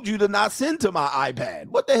told you to not send to my iPad.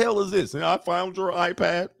 What the hell is this? And I found your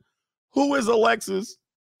iPad. Who is Alexis?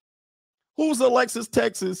 Who's Alexis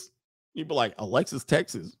Texas? You'd be like, Alexis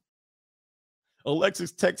Texas.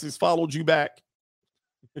 Alexis Texas followed you back.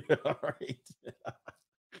 All right.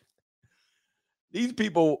 These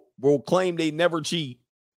people will claim they never cheat,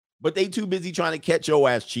 but they too busy trying to catch your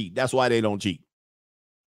ass cheat. That's why they don't cheat.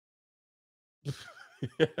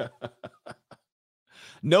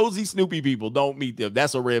 Nosy Snoopy people, don't meet them.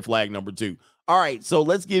 That's a red flag number 2. All right, so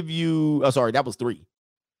let's give you, sorry, that was 3.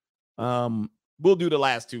 We'll do the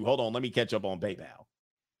last 2. Hold on, let me catch up on PayPal.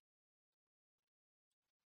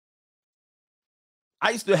 I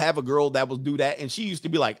used to have a girl that would do that, and she used to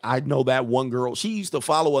be like, I know that one girl. She used to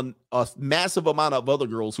follow a massive amount of other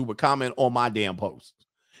girls who would comment on my damn posts.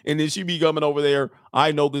 And then she'd be coming over there,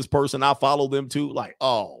 I know this person, I follow them too. Like,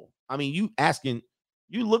 oh, I mean,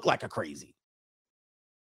 you look like a crazy.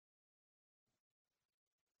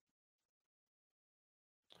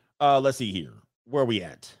 Let's see here. Where are we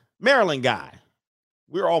at? Maryland guy.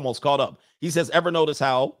 We're almost caught up. He says, ever notice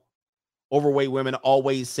how overweight women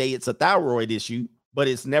always say it's a thyroid issue, but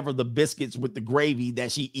it's never the biscuits with the gravy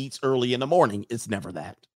that she eats early in the morning. It's never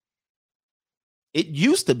that. It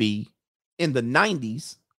used to be in the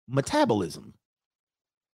 90s, metabolism.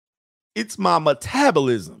 It's my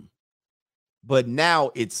metabolism. But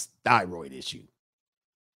now it's thyroid issue.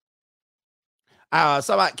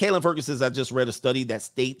 Kaylin Ferguson says, I just read a study that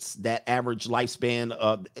states that average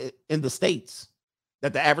lifespan in the States,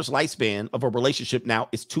 that the average lifespan of a relationship now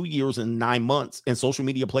is 2 years and 9 months, and social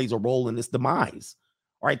media plays a role in its demise.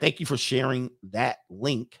 All right, thank you for sharing that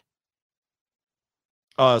link.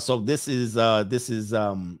 So this is I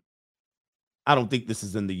don't think this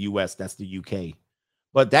is in the US, that's the UK.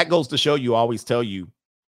 But that goes to show you, I always tell you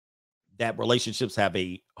that relationships have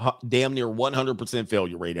a damn near 100%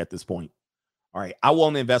 failure rate at this point. All right, I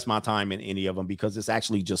won't invest my time in any of them because it's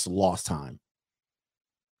actually just lost time.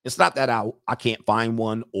 It's not that I can't find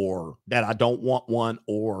one or that I don't want one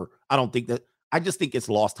or I don't think that. I just think it's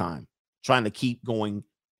lost time trying to keep going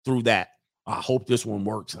through that. I hope this one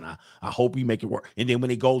works and I hope you make it work. And then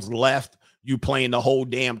when it goes left, you playing the whole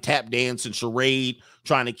damn tap dance and charade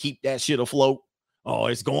trying to keep that shit afloat. Oh,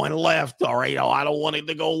 it's going left. All right. Oh, I don't want it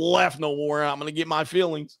to go left no more. I'm going to get my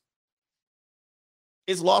feelings.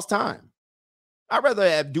 It's lost time. I'd rather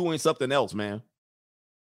have doing something else, man.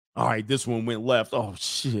 All right, this one went left. Oh,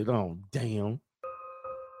 shit. Oh, damn.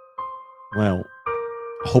 Well,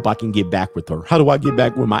 I hope I can get back with her. How do I get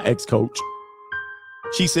back with my ex-coach?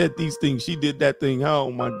 She said these things. She did that thing.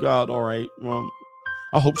 Oh, my God. All right.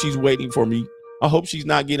 I hope she's waiting for me. I hope she's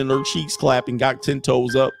not getting her cheeks clapped and got 10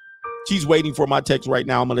 toes up. She's waiting for my text right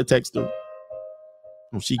now. I'm going to text her.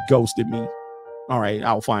 Oh, she ghosted me. All right,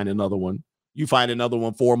 I'll find another one. You find another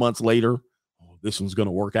one 4 months later. Oh, this one's going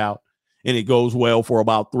to work out. And it goes well for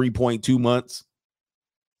about 3.2 months.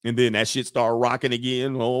 And then that shit started rocking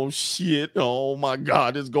again. Oh, shit. Oh, my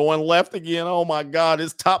God. It's going left again. Oh, my God.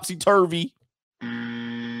 It's topsy-turvy.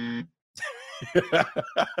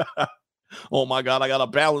 Oh, my God. I got to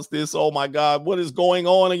balance this. Oh, my God. What is going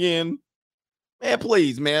on again? Man,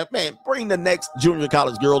 please, man. Man, bring the next junior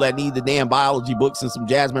college girl that needs the damn biology books and some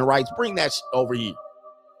Jasmine Rights. Bring that shit over here.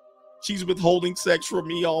 She's withholding sex from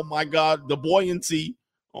me. Oh, my God. The buoyancy.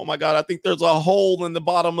 Oh, my God. I think there's a hole in the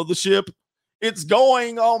bottom of the ship. It's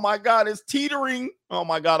going. Oh, my God. It's teetering. Oh,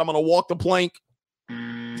 my God. I'm going to walk the plank.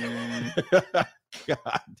 God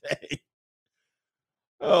dang.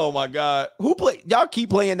 Oh, my God. Who play? Y'all keep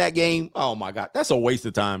playing that game? Oh, my God. That's a waste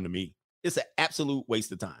of time to me. It's an absolute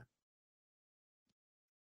waste of time.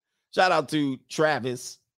 Shout out to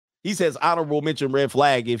Travis. He says, honorable mention red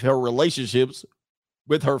flag if her relationships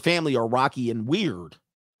with her family are rocky and weird.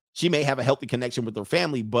 She may have a healthy connection with her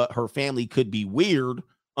family, but her family could be weird,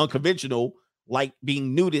 unconventional, like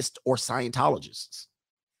being nudists or Scientologists.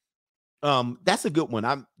 That's a good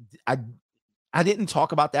one. I didn't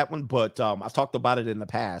talk about that one, but I've talked about it in the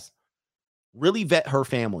past. Really vet her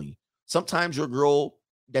family. Sometimes your girl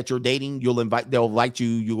that you're dating, they'll invite you,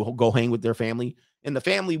 you'll go hang with their family, and the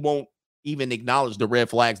family won't even acknowledge the red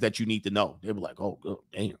flags that you need to know. They'll be like, oh,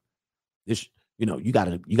 damn. This, you got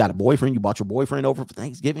a boyfriend. You brought your boyfriend over for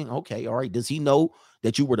Thanksgiving. Okay, all right. Does he know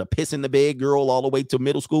that you were the piss in the bed girl all the way to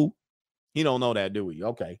middle school? He don't know that, do we?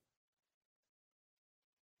 Okay.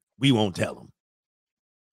 We won't tell him.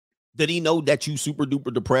 Did he know that you super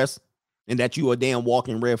duper depressed and that you a damn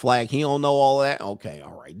walking red flag? He don't know all that? Okay,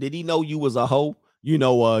 all right. Did he know you was a hoe? You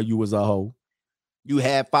was a hoe. You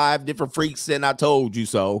had 5 different freaks and I told you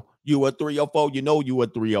so. You a 304. You know you a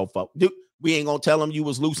 304. Dude, we ain't gonna tell him you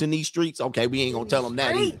was loose in these streets. Okay, we ain't gonna tell him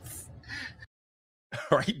that either.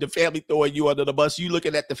 All right, the family throwing you under the bus. You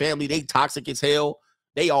looking at the family, they toxic as hell.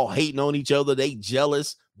 They all hating on each other. They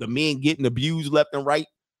jealous. The men getting abused left and right.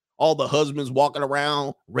 All the husbands walking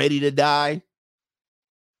around ready to die.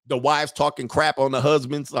 The wives talking crap on the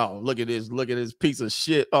husbands. Oh, look at this piece of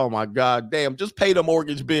shit. Oh my God, damn, just pay the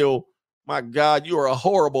mortgage bill. My God, you are a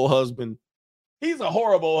horrible husband. He's a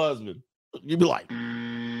horrible husband. You'd be like,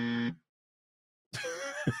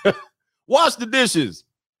 wash the dishes.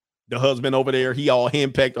 The husband over there, he all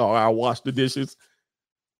henpecked. Oh, I'll wash the dishes.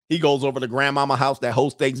 He goes over to grandmama house that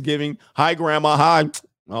hosts Thanksgiving. Hi, grandma. Hi.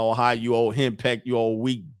 Oh, hi, you old henpecked, you old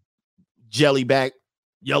weak jellyback,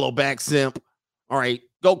 yellowback simp. All right,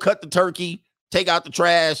 go cut the turkey, take out the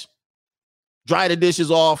trash, dry the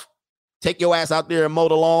dishes off, take your ass out there and mow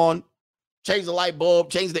the lawn, change the light bulb,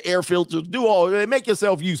 change the air filters, do all, make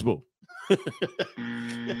yourself useful.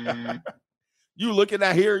 You looking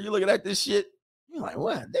at here, you looking at this shit, you're like,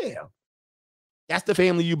 what? Damn. That's the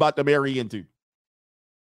family you about to marry into.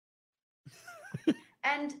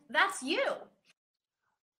 And that's you.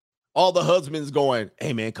 All the husbands going,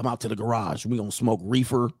 hey, man, come out to the garage. We're going to smoke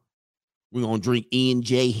reefer. We're going to drink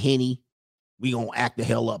E&J Henny. We're going to act the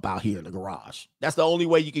hell up out here in the garage. That's the only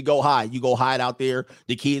way you can go hide. You go hide out there.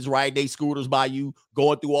 The kids ride their scooters by you,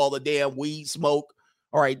 going through all the damn weed smoke.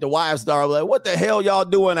 All right, the wives start like, what the hell y'all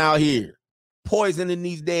doing out here? Poisoning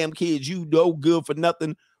these damn kids. You no good for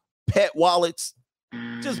nothing. Pet wallets.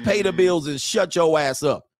 Just pay the bills and shut your ass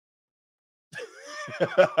up.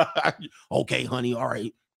 Okay, honey, all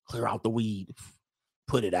right. Clear out the weed.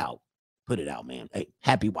 Put it out. Put it out, man. Hey,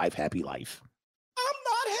 happy wife, happy life. I'm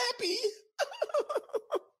not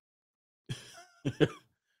happy.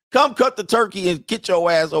 Come cut the turkey and get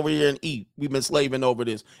your ass over here and eat. We've been slaving over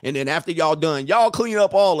this. And then after y'all done, y'all clean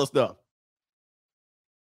up all the stuff.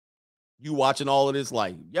 You watching all of this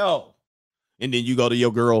like, yo. And then you go to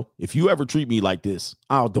your girl, if you ever treat me like this,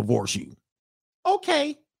 I'll divorce you.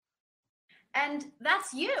 Okay. And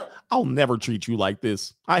that's you. I'll never treat you like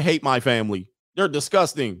this. I hate my family. They're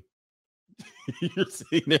disgusting. You're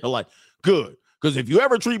sitting there like, good. Because if you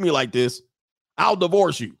ever treat me like this, I'll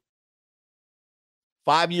divorce you.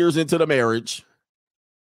 5 years into the marriage.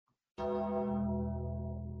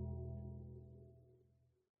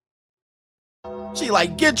 She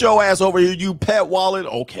like, get your ass over here, you pet wallet.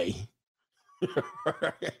 Okay.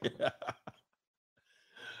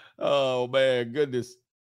 Oh, man. Goodness.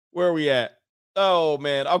 Where are we at? Oh,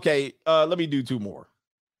 man. Okay. Let me do 2 more.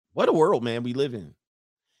 What a world, man, we live in.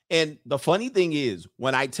 And the funny thing is,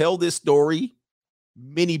 when I tell this story,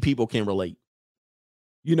 many people can relate.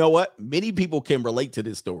 You know what? Many people can relate to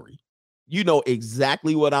this story. You know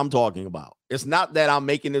exactly what I'm talking about. It's not that I'm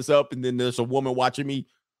making this up and then there's a woman watching me.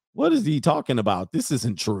 What is he talking about? This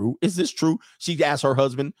isn't true. Is this true? She asked her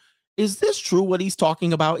husband, is this true what he's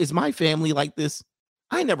talking about? Is my family like this?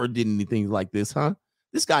 I never did anything like this, huh?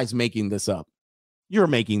 This guy's making this up. You're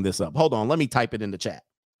making this up. Hold on. Let me type it in the chat.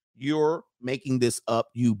 You're making this up,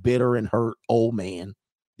 you bitter and hurt old man.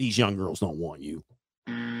 These young girls don't want you.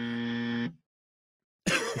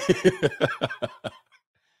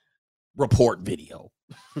 Report video.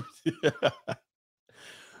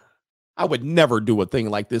 I would never do a thing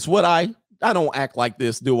like this, would I? I don't act like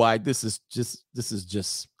this, do I? This is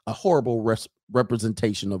just a horrible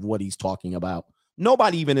representation of what he's talking about.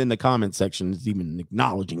 Nobody even in the comment section is even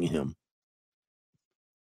acknowledging him.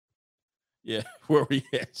 Yeah, where we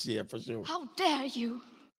at? Yeah, for sure. How dare you?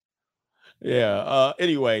 Yeah.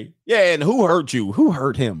 Anyway, yeah. And who hurt you? Who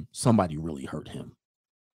hurt him? Somebody really hurt him.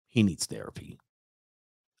 He needs therapy.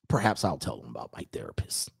 Perhaps I'll tell him about my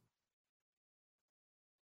therapist.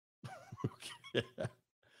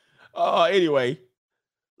 Anyway,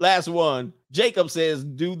 last one. Jacob says,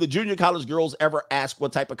 do the junior college girls ever ask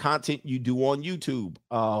what type of content you do on YouTube?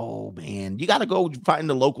 Oh, man. You got to go find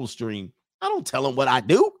the local stream. I don't tell them what I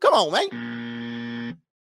do. Come on, man.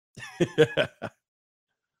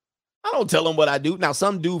 I don't tell them what I do. Now,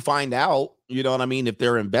 some do find out, you know what I mean? If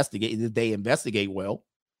they're investigating, if they investigate well,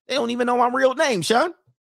 they don't even know my real name, Sean.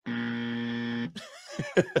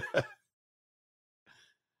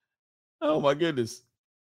 Oh, my goodness.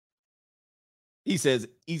 He said,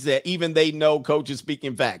 even they know coach is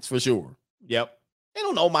speaking facts for sure. Yep. They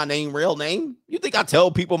don't know my real name. You think I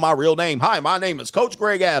tell people my real name? Hi, my name is Coach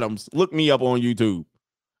Greg Adams. Look me up on YouTube.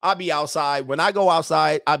 I'll be outside. When I go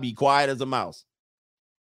outside, I'll be quiet as a mouse.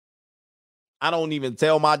 I don't even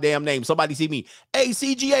tell my damn name. Somebody see me. Hey,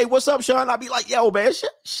 CGA, what's up, Sean? I'll be like, yo, man,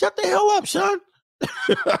 shut the hell up, Sean.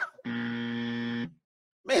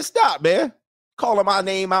 Man, stop, man. Calling my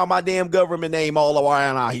name out, my damn government name all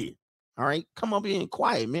around out here. All right, come up here and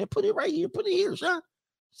quiet, man. Put it right here. Put it here, Sean.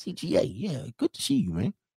 CGA, yeah, good to see you,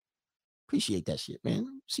 man. Appreciate that shit,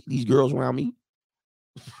 man. See these girls around me.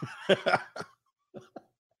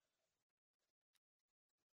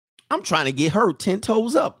 I'm trying to get her 10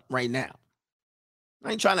 toes up right now.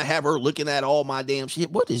 I ain't trying to have her looking at all my damn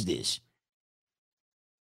shit. What is this?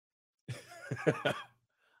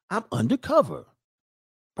 I'm undercover,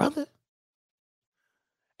 brother.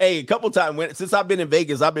 Hey, a couple times since I've been in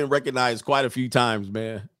Vegas, I've been recognized quite a few times,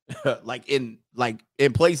 man. like in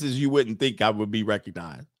places you wouldn't think I would be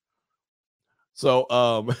recognized. So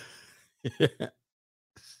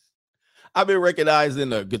I've been recognized in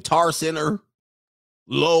the Guitar Center,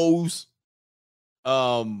 Lowe's,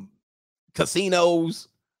 casinos,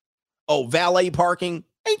 valet parking.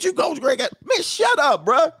 Ain't you Coach Greg? Man, shut up,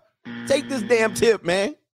 bruh. Take this damn tip,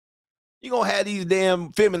 man. You gonna have these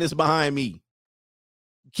damn feminists behind me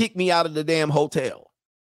kick me out of the damn hotel.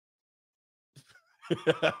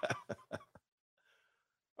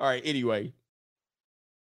 All right, anyway.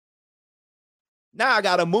 Now I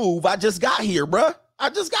gotta move. I just got here, bruh. I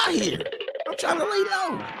just got here. I'm trying to lay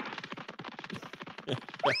down.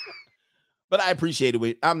 But I appreciate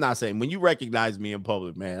it. I'm not saying when you recognize me in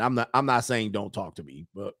public, man, I'm not saying don't talk to me,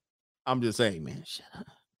 but I'm just saying, man, shut up.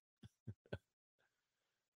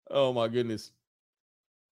 Oh my goodness.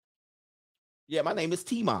 Yeah, my name is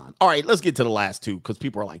Timon. All right, let's get to the last two because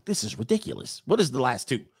people are like, this is ridiculous. What is the last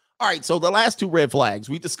two? All right, so the last two red flags,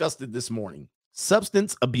 we discussed it this morning.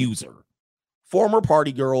 Substance abuser, former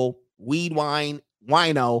party girl, weed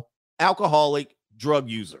wino, alcoholic, drug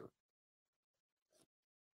user.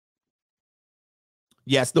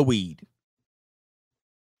 Yes, the weed.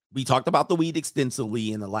 We talked about the weed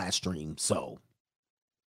extensively in the last stream, so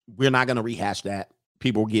we're not going to rehash that.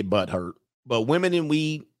 People get butt hurt. But women and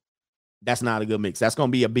weed, that's not a good mix. That's going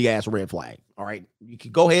to be a big-ass red flag, all right? You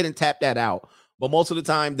can go ahead and tap that out, but most of the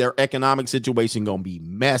time, their economic situation going to be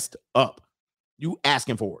messed up. You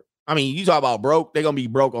asking for it. I mean, you talk about broke, they're going to be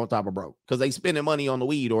broke on top of broke because they spending money on the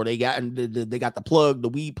weed or they got the plug, the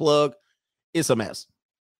weed plug. It's a mess.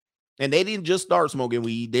 And they didn't just start smoking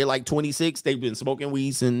weed. They're like 26. They've been smoking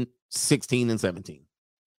weed since 16 and 17.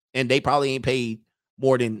 And they probably ain't paid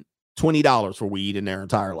more than $20 for weed in their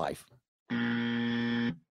entire life.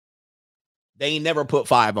 They ain't never put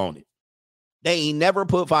 5 on it. They ain't never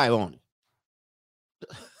put 5 on it.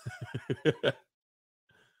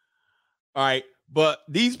 All right. But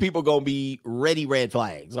these people going to be ready red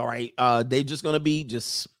flags. All right. They just going to be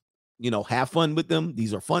have fun with them.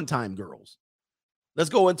 These are fun time girls. Let's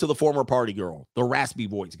go into the former party girl, the raspy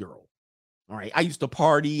voice girl. All right. I used to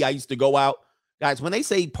party. I used to go out. Guys, when they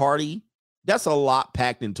say party, that's a lot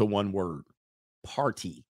packed into one word.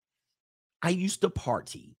 Party. I used to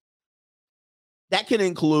party. That can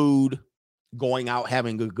include going out,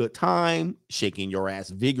 having a good time, shaking your ass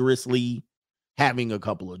vigorously, having a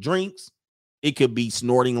couple of drinks. It could be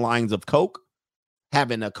snorting lines of coke,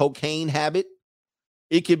 having a cocaine habit.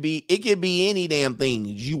 It could be any damn thing.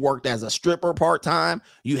 You worked as a stripper part-time.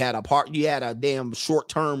 You had a damn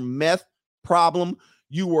short-term meth problem.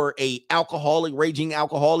 You were a raging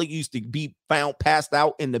alcoholic. You used to be found passed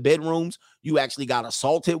out in the bedrooms. You actually got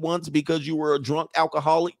assaulted once because you were a drunk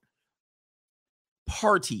alcoholic.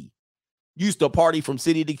 Party. Used to party from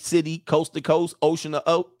city to city, coast to coast, ocean to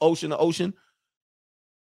ocean.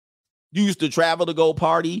 You used to travel to go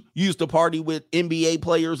party. You used to party with NBA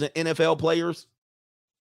players and NFL players.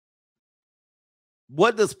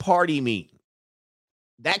 What does party mean?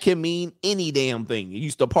 That can mean any damn thing. You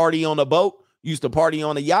used to party on a boat. You used to party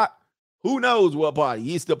on a yacht. Who knows what party?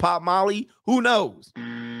 You used to pop Molly. Who knows?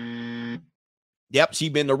 Yep, she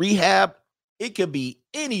been to rehab. It could be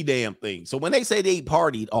any damn thing. So when they say they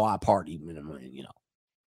partied, I partied.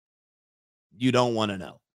 You don't want to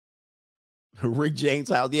know. Rick James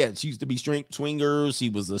house. Yeah, she used to be swingers. She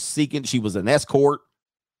was she was an escort.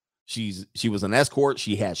 She was an escort.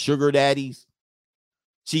 She had sugar daddies.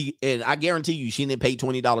 And I guarantee you, she didn't pay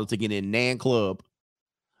 $20 to get in Nan Club.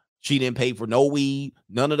 She didn't pay for no weed,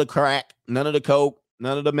 none of the crack, none of the coke,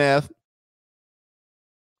 none of the meth.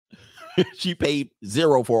 She paid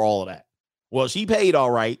 $0 for all of that. Well, she paid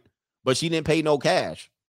all right, but she didn't pay no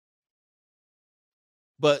cash.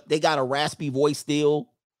 but they got a raspy voice still.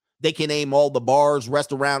 They can name all the bars,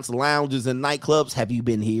 restaurants, lounges, and nightclubs. Have you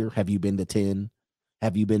been here? Have you been to 10?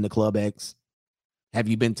 Have you been to Club X? Have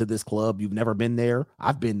you been to this club? You've never been there?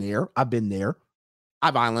 I've been there. I've been there.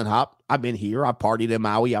 I've island hopped. I've been here. I partied in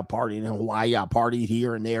Maui. I partied in Hawaii. I partied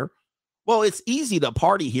here and there. Well, it's easy to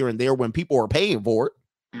party here and there when people are paying for it.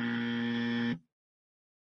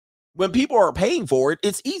 When people are paying for it,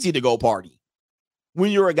 it's easy to go party. When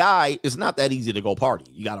you're a guy, it's not that easy to go party.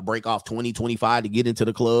 You got to break off 20, 25 to get into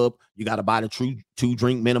the club. You got to buy the true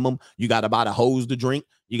 2-drink minimum. You got to buy the hose to drink.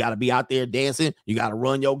 You got to be out there dancing. You got to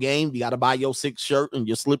run your game. You got to buy your 6 shirt and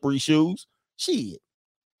your slippery shoes. Shit.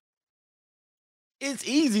 It's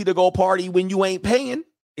easy to go party when you ain't paying.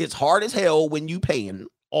 It's hard as hell when you paying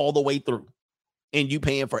all the way through. And you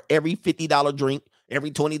paying for every $50 drink,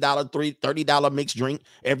 every $20, $30 mixed drink,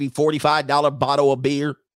 every $45 bottle of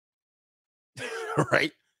beer.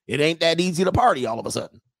 Right? It ain't that easy to party all of a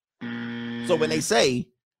sudden. So when they say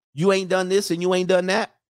you ain't done this and you ain't done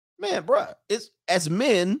that, man, bruh, it's as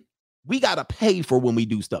men, we got to pay for when we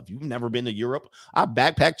do stuff. You've never been to Europe. I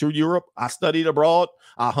backpacked through Europe. I studied abroad.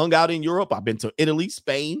 I hung out in Europe. I've been to Italy,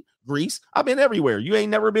 Spain, Greece. I've been everywhere. You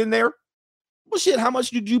ain't never been there? Well, shit, how much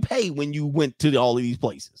did you pay when you went to all of these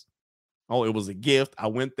places? Oh, it was a gift. I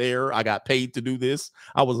went there. I got paid to do this.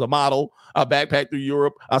 I was a model. I backpacked through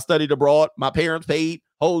Europe. I studied abroad. My parents paid.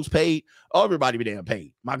 Hoes paid. Oh, everybody be damn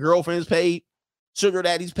paid. My girlfriends paid. Sugar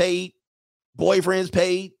daddies paid. Boyfriends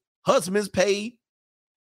paid. Husbands paid.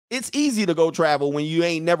 It's easy to go travel when you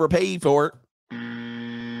ain't never paid for it.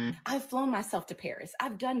 I've flown myself to Paris.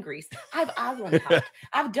 I've done Greece. I've island hopped.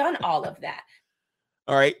 I've done all of that.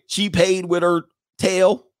 All right. She paid with her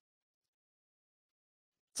tail.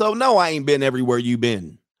 So no, I ain't been everywhere you've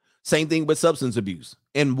been. Same thing with substance abuse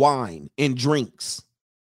and wine and drinks.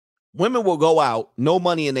 Women will go out, no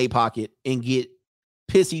money in their pocket, and get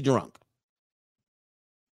pissy drunk.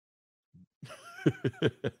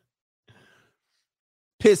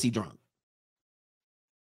 Pissy drunk.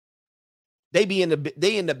 They be in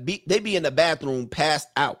the bathroom passed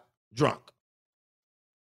out drunk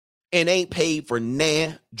and ain't paid for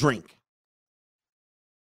nah drink.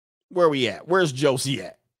 Where we at? Where's Josie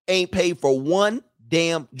at? Ain't paid for one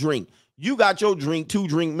damn drink. You got your drink,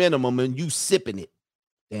 2-drink minimum, and you sipping it.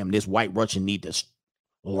 Damn, this White Russian need to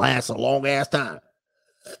last a long ass time.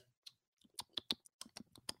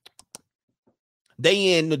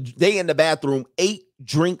 They in the bathroom 8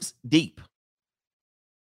 drinks deep.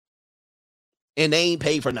 And they ain't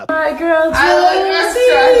paid for nothing. Hi, girl. I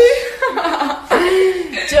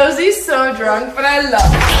look Josie's so drunk, but I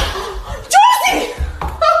love it. Josie!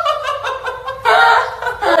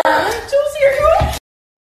 Josie, are you?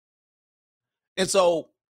 And so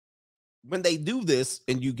when they do this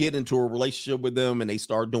and you get into a relationship with them and they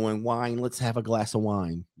start doing wine, let's have a glass of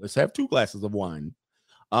wine. Let's have 2 glasses of wine.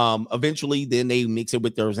 Eventually, then they mix it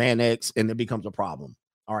with their Xanax and it becomes a problem.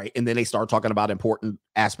 All right. And then they start talking about important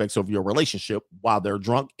aspects of your relationship while they're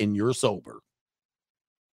drunk and you're sober.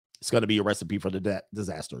 It's going to be a recipe for the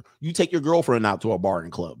disaster. You take your girlfriend out to a bar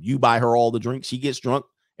and club. You buy her all the drinks. She gets drunk.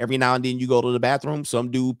 Every now and then you go to the bathroom. Some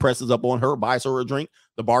dude presses up on her, buys her a drink.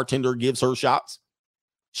 The bartender gives her shots.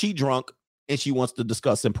 She drunk and she wants to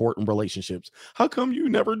discuss important relationships. How come you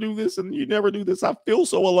never do this and you never do this? I feel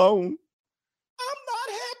so alone. I'm not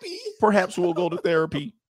happy. Perhaps we'll go to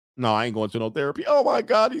therapy. No, I ain't going to no therapy. Oh my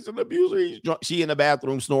God, he's an abuser. He's drunk. She in the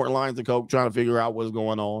bathroom snorting lines of coke, trying to figure out what's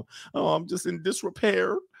going on. Oh, I'm just in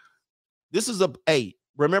disrepair. This is hey,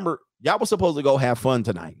 remember, y'all was supposed to go have fun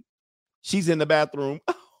tonight. She's in the bathroom.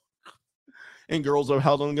 And girls are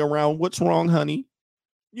huddling around. What's wrong, honey?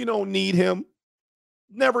 You don't need him.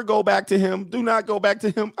 Never go back to him. Do not go back to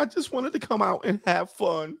him. I just wanted to come out and have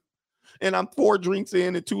fun. And I'm 4 drinks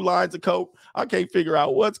in and 2 lines of coke. I can't figure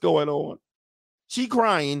out what's going on. She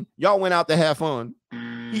crying. Y'all went out to have fun.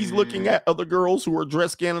 He's looking at other girls who are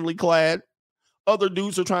dressed scantily clad. Other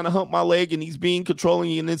dudes are trying to hump my leg and he's being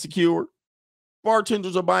controlling and insecure.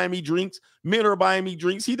 Bartenders are buying me drinks. Men are buying me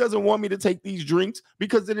drinks. He doesn't want me to take these drinks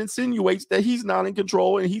because it insinuates that he's not in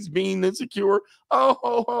control and he's being insecure. Oh,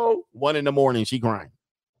 ho, ho. 1 a.m, she crying.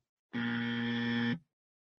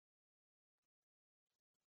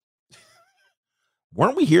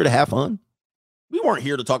 Weren't we here to have fun? We weren't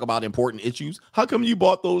here to talk about important issues. How come you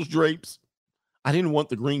bought those drapes? I didn't want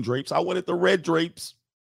the green drapes. I wanted the red drapes.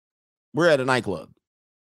 We're at a nightclub.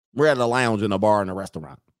 We're at a lounge in a bar in a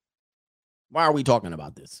restaurant. Why are we talking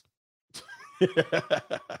about this?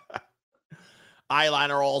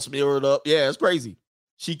 Eyeliner all smeared up. Yeah, it's crazy.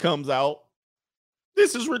 She comes out.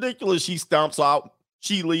 This is ridiculous. She stomps out.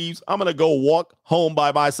 She leaves. I'm going to go walk home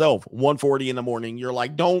by myself. 1:40 in the morning. You're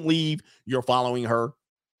like, don't leave. You're following her.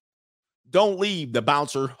 Don't leave. The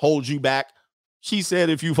bouncer holds you back. She said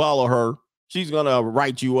if you follow her, she's going to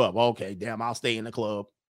write you up. Okay, damn, I'll stay in the club.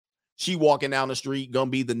 She walking down the street, going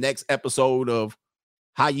to be the next episode of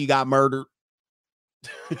How You Got Murdered.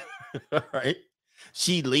 All right.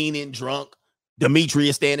 She leaning drunk.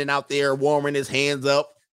 Demetrius standing out there warming his hands up.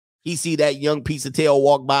 He see that young piece of tail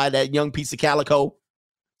walk by, that young piece of calico.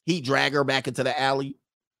 He drag her back into the alley.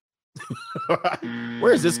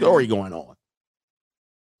 Where's this story going on?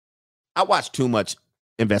 I watch too much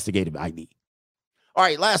investigative ID. All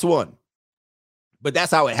right, last one. But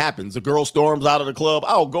that's how it happens. The girl storms out of the club.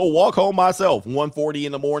 I'll go walk home myself. 1:40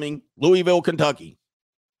 in the morning, Louisville, Kentucky.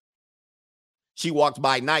 She walks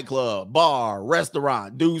by nightclub, bar,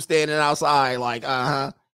 restaurant, dude standing outside like,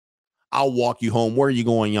 I'll walk you home. Where are you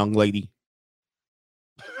going, young lady?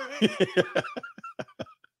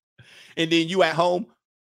 And then you at home,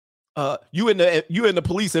 you in the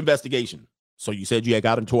police investigation. So you said you had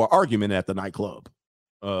got into an argument at the nightclub.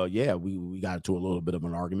 Yeah, we got into a little bit of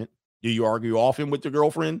an argument. Do you argue often with your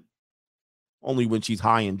girlfriend? Only when she's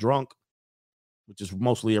high and drunk, which is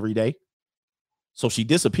mostly every day. So she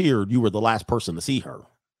disappeared. You were the last person to see her.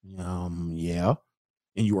 Yeah.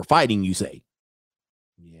 And you were fighting, you say.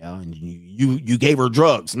 Yeah, and you gave her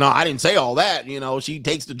drugs. No, I didn't say all that. You know, she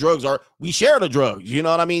takes the drugs, or we share the drugs. You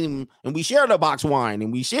know what I mean? And we share the box wine,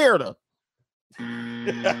 and we share the.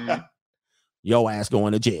 Yo ass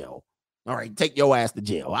going to jail. All right, take your ass to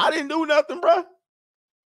jail. I didn't do nothing, bro. All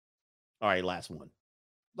right, last one.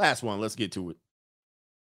 Let's get to it.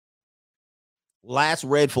 Last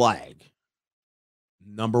red flag.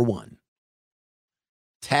 Number 1.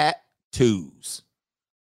 Tattoos.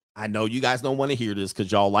 I know you guys don't want to hear this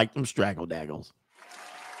because y'all like them straggle daggles.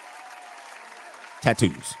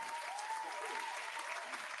 Tattoos.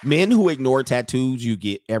 Men who ignore tattoos, you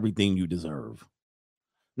get everything you deserve.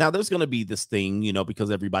 Now, there's going to be this thing, you know, because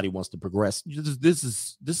everybody wants to progress. This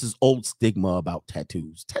is old stigma about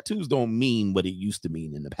tattoos. Tattoos don't mean what it used to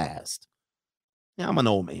mean in the past. Yeah, I'm an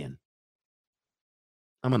old man.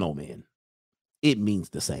 It means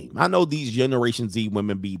the same. I know these Generation Z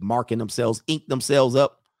women be marking themselves, ink themselves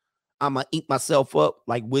up. I'm going to ink myself up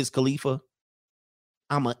like Wiz Khalifa.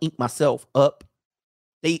 I'm going to ink myself up.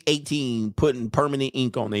 They 18 putting permanent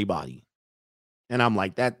ink on their body. And I'm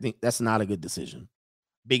like, that's not a good decision.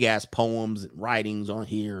 Big ass poems and writings on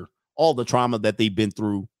here. All the trauma that they've been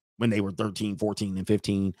through when they were 13, 14, and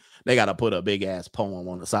 15. They got to put a big ass poem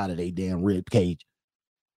on the side of their damn rib cage.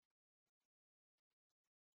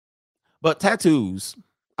 But tattoos,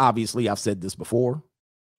 obviously, I've said this before.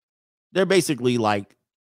 They're basically like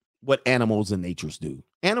what animals and natures do.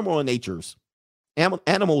 Animals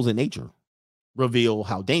in nature reveal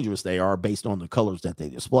how dangerous they are based on the colors that they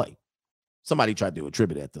display. Somebody tried to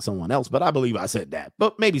attribute it to someone else, but I believe I said that.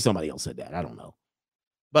 But maybe somebody else said that. I don't know.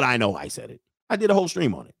 But I know I said it. I did a whole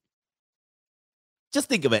stream on it. Just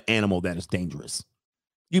think of an animal that is dangerous.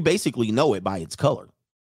 You basically know it by its color.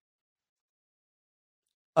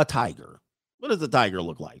 A tiger. What does a tiger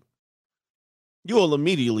look like? You will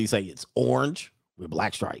immediately say it's orange with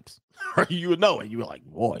black stripes. You would know it. You were like,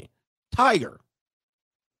 boy, tiger.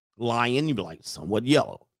 Lion, you'd be like, somewhat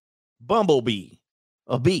yellow. Bumblebee,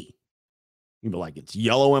 a bee. You'd be like, it's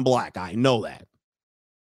yellow and black. I know that.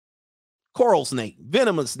 Coral snake,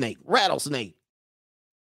 venomous snake, rattlesnake,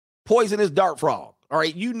 poisonous dart frog. All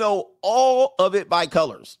right, you know all of it by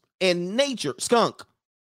colors. And nature, skunk.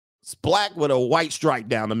 It's black with a white stripe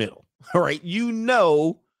down the middle. All right. You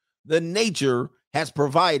know, the nature has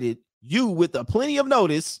provided you with a plenty of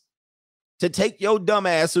notice to take your dumb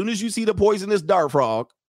ass as soon as you see the poisonous dart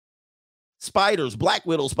frog. Spiders, black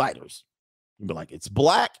widow spiders. You'd be like, it's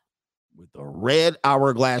black with a red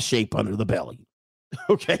hourglass shape under the belly.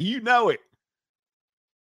 Okay. You know it.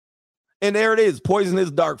 And there it is.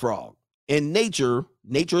 Poisonous dart frog. And nature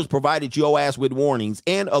has provided your ass with warnings,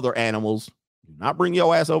 and other animals. Do not bring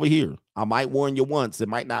your ass over here. I might warn you once. It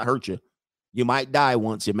might not hurt you. You might die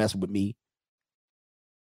once you mess with me.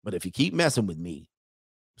 But if you keep messing with me,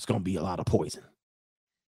 it's going to be a lot of poison.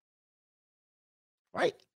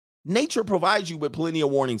 Right? Nature provides you with plenty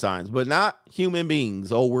of warning signs, but not human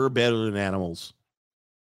beings. Oh, we're better than animals.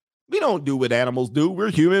 We don't do what animals do.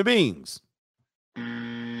 We're human beings.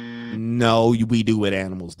 No, we do what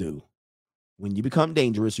animals do. When you become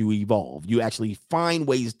dangerous, you evolve. You actually find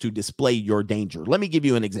ways to display your danger. Let me give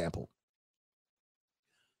you an example.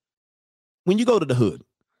 When you go to the hood,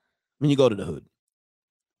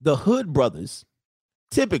 the hood brothers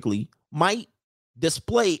typically might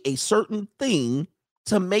display a certain thing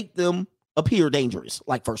to make them appear dangerous.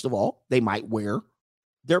 Like, first of all, they might wear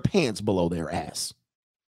their pants below their ass.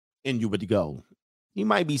 And you would go, He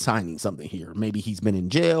might be signing something here. Maybe he's been in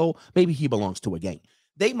jail. Maybe he belongs to a gang.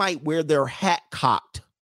 They might wear their hat cocked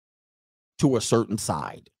to a certain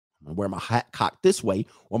side. I'm gonna wear my hat cocked this way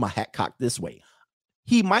or my hat cocked this way.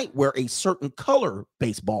 He might wear a certain color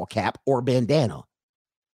baseball cap or bandana.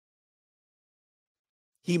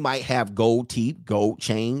 He might have gold teeth, gold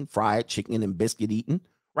chain, fried chicken, and biscuit eating,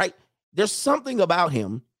 right? There's something about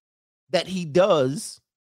him that he does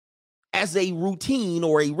as a routine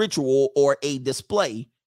or a ritual or a display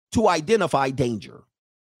to identify danger.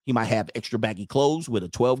 He might have extra baggy clothes with a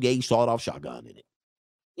 12-gauge sawed-off shotgun in it.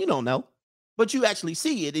 You don't know, but you actually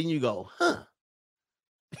see it and you go, huh.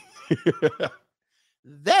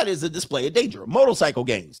 That is a display of danger. Motorcycle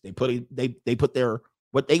gangs, they put their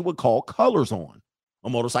what they would call colors on. A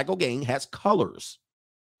motorcycle gang has colors.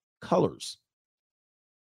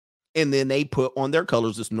 And then they put on their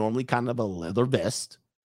colors, it's normally kind of a leather vest.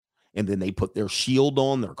 And then they put their shield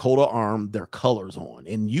on, their coat of arm, their colors on.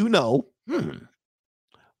 And you know,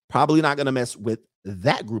 probably not going to mess with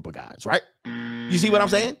that group of guys, right? You see what I'm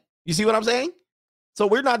saying? You see what I'm saying? So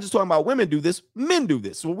we're not just talking about women do this, men do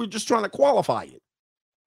this. So we're just trying to qualify it.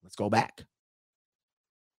 Let's go back.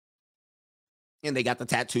 And they got the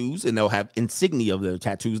tattoos, and they'll have insignia of their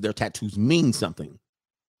tattoos. Their tattoos mean something.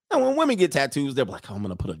 Now, when women get tattoos, they're like, oh, I'm going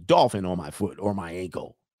to put a dolphin on my foot or my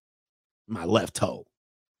ankle, my left toe.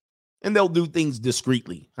 And they'll do things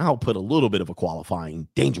discreetly. I'll put a little bit of a qualifying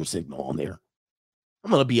danger signal on there. I'm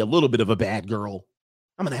going to be a little bit of a bad girl.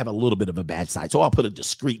 I'm going to have a little bit of a bad side. So I'll put a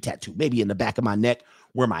discreet tattoo, maybe in the back of my neck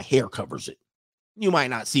where my hair covers it. You might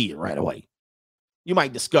not see it right away. You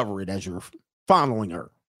might discover it as you're fondling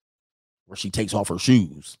her, where she takes off her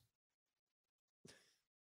shoes.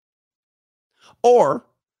 Or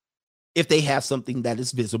if they have something that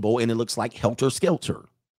is visible and it looks like helter-skelter.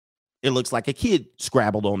 It looks like a kid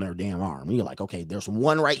scrabbled on their damn arm. You're like, okay, there's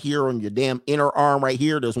one right here on your damn inner arm right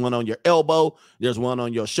here. There's one on your elbow. There's one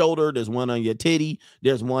on your shoulder. There's one on your titty.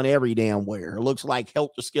 There's one every damn where. It looks like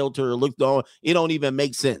helter-skelter. It don't even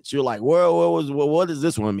make sense. You're like, what does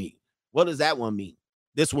this one mean? What does that one mean?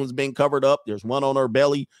 This one's been covered up. There's one on her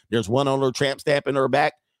belly. There's one on her tramp stamp in her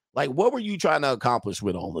back. Like, what were you trying to accomplish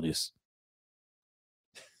with all of this?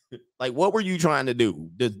 Like, what were you trying to do?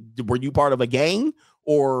 Were you part of a gang?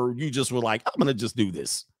 Or you just were like, I'm going to just do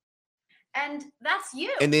this. And that's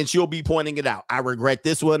you. And then she'll be pointing it out. I regret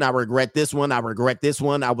this one. I regret this one. I regret this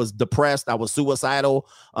one. I was depressed. I was suicidal.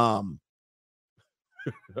 All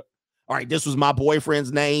right, this was my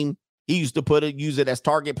boyfriend's name. He used to use it as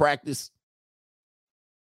target practice.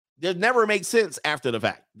 It never makes sense after the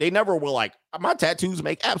fact. They never were like, my tattoos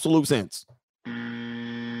make absolute sense.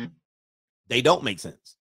 They don't make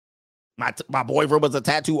sense. My boyfriend was a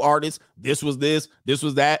tattoo artist. This was this. This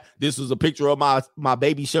was that. This was a picture of my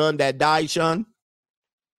baby Shun that died, Shun.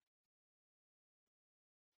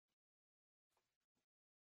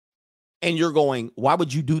 And you're going, why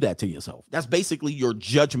would you do that to yourself? That's basically your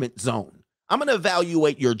judgment zone. I'm going to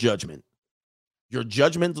evaluate your judgment. Your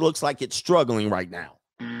judgment looks like it's struggling right now.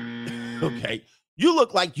 Okay. You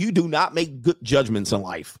look like you do not make good judgments in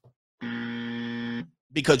life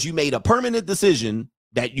because you made a permanent decision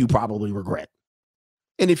that you probably regret.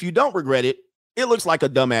 And if you don't regret it, it looks like a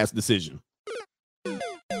dumbass decision.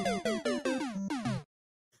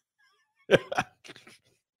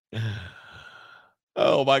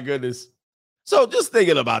 Oh my goodness. So just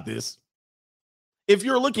thinking about this, if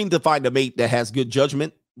you're looking to find a mate that has good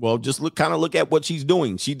judgment, well, just look at what she's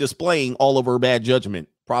doing. She's displaying all of her bad judgment.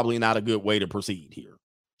 Probably not a good way to proceed here.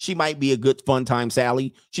 She might be a good fun time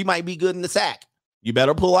Sally. She might be good in the sack. You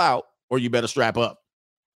better pull out or you better strap up.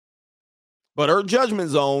 But her judgment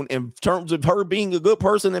zone, in terms of her being a good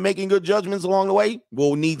person and making good judgments along the way,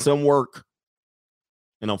 will need some work.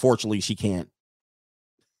 And unfortunately, she can't.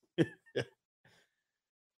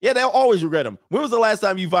 Yeah, they'll always regret them. When was the last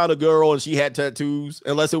time you found a girl and she had tattoos?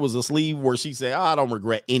 Unless it was a sleeve where she said, I don't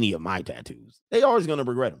regret any of my tattoos. They always going to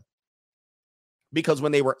regret them. Because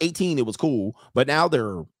when they were 18, it was cool. But now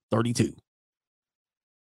they're 32.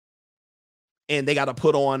 And they got to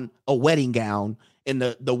put on a wedding gown. And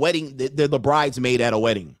the wedding, they're the bridesmaid at a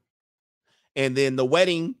wedding. And then the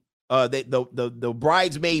wedding, the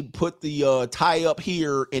bridesmaid put the tie up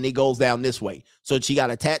here and it goes down this way. So she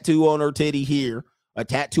got a tattoo on her titty here, a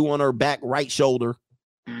tattoo on her back right shoulder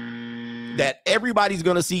that everybody's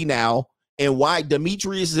going to see now. And why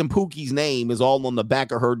Demetrius and Pookie's name is all on the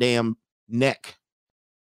back of her damn neck.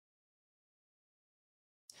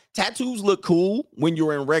 Tattoos look cool when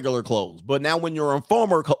you're in regular clothes, but now when you're in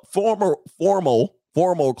formal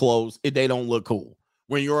clothes, they don't look cool.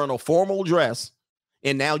 When you're in a formal dress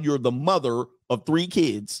and now you're the mother of 3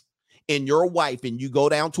 kids and your wife and you go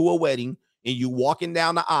down to a wedding and you walking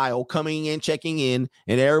down the aisle, coming in, checking in,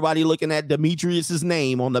 and everybody looking at Demetrius's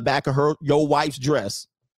name on the back of your wife's dress.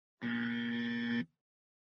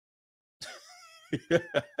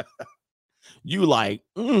 You like,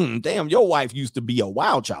 damn, your wife used to be a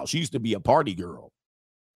wild child. She used to be a party girl.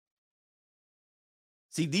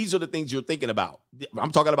 See, these are the things you're thinking about.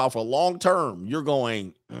 I'm talking about for long term. You're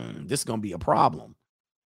going, this is going to be a problem.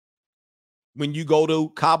 When you go to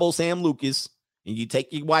Cabo San Lucas and you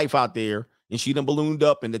take your wife out there and she done ballooned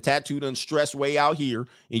up and the tattoo done stressed way out here,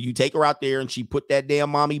 and you take her out there and she put that damn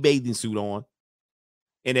mommy bathing suit on,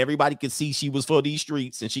 and everybody could see she was for these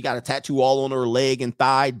streets, and she got a tattoo all on her leg and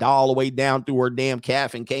thigh, all the way down through her damn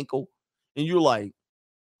calf and cankle. And you're like,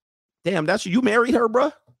 damn, that's you married her,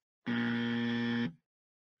 bruh?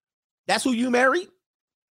 That's who you married?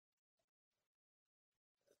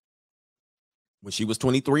 When she was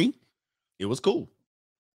 23, it was cool.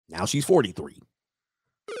 Now she's 43.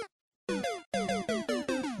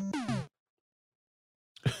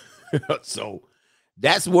 So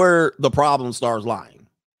that's where the problem starts lying.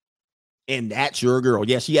 And that's your girl.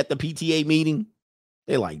 Yeah, she at the PTA meeting.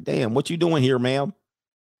 They're like, damn, what you doing here, ma'am?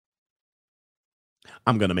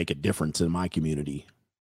 I'm going to make a difference in my community.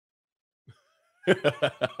 All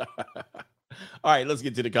right, let's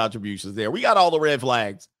get to the contributions there. We got all the red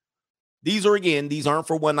flags. These aren't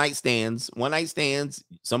for one night stands. One night stands,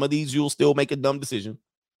 some of these you'll still make a dumb decision.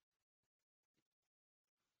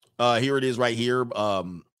 Here it is right here.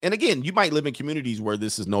 And again, you might live in communities where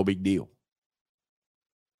this is no big deal.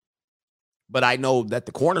 But I know that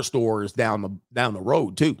the corner store is down the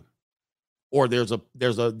road too. Or there's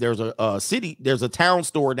a town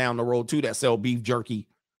store down the road too that sell beef jerky,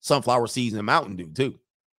 sunflower seeds, and Mountain Dew too.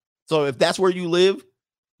 So if that's where you live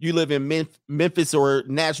in Memphis or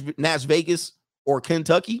Nash Vegas or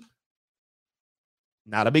Kentucky,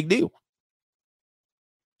 not a big deal.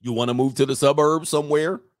 You want to move to the suburbs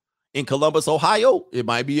somewhere in Columbus, Ohio, it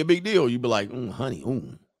might be a big deal. You'd be like, honey,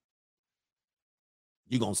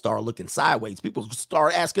 you're going to start looking sideways. People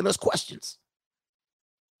start asking us questions.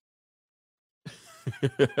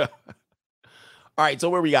 All right, so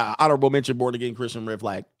where we got? Honorable mention, born again Christian, red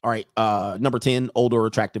flag. All right, number 10, older,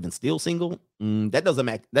 attractive, and still single. That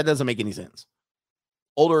doesn't make any sense.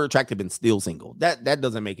 Older, attractive, and still single. That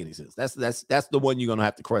doesn't make any sense. That's the one you're gonna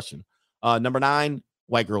have to question. Number 9,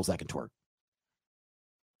 white girls that can twerk.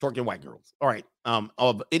 Twerking white girls. All right.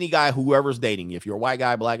 Of any guy, whoever's dating, if you're a white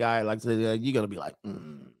guy, black guy, like you're gonna be like,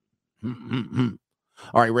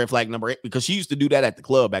 All right, red flag number 8, because she used to do that at the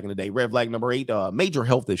club back in the day. Red flag number 8, major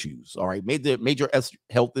health issues. All right, major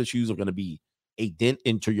health issues are going to be a dent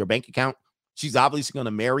into your bank account. She's obviously going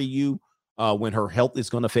to marry you when her health is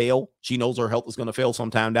going to fail. She knows her health is going to fail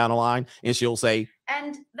sometime down the line, and she'll say,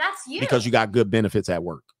 and that's you. Because you got good benefits at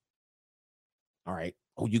work. All right.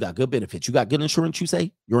 Oh, you got good benefits. You got good insurance, you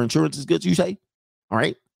say? Your insurance is good, you say? All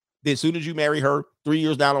right. Then as soon as you marry her, 3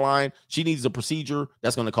 years down the line, she needs a procedure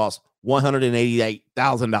that's going to cost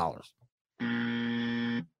 $188,000.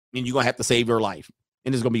 And you're going to have to save her life.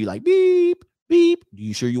 And it's going to be like, beep, beep.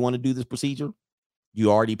 You sure you want to do this procedure?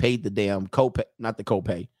 You already paid the damn copay, not the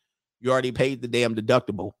copay. You already paid the damn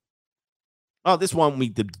deductible. Oh, this won't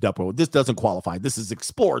meet the deductible. This doesn't qualify. This is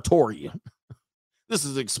exploratory. This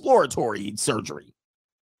is exploratory surgery.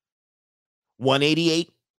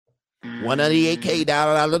 188K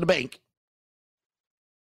down out of the bank.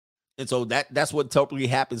 And so that's what typically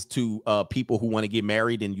happens to people who want to get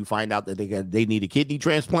married, and you find out that they need a kidney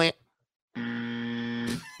transplant.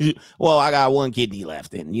 Well, I got one kidney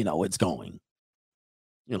left, and it's going.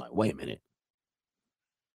 You're like, wait a minute.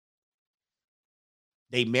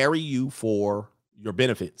 They marry you for your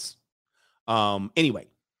benefits. Anyway.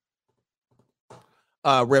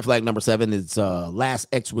 Red flag number 7 is last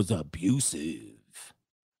ex was abusive.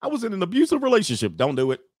 I was in an abusive relationship. Don't do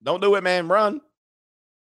it. Don't do it, man. Run.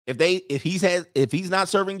 If he's not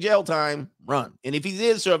serving jail time, run. And if he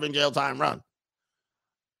is serving jail time, run.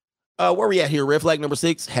 Where we at here? Red flag number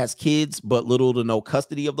 6, has kids but little to no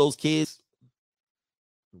custody of those kids.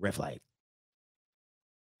 Red flag.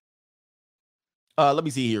 Let me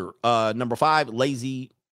see here. Number 5, lazy,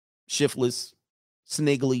 shiftless,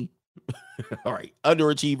 sniggly. All right.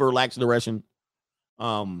 Underachiever, lacks direction.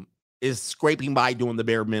 Is scraping by doing the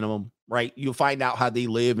bare minimum, right? You'll find out how they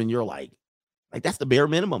live, and you're like that's the bare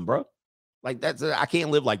minimum, bro. Like I can't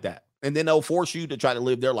live like that. And then they'll force you to try to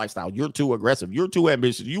live their lifestyle. You're too aggressive. You're too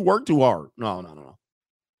ambitious. You work too hard. No.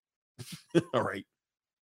 All right.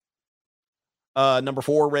 Number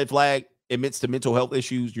 4, red flag, admits to mental health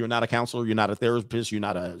issues. You're not a counselor. You're not a therapist. You're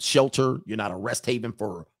not a shelter. You're not a rest haven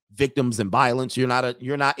for victims and violence. You're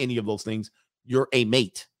not any of those things. You're a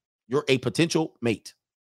mate. You're a potential mate.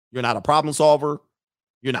 You're not a problem solver.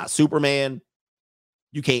 You're not Superman.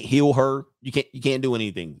 You can't heal her. You can't do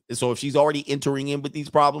anything. And so if she's already entering in with these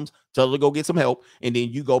problems, tell her to go get some help. And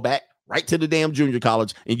then you go back right to the damn junior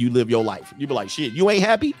college and you live your life. You be like, shit, you ain't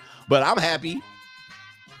happy, but I'm happy.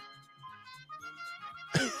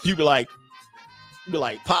 you be like,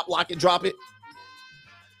 pop, lock, and drop it.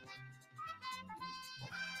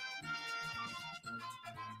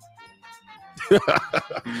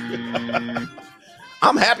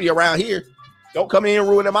 I'm happy around here. Don't come in and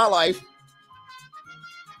ruin my life.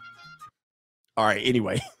 All right,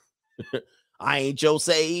 anyway. I ain't your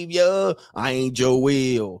savior. I ain't your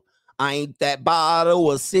will. I ain't that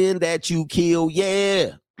bottle of sin that you kill.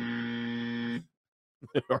 Yeah.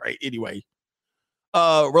 All right, anyway.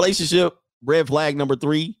 Relationship, red flag number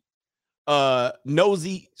 3.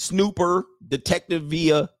 Nosy snooper detective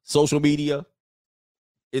via social media.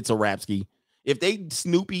 It's a rapski. If they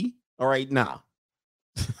snoopy, all right, nah.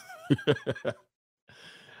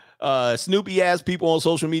 Snoopy ass people on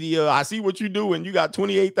social media. I see what you do, and you got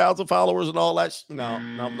 28,000 followers and all that. No.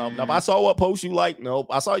 I saw what post you like. No,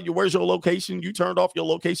 I saw you. Where's your location? You turned off your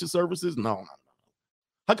location services. No.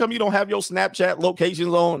 How come you don't have your Snapchat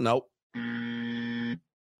locations on? Nope.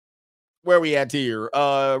 Where we at here?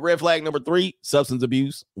 Red flag number 3: substance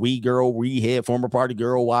abuse. Weed girl, rehab, former party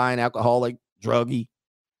girl, wine, alcoholic, druggie.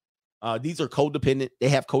 These are codependent. They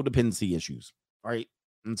have codependency issues, right?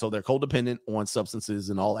 And so they're codependent on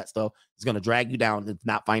substances and all that stuff. It's going to drag you down. It's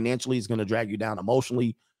not financially. It's going to drag you down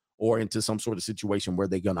emotionally or into some sort of situation where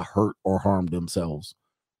they're going to hurt or harm themselves,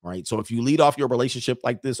 right? So if you lead off your relationship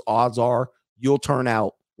like this, odds are you'll turn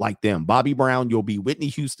out like them. Bobby Brown, you'll be Whitney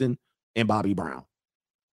Houston and Bobby Brown.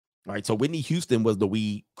 All right, so Whitney Houston was the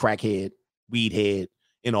weed crackhead, weed head,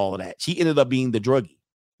 and all of that. She ended up being the druggie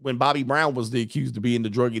when Bobby Brown was the accused of being the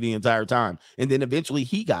druggie the entire time. And then eventually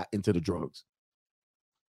he got into the drugs.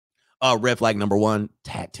 Red flag number 1,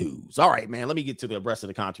 tattoos. All right, man, let me get to the rest of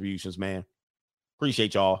the contributions, man.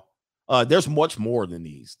 Appreciate y'all. There's much more than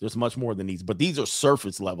these. But these are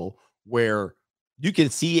surface level where you can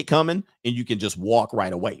see it coming and you can just walk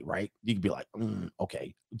right away, right? You can be like,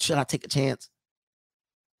 okay, should I take a chance?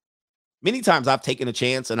 Many times I've taken a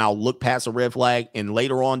chance and I'll look past a red flag and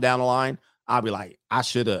later on down the line, I'll be like, I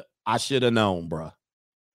should have known, bro.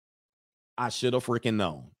 I should have freaking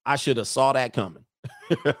known. I should have saw that coming.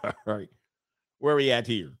 All right. Where are we at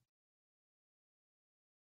here?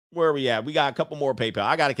 Where are we at? We got a couple more PayPal.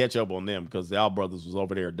 I got to catch up on them because the Al Brothers was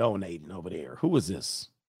over there donating over there. Who is this?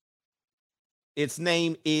 Its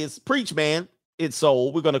name is Preach Man. It's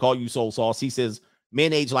Soul. We're going to call you Soul Sauce. He says,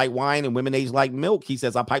 men age like wine and women age like milk. He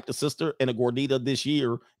says, I piped a sister and a gordita this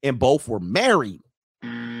year and both were married.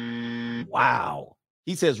 Wow.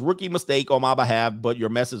 He says, rookie mistake on my behalf, but your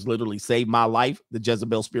message literally saved my life. The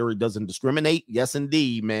Jezebel spirit doesn't discriminate. Yes,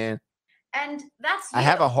 indeed, man. And that's you. I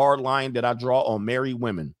have a hard line that I draw on married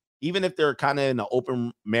women. Even if they're kind of in an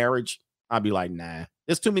open marriage, I'd be like, nah,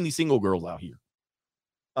 there's too many single girls out here.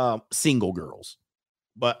 Single girls.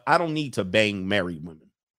 But I don't need to bang married women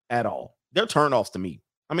at all. They're turnoffs to me.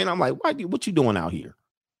 I mean, I'm like, what you doing out here?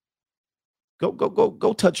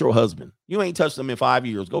 Go touch your husband. You ain't touched him in 5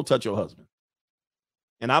 years. Go touch your husband.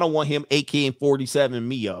 And I don't want him AK-47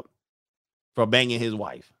 me up for banging his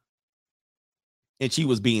wife. And she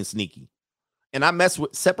was being sneaky. And I mess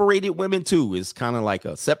with separated women too. It's kind of like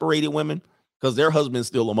a separated women because their husband's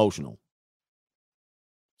still emotional.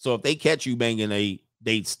 So if they catch you banging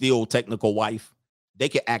they still technical wife, they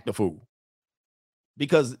can act a fool.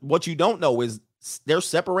 Because what you don't know is they're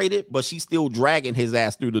separated, but she's still dragging his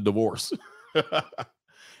ass through the divorce.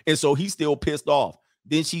 And so he's still pissed off.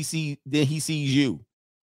 Then he sees you.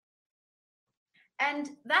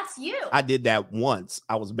 And that's you. I did that once.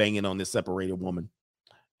 I was banging on this separated woman.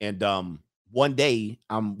 And one day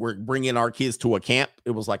we're bringing our kids to a camp.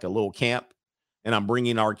 It was like a little camp. And I'm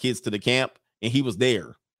bringing our kids to the camp. And he was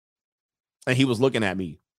there. And he was looking at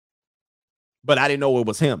me. But I didn't know it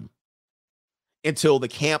was him. Until the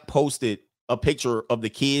camp posted a picture of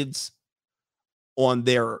the kids on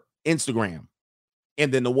their Instagram.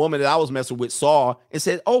 And then the woman that I was messing with saw and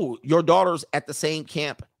said, oh, your daughter's at the same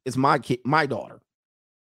camp as my daughter.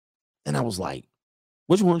 And I was like,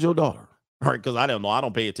 which one's your daughter? All right, because I don't know. I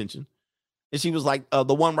don't pay attention. And she was like,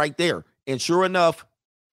 the one right there. And sure enough,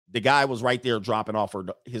 the guy was right there dropping off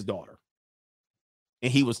his daughter.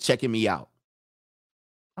 And he was checking me out.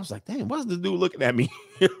 I was like, damn, what's this dude looking at me?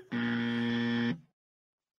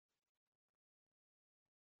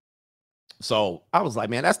 So I was like,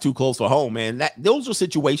 man, that's too close to home, man. Those are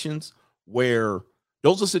situations where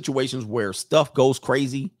stuff goes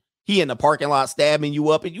crazy. He in the parking lot stabbing you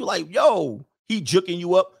up and you like, yo, he juking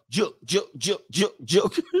you up. Joke.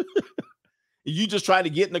 You just try to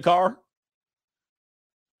get in the car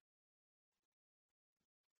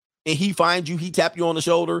and he finds you, he tap you on the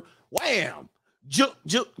shoulder, wham, joke.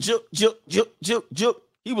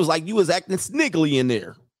 He was like, you was acting sniggly in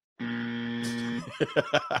there.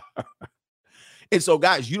 And so,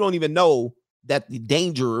 guys, you don't even know that the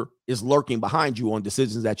danger is lurking behind you on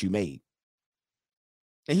decisions that you made.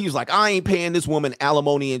 And he was like, I ain't paying this woman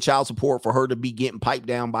alimony and child support for her to be getting piped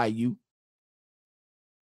down by you.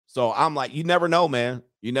 So I'm like, you never know, man.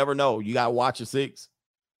 You never know. You got to watch your six.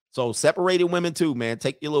 So separated women too, man.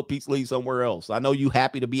 Take your little peace leave somewhere else. I know you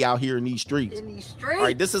happy to be out here in these streets. All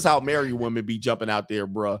right, this is how married women be jumping out there,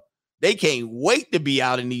 bruh. They can't wait to be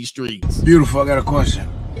out in these streets. Beautiful, I got a question.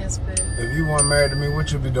 Yes, babe. If you weren't married to me,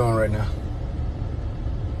 what you be doing right now?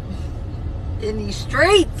 In these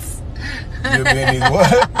streets. You'll be in these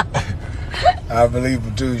what? I believe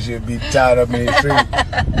it too. She'll be tied up in these streets.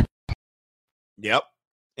 Yep.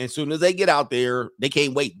 And as soon as they get out there, they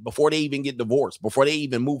can't wait before they even get divorced, before they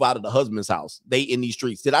even move out of the husband's house. They in these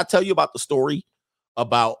streets. Did I tell you about the story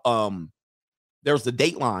about there's the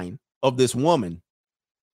Dateline of this woman?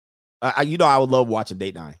 I would love watching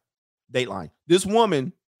Dateline. This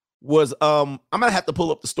woman was I'm gonna have to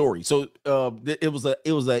pull up the story. So it was a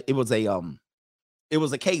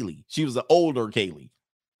Kaylee. She was an older Kaylee.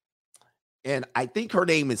 And I think her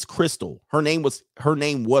name is Crystal. Her name was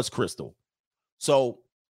Crystal. So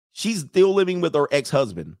she's still living with her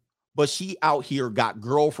ex-husband, but she out here got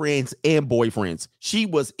girlfriends and boyfriends. She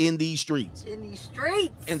was in these streets.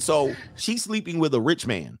 And so she's sleeping with a rich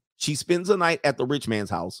man. She spends the night at the rich man's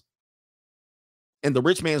house. And the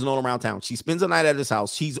rich man's known around town. She spends the night at his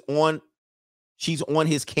house. She's on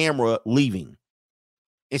his camera leaving.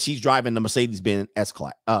 And she's driving the Mercedes-Benz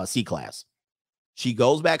C-Class. She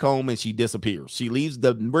goes back home and she disappears. She leaves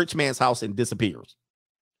the rich man's house and disappears.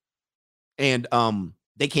 And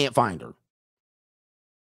they can't find her.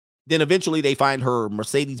 Then eventually they find her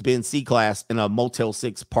Mercedes-Benz C-Class in a Motel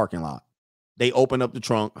 6 parking lot. They open up the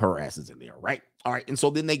trunk. Her ass is in there, right? All right. And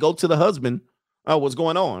so then they go to the husband. Oh, what's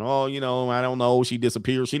going on? Oh, I don't know. She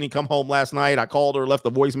disappeared. She didn't come home last night. I called her, left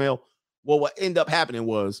a voicemail. Well, what ended up happening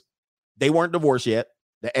was they weren't divorced yet.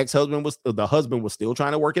 The husband was still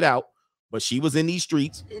trying to work it out, but she was in these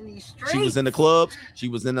streets. She was in the clubs. She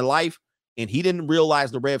was in the life, and he didn't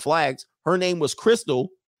realize the red flags. Her name was Crystal,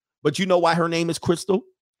 but you know why her name is Crystal?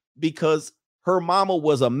 Because her mama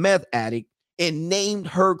was a meth addict and named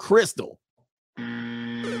her Crystal.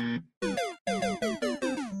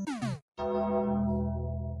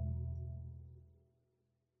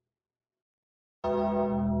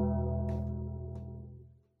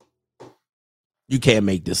 You can't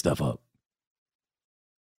make this stuff up.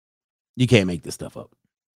 You can't make this stuff up.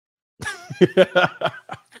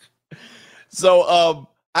 So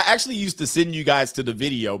I actually used to send you guys to the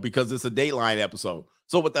video because it's a Dateline episode.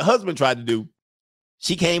 So what the husband tried to do,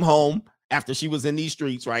 she came home after she was in these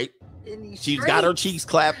streets, right? She's got her cheeks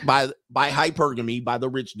clapped by hypergamy, by the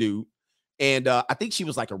rich dude. And I think she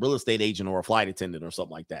was like a real estate agent or a flight attendant or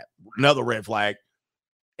something like that. Another red flag.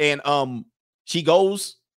 And she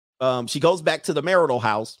goes back to the marital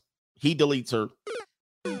house. He deletes her.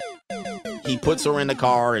 He puts her in the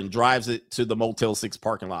car and drives it to the Motel 6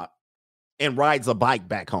 parking lot and rides a bike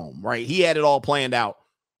back home, right? He had it all planned out,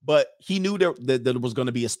 but he knew that there was going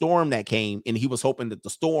to be a storm that came, and he was hoping that the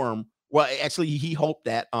storm, well, actually, he hoped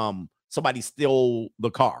that somebody stole the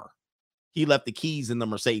car. He left the keys in the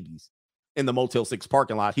Mercedes in the Motel 6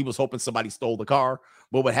 parking lot. He was hoping somebody stole the car,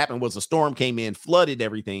 but what happened was the storm came in, flooded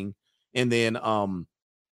everything, and then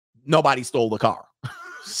nobody stole the car.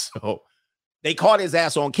 So they caught his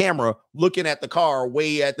ass on camera looking at the car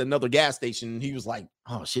way at another gas station. He was like,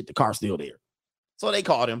 oh shit, the car's still there. So they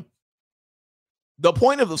caught him. The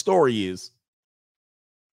point of the story is,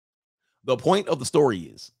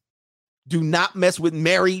 do not mess with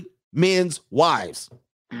married men's wives.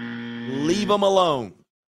 Leave them alone.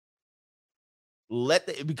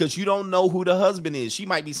 Because you don't know who the husband is. She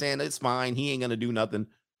might be saying, it's fine. He ain't going to do nothing.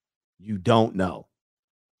 You don't know.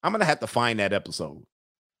 I'm going to have to find that episode.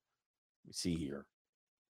 Let me see here.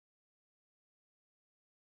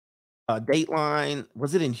 Dateline.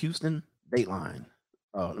 Was it in Houston? Dateline.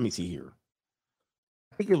 Let me see here.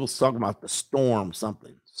 I think it was talking about the storm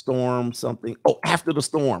something. Oh, After the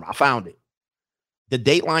Storm. I found it. The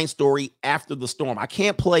Dateline story, After the Storm. I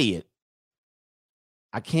can't play it,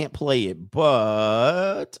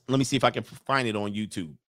 but let me see if I can find it on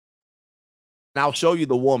YouTube. And I'll show you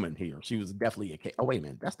the woman here. She was definitely oh, wait a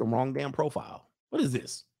minute. That's the wrong damn profile. What is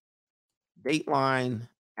this? Dateline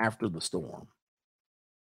After the Storm.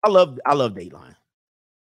 I love Dateline.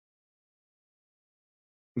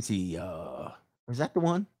 me see. Is that the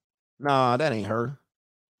one? Nah, that ain't her.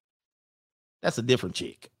 That's a different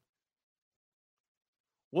chick.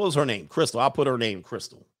 What was her name? Crystal. I'll put her name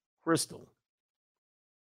Crystal. Crystal.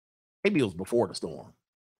 Maybe it was before the storm.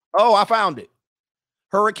 Oh, I found it.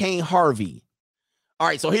 Hurricane Harvey. All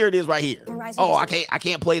right, so here it is right here. Oh, I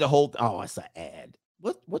can't play the whole. Oh, it's an ad.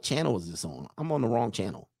 What channel is this on? I'm on the wrong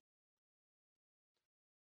channel.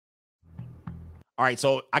 All right,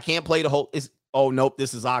 so I can't play the whole. Oh nope,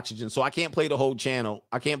 this is Oxygen. So I can't play the whole channel.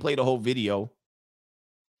 I can't play the whole video.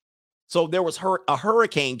 So there was a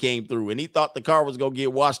hurricane came through, and he thought the car was gonna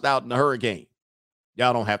get washed out in the hurricane.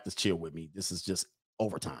 Y'all don't have to chill with me. This is just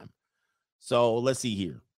overtime. So let's see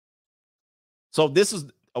here. So this is.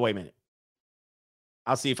 Oh wait a minute.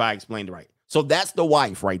 I'll see if I explained it right. So that's the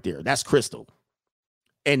wife right there. That's Crystal,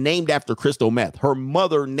 and named after crystal meth. Her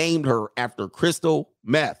mother named her after crystal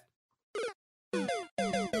meth.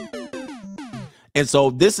 And so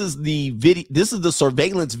this is the video. This is the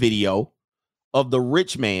surveillance video of the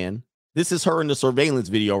rich man. This is her in the surveillance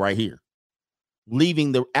video right here.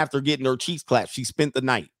 Leaving after getting her cheeks clapped. She spent the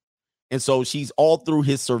night. And so she's all through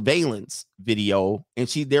his surveillance video. And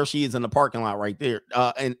there she is in the parking lot right there.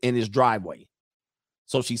 In his driveway.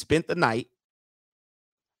 So she spent the night.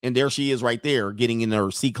 And there she is right there getting in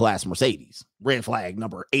her C-Class Mercedes. Red flag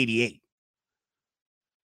number 88.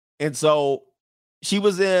 And so she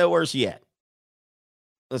was there. Where's she at?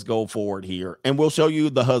 Let's go forward here. And we'll show you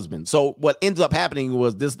the husband. So what ends up happening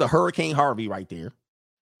was this the Hurricane Harvey right there.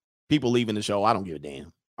 People leaving the show. I don't give a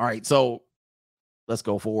damn. All right. So let's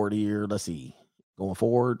go forward here. Let's see. Going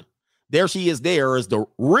forward. There she is. There is the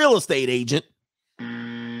real estate agent.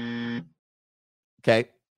 Okay.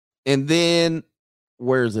 And then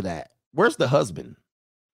where's it at? Where's the husband?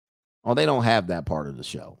 Oh, they don't have that part of the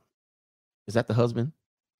show. Is that the husband?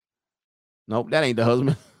 Nope, that ain't the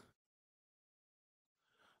husband.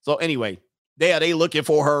 So anyway, they looking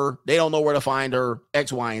for her. They don't know where to find her.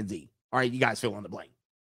 X, Y, and Z. All right, you guys fill in the blank.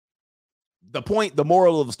 The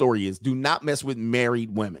moral of the story is do not mess with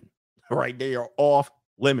married women. All right, they are off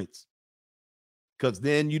limits. Because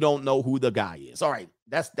then you don't know who the guy is. All right,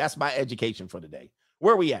 that's my education for the day.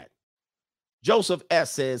 Where are we at? Joseph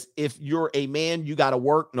S. says, if you're a man, you got to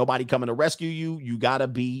work. Nobody coming to rescue you. You got to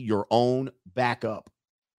be your own backup.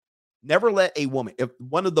 Never let a woman, if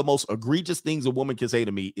one of the most egregious things a woman can say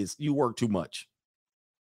to me is you work too much.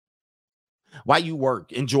 Why you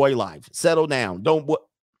work? Enjoy life. Settle down. Don't what?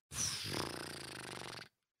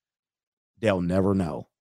 They'll never know.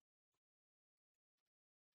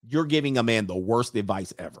 You're giving a man the worst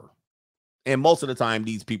advice ever. And most of the time,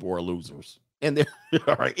 these people are losers. And they're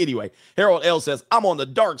all right. Anyway, Harold L says, I'm on the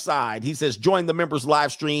dark side. He says, join the members'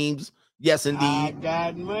 live streams. Yes, indeed. I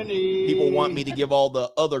got money. People want me to give all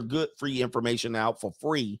the other good free information out for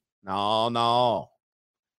free. No.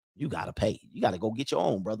 You got to pay. You got to go get your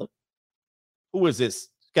own, brother. Who is this?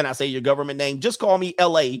 Can I say your government name? Just call me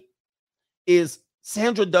LA. Is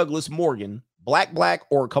Sandra Douglas Morgan black,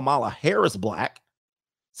 or Kamala Harris black?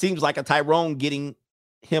 Seems like a Tyrone getting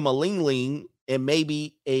him a ling and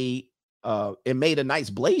maybe it made a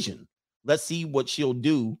nice blazing. Let's see what she'll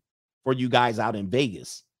do for you guys out in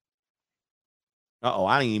Vegas.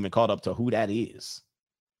 I ain't even caught up to who that is.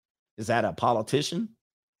 Is that a politician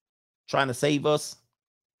trying to save us?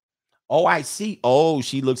 Oh, I see. Oh,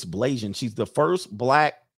 she looks blazing. She's the first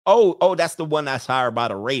black. Oh, that's the one that's hired by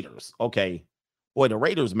the Raiders. Okay. Boy, the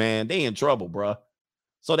Raiders, man, they in trouble, bruh.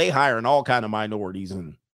 So they hiring all kind of minorities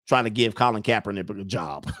and trying to give Colin Kaepernick a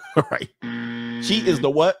job. Right. She is the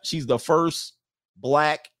what? She's the first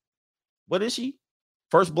black. What is she?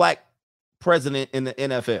 First black president in the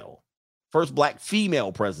NFL. First black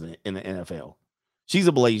female president in the NFL. She's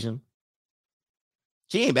a Blasian.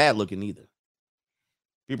 She ain't bad looking either.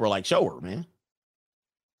 People are like, show her, man.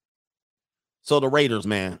 So the Raiders,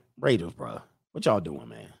 man. Raiders, bro. What y'all doing,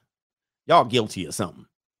 man? Y'all guilty of something.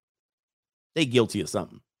 They guilty of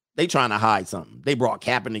something. They trying to hide something. They brought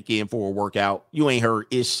Kaepernick in for a workout. You ain't heard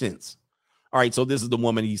ish since. All right, so this is the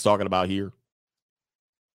woman he's talking about here.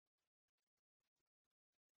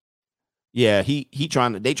 Yeah, they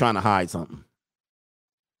trying to hide something.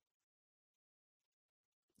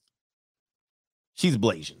 She's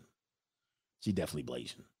blazing. She definitely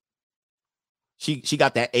blazing. She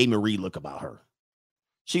got that A. Marie look about her.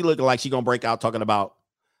 She looking like she gonna break out talking about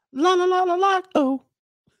la la la la la oh.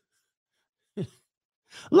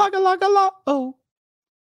 La la la la oh.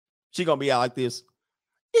 She gonna be out like this.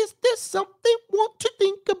 Is this something want to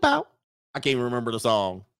think about? I can't even remember the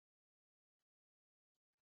song.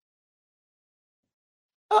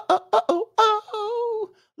 Oh,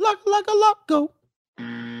 like a loco.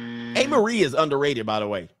 A. Marie is underrated, by the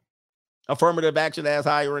way. Affirmative action ass,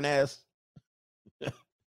 hiring ass.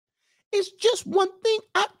 It's just one thing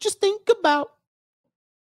I just think about.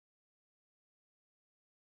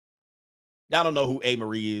 Y'all don't know who A.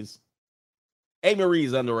 Marie is. A. Marie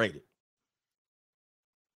is underrated.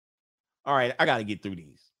 All right, I got to get through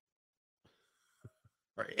these.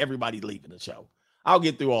 All right, everybody leaving the show. I'll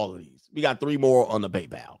get through all of these. We got 3 more on the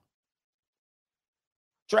PayPal.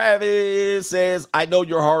 Travis says, I know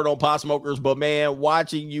you're hard on pot smokers, but man,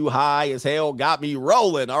 watching you high as hell got me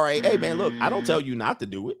rolling. All right. Hey, man, look, I don't tell you not to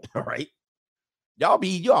do it. All right. Y'all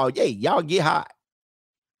get high.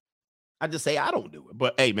 I just say I don't do it.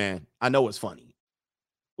 But hey, man, I know it's funny.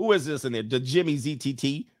 Who is this in there? The Jimmy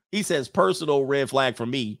ZTT. He says, personal red flag for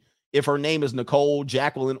me. If her name is Nicole,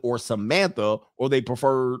 Jacqueline, or Samantha, or they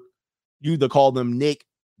prefer you to call them Nick,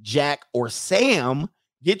 Jack, or Sam,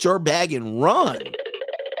 get your bag and run.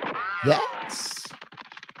 That's,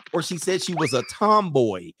 or she said she was a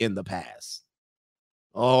tomboy in the past.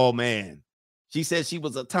 Oh, man. She said she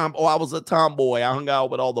was a I was a tomboy. I hung out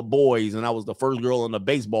with all the boys, and I was the first girl on the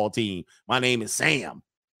baseball team. My name is Sam.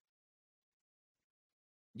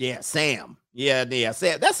 Yeah, Sam. Yeah,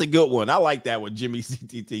 Sam. That's a good one. I like that one, Jimmy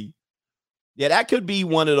CTT. Yeah, that could be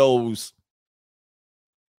one of those.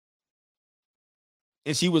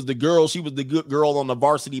 And she was the good girl on the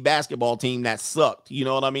varsity basketball team that sucked. You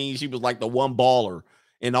know what I mean? She was like the one baller,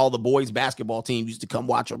 and all the boys basketball team used to come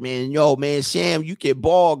watch her. Man, yo, man, Sam, you can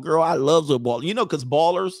ball, girl. I love the ball. You know, because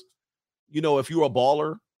ballers, you know, if you're a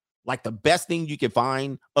baller, like the best thing you could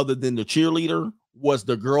find other than the cheerleader was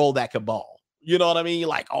the girl that could ball. You know what I mean?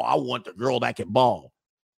 Like, oh, I want the girl that can ball.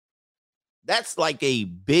 That's like a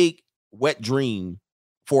big, wet dream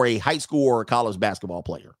for a high school or a college basketball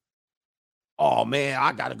player. Oh, man,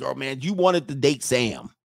 I got a girl, man. You wanted to date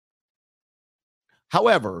Sam.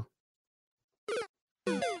 However,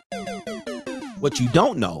 what you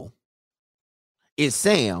don't know is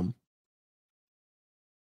Sam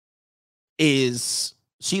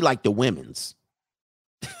she like the women's.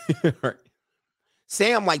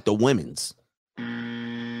 Sam like the women's.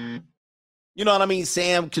 You know what I mean?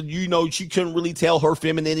 Sam, she couldn't really tell her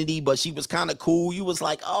femininity, but she was kind of cool. You was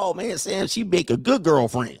like, oh, man, Sam, she make a good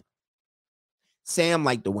girlfriend. Sam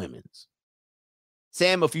like the women's.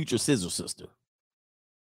 Sam a future scissor sister.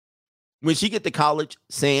 When she get to college,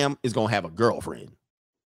 Sam is going to have a girlfriend.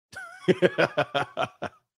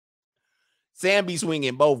 Sam be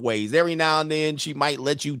swinging both ways. Every now and then, she might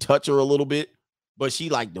let you touch her a little bit, but she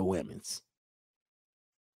like the women's.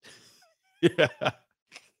 Yeah.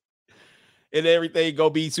 And everything go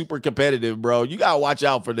be super competitive, bro. You got to watch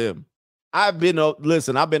out for them. I've been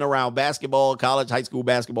around basketball, college, high school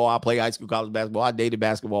basketball. I play high school, college basketball. I dated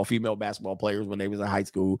female basketball players when they was in high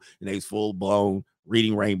school, and they was full blown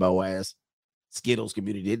reading rainbow ass Skittles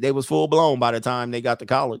community. They was full blown by the time they got to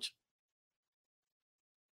college.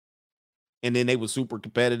 And then they was super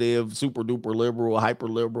competitive, super duper liberal,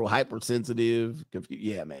 hypersensitive.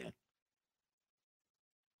 Yeah, man.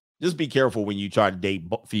 Just be careful when you try to date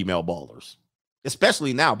female ballers.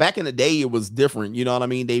 Especially now. Back in the day, it was different. You know what I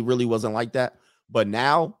mean? They really wasn't like that. But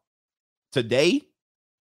now, today,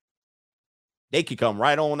 they could come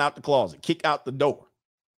right on out the closet, kick out the door.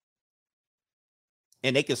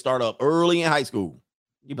 And they can start up early in high school.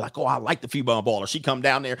 You'd be like, oh, I like the female baller. She come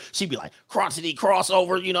down there. She'd be like, crotchety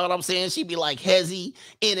crossover. You know what I'm saying? She'd be like, hezzy,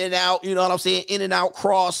 in and out. You know what I'm saying? In and out,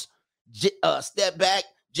 cross, step back,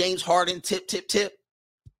 James Harden, tip, tip, tip.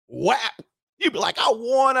 Whap. You'd be like, I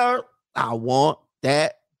want her. I want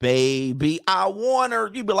that baby. I want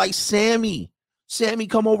her. You'd be like, Sammy,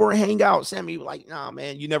 come over and hang out. Sammy be like, nah,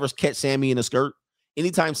 man, you never catch Sammy in a skirt.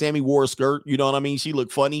 Anytime Sammy wore a skirt, you know what I mean? She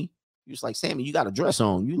looked funny. You're just like, Sammy, you got a dress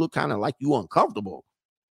on. You look kind of like you uncomfortable.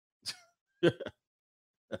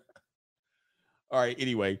 All right,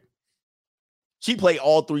 anyway. She played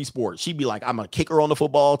all 3 sports. She'd be like, I'm a kicker on the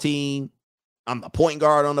football team. I'm the point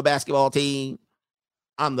guard on the basketball team.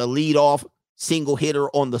 I'm the leadoff single hitter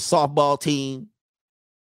on the softball team.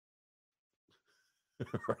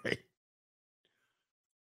 Right.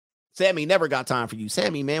 Sammy never got time for you.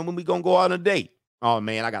 Sammy, man, when we gonna go out on a date? Oh,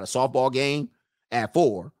 man, I got a softball game at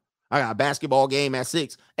 4. I got a basketball game at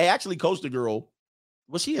 6. Hey, I actually coached a girl.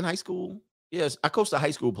 Was she in high school? Yes, I coached a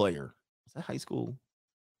high school player. Was that high school?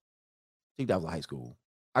 I think that was a high school.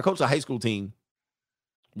 I coached a high school team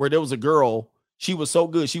where there was a girl. She was so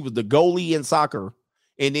good. She was the goalie in soccer.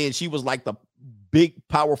 And then she was like the big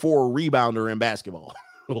power forward rebounder in basketball.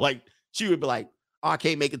 Like, she would be like, oh, I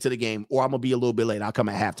can't make it to the game, or I'm going to be a little bit late. I'll come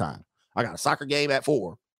at halftime. I got a soccer game at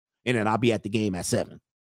 4, and then I'll be at the game at 7.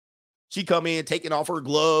 She come in, taking off her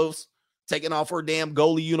gloves, taking off her damn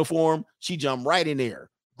goalie uniform. She jumped right in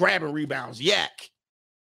there, grabbing rebounds. Yak.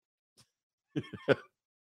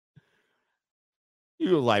 He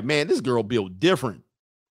was like, man, this girl built different.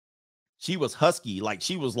 She was husky, like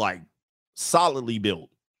she was like solidly built.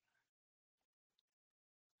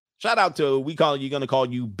 Shout out to, gonna call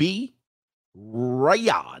you B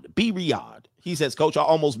Riyadh. B Riyadh. He says, Coach, I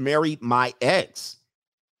almost married my ex.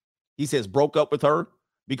 He says, broke up with her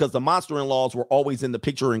because the monster-in-laws were always in the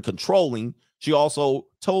picture and controlling. She also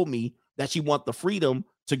told me that she want the freedom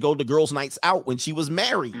to go to girls' nights out when she was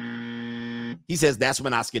married. He says, that's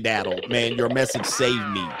when I skedaddled. Man, your message saved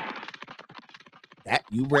me. That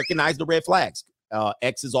you recognize the red flags.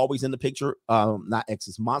 Ex is always in the picture. Not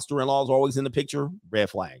exes. Monster-in-laws are always in the picture.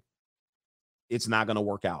 Red flag. It's not going to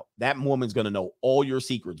work out. That woman's going to know all your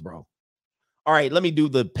secrets, bro. All right, let me do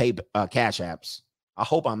the pay cash apps. I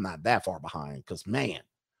hope I'm not that far behind because, man.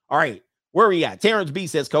 All right, where are we at? Terrence B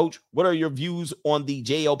says, Coach, what are your views on the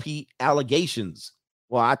JLP allegations?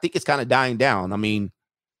 Well, I think it's kind of dying down. I mean,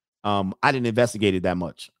 I didn't investigate it that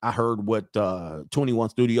much. I heard what 21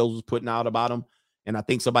 Studios was putting out about him, and I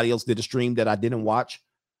think somebody else did a stream that I didn't watch.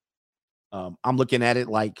 I'm looking at it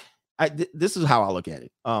like, this is how I look at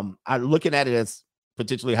it. I'm looking at it as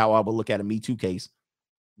potentially how I would look at a Me Too case.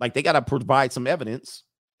 Like, they got to provide some evidence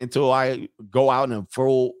until I go out and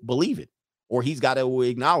full believe it, or he's got to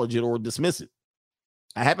acknowledge it or dismiss it.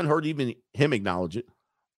 I haven't heard even him acknowledge it.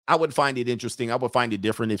 I would find it interesting. I would find it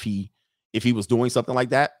different if he was doing something like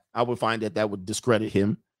that. I would find that would discredit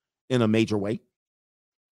him in a major way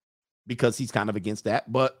because he's kind of against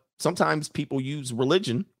that. But sometimes people use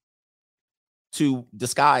religion to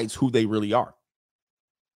disguise who they really are.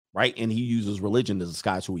 Right. And he uses religion to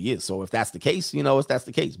disguise who he is. So if that's the case, if that's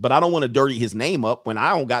the case, but I don't want to dirty his name up when I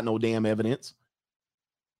don't got no damn evidence.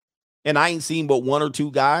 And I ain't seen but one or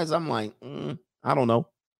two guys. I'm like, I don't know.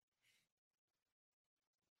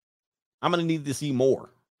 I'm going to need to see more.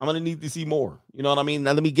 You know what I mean?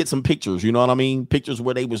 Now let me get some pictures. You know what I mean? Pictures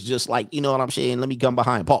where they was just like, you know what I'm saying? Let me come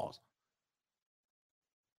behind. Pause.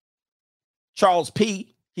 Charles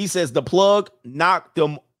P. He says the plug knocked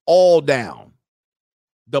them all down.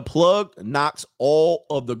 The plug knocks all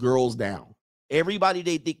of the girls down. Everybody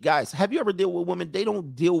they think, guys, have you ever dealt with women? They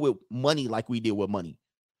don't deal with money like we deal with money.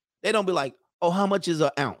 They don't be like, oh, how much is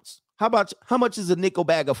an ounce? How much is a nickel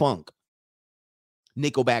bag of funk?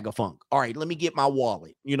 Nickel bag of funk. All right, let me get my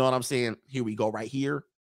wallet. You know what I'm saying? Here we go right here.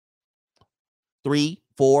 3,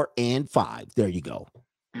 4, and 5. There you go.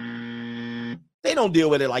 They don't deal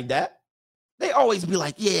with it like that. They always be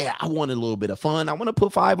like, yeah, I want a little bit of fun. I want to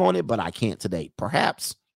put 5 on it, but I can't today.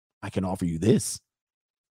 Perhaps I can offer you this.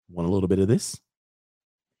 Want a little bit of this?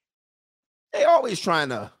 They always trying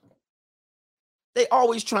to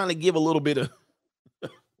give a little bit of.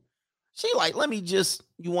 She like,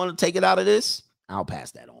 you want to take it out of this? I'll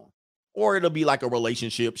pass that on. Or it'll be like a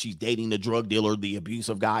relationship. She's dating the drug dealer, the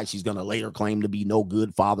abusive guy. She's going to later claim to be no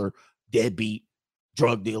good father, deadbeat,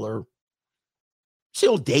 drug dealer.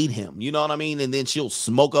 She'll date him, you know what I mean? And then she'll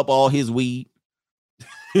smoke up all his weed.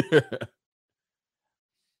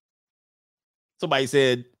 Somebody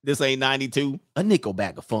said, this ain't 92. A nickel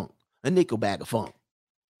bag of funk. A nickel bag of funk.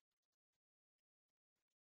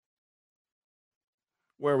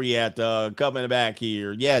 Where we at? Coming back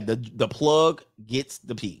here. Yeah, the plug gets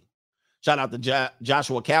the P. Shout out to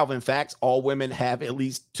Joshua Calvin. Facts. All women have at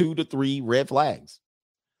least 2 to 3 red flags.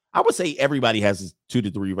 I would say everybody has 2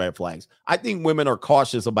 to 3 red flags. I think women are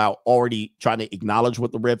cautious about already trying to acknowledge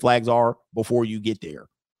what the red flags are before you get there,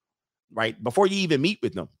 right? Before you even meet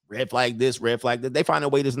with them. Red flag this, red flag that. They find a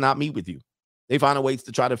way to not meet with you. They find a way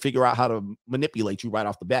to try to figure out how to manipulate you right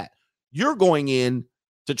off the bat. You're going in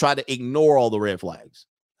to try to ignore all the red flags.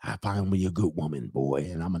 I find me a good woman, boy,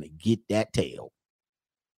 and I'm going to get that tail.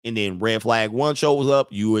 And then red flag 1 shows up,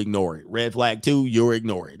 you ignore it. Red flag 2, you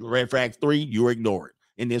ignore it. Red flag 3, you ignore it.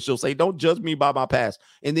 And then she'll say, don't judge me by my past.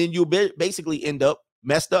 And then you'll basically end up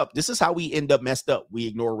messed up. This is how we end up messed up. We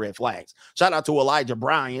ignore red flags. Shout out to Elijah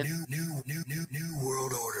Bryant. New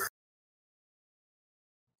world order.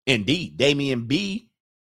 Indeed. Damian B.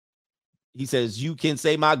 He says, you can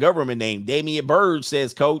say my government name. Damian Bird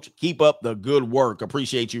says, Coach, keep up the good work.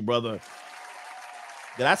 Appreciate you, brother.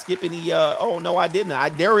 Did I skip any? Oh, no, I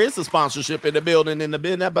didn't. There is a sponsorship in the building,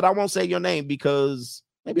 but I won't say your name because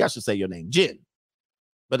maybe I should say your name. Jen.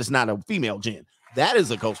 But it's not a female Jen. That is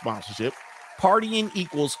a co-sponsorship. Partying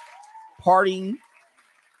equals parting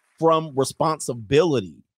from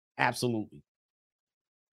responsibility. Absolutely.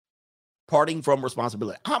 Parting from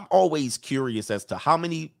responsibility. I'm always curious as to how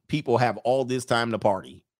many people have all this time to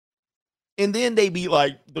party. And then they be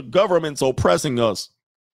like, the government's oppressing us.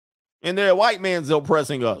 And their white man's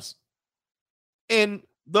oppressing us. And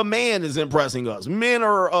the man is oppressing us. Men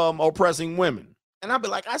are oppressing women. And I'll be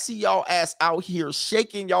like, I see y'all ass out here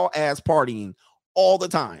shaking y'all ass partying all the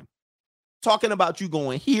time. Talking about you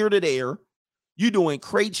going here to there. You doing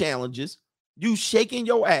crate challenges. You shaking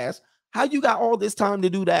your ass. How you got all this time to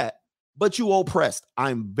do that? But you oppressed.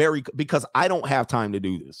 Because I don't have time to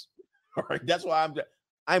do this. All right. That's why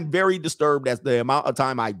I'm very disturbed as the amount of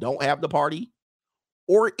time I don't have to party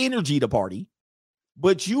or energy to party.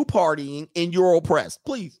 But you partying and you're oppressed.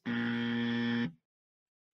 Please.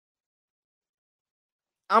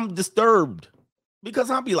 I'm disturbed because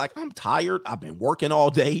I'll be like, I'm tired. I've been working all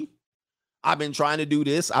day. I've been trying to do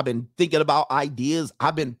this. I've been thinking about ideas.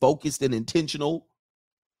 I've been focused and intentional.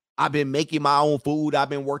 I've been making my own food. I've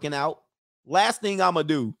been working out. Last thing I'm going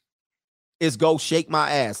to do is go shake my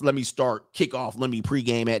ass. Let me start kickoff. Let me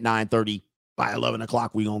pregame at 9:30. By 11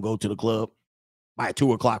 o'clock, we're going to go to the club. By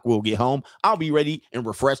 2 o'clock, we'll get home. I'll be ready and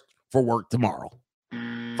refreshed for work tomorrow.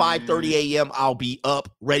 5:30 a.m., I'll be up,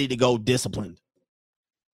 ready to go, disciplined.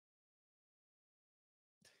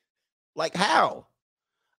 Like how?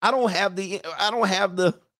 I don't have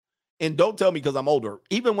the, and don't tell me because I'm older.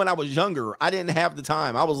 Even when I was younger, I didn't have the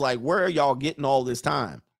time. I was like, where are y'all getting all this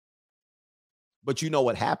time? But you know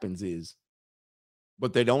what happens is,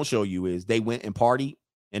 what they don't show you is they went and partied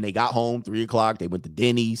and they got home 3 o'clock. They went to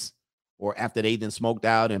Denny's, or after they then smoked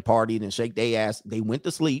out and partied and shake their ass, they went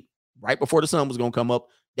to sleep right before the sun was going to come up.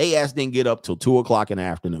 They ass didn't get up till 2 o'clock in the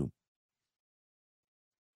afternoon.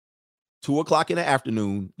 2 o'clock in the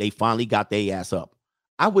afternoon, they finally got their ass up.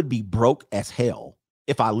 I would be broke as hell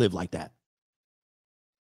if I lived like that.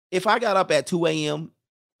 If I got up at 2 a.m.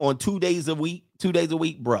 on 2 days a week,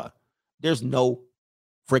 bruh, there's no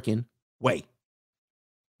freaking way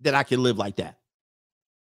that I can live like that.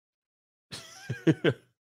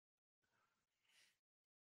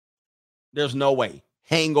 There's no way.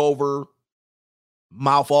 Hangover,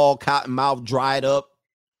 mouth all cotton mouth dried up,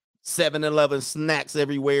 7-Eleven snacks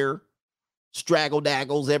everywhere. Straggle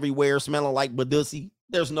daggles everywhere, smelling like Badussy.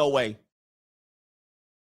 There's no way.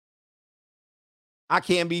 I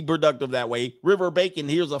can't be productive that way. River Bacon,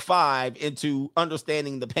 here's a 5 into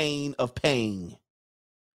understanding the pain of pain.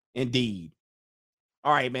 Indeed.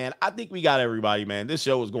 All right, man. I think we got everybody, man. This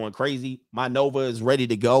show is going crazy. My Nova is ready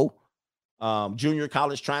to go. Junior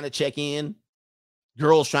college trying to check in.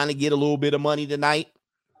 Girls trying to get a little bit of money tonight.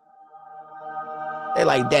 They're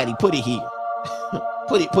like, Daddy, put it here.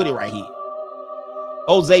 put it right here.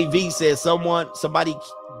 Jose V says somebody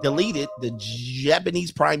deleted the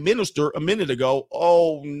Japanese prime minister a minute ago.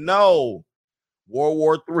 Oh no. World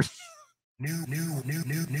War III.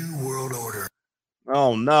 New world order.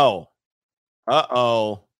 Oh no.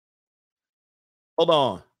 Uh-oh. Hold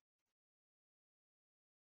on.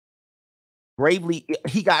 Bravely,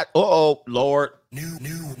 he got, Lord. New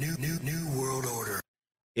world order.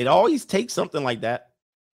 It always takes something like that.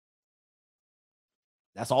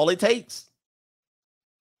 That's all it takes.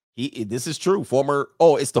 This is true.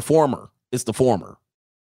 It's the former.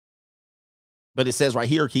 But it says right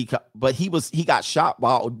here, he got shot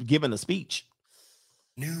while giving a speech.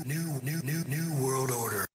 New world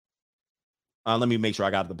order. Let me make sure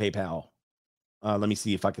I got the PayPal. Let me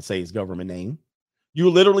see if I can say his government name.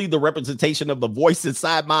 You're literally the representation of the voice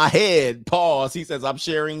inside my head. Pause. He says, I'm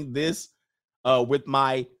sharing this with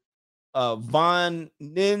my Von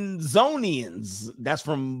Ninzonians. That's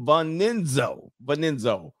from Von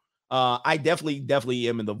Ninzo. I definitely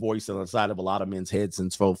am in the voice on the side of a lot of men's heads.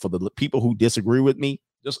 And so for the people who disagree with me,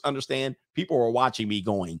 just understand people are watching me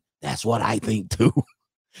going, that's what I think too.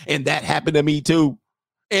 And that happened to me too.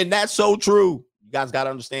 And that's so true. You guys got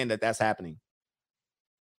to understand that that's happening.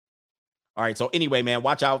 All right. So anyway, man,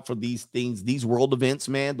 watch out for these things, these world events,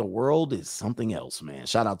 man. The world is something else, man.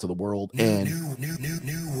 Shout out to the world. And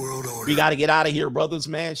new world order. We got to get out of here, brothers,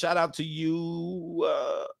 man. Shout out to you.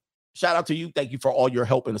 Thank you for all your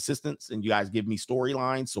help and assistance. And you guys give me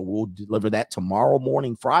storylines. So we'll deliver that tomorrow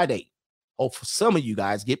morning, Friday. Hope some of you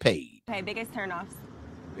guys get paid. Okay, biggest turnoffs.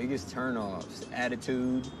 Biggest turnoffs.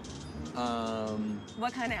 Attitude.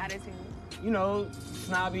 What kind of attitude? You know,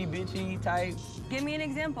 snobby, bitchy type. Give me an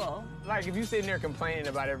example. Like if you sitting there complaining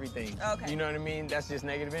about everything. Okay. You know what I mean? That's just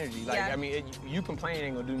negative energy. Like, yeah. I mean, you complaining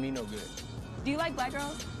ain't gonna do me no good. Do you like black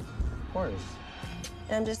girls? Of course.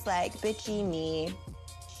 And I'm just like, bitchy me,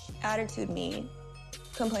 attitude me,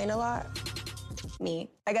 complain a lot me.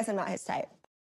 I guess I'm not his type.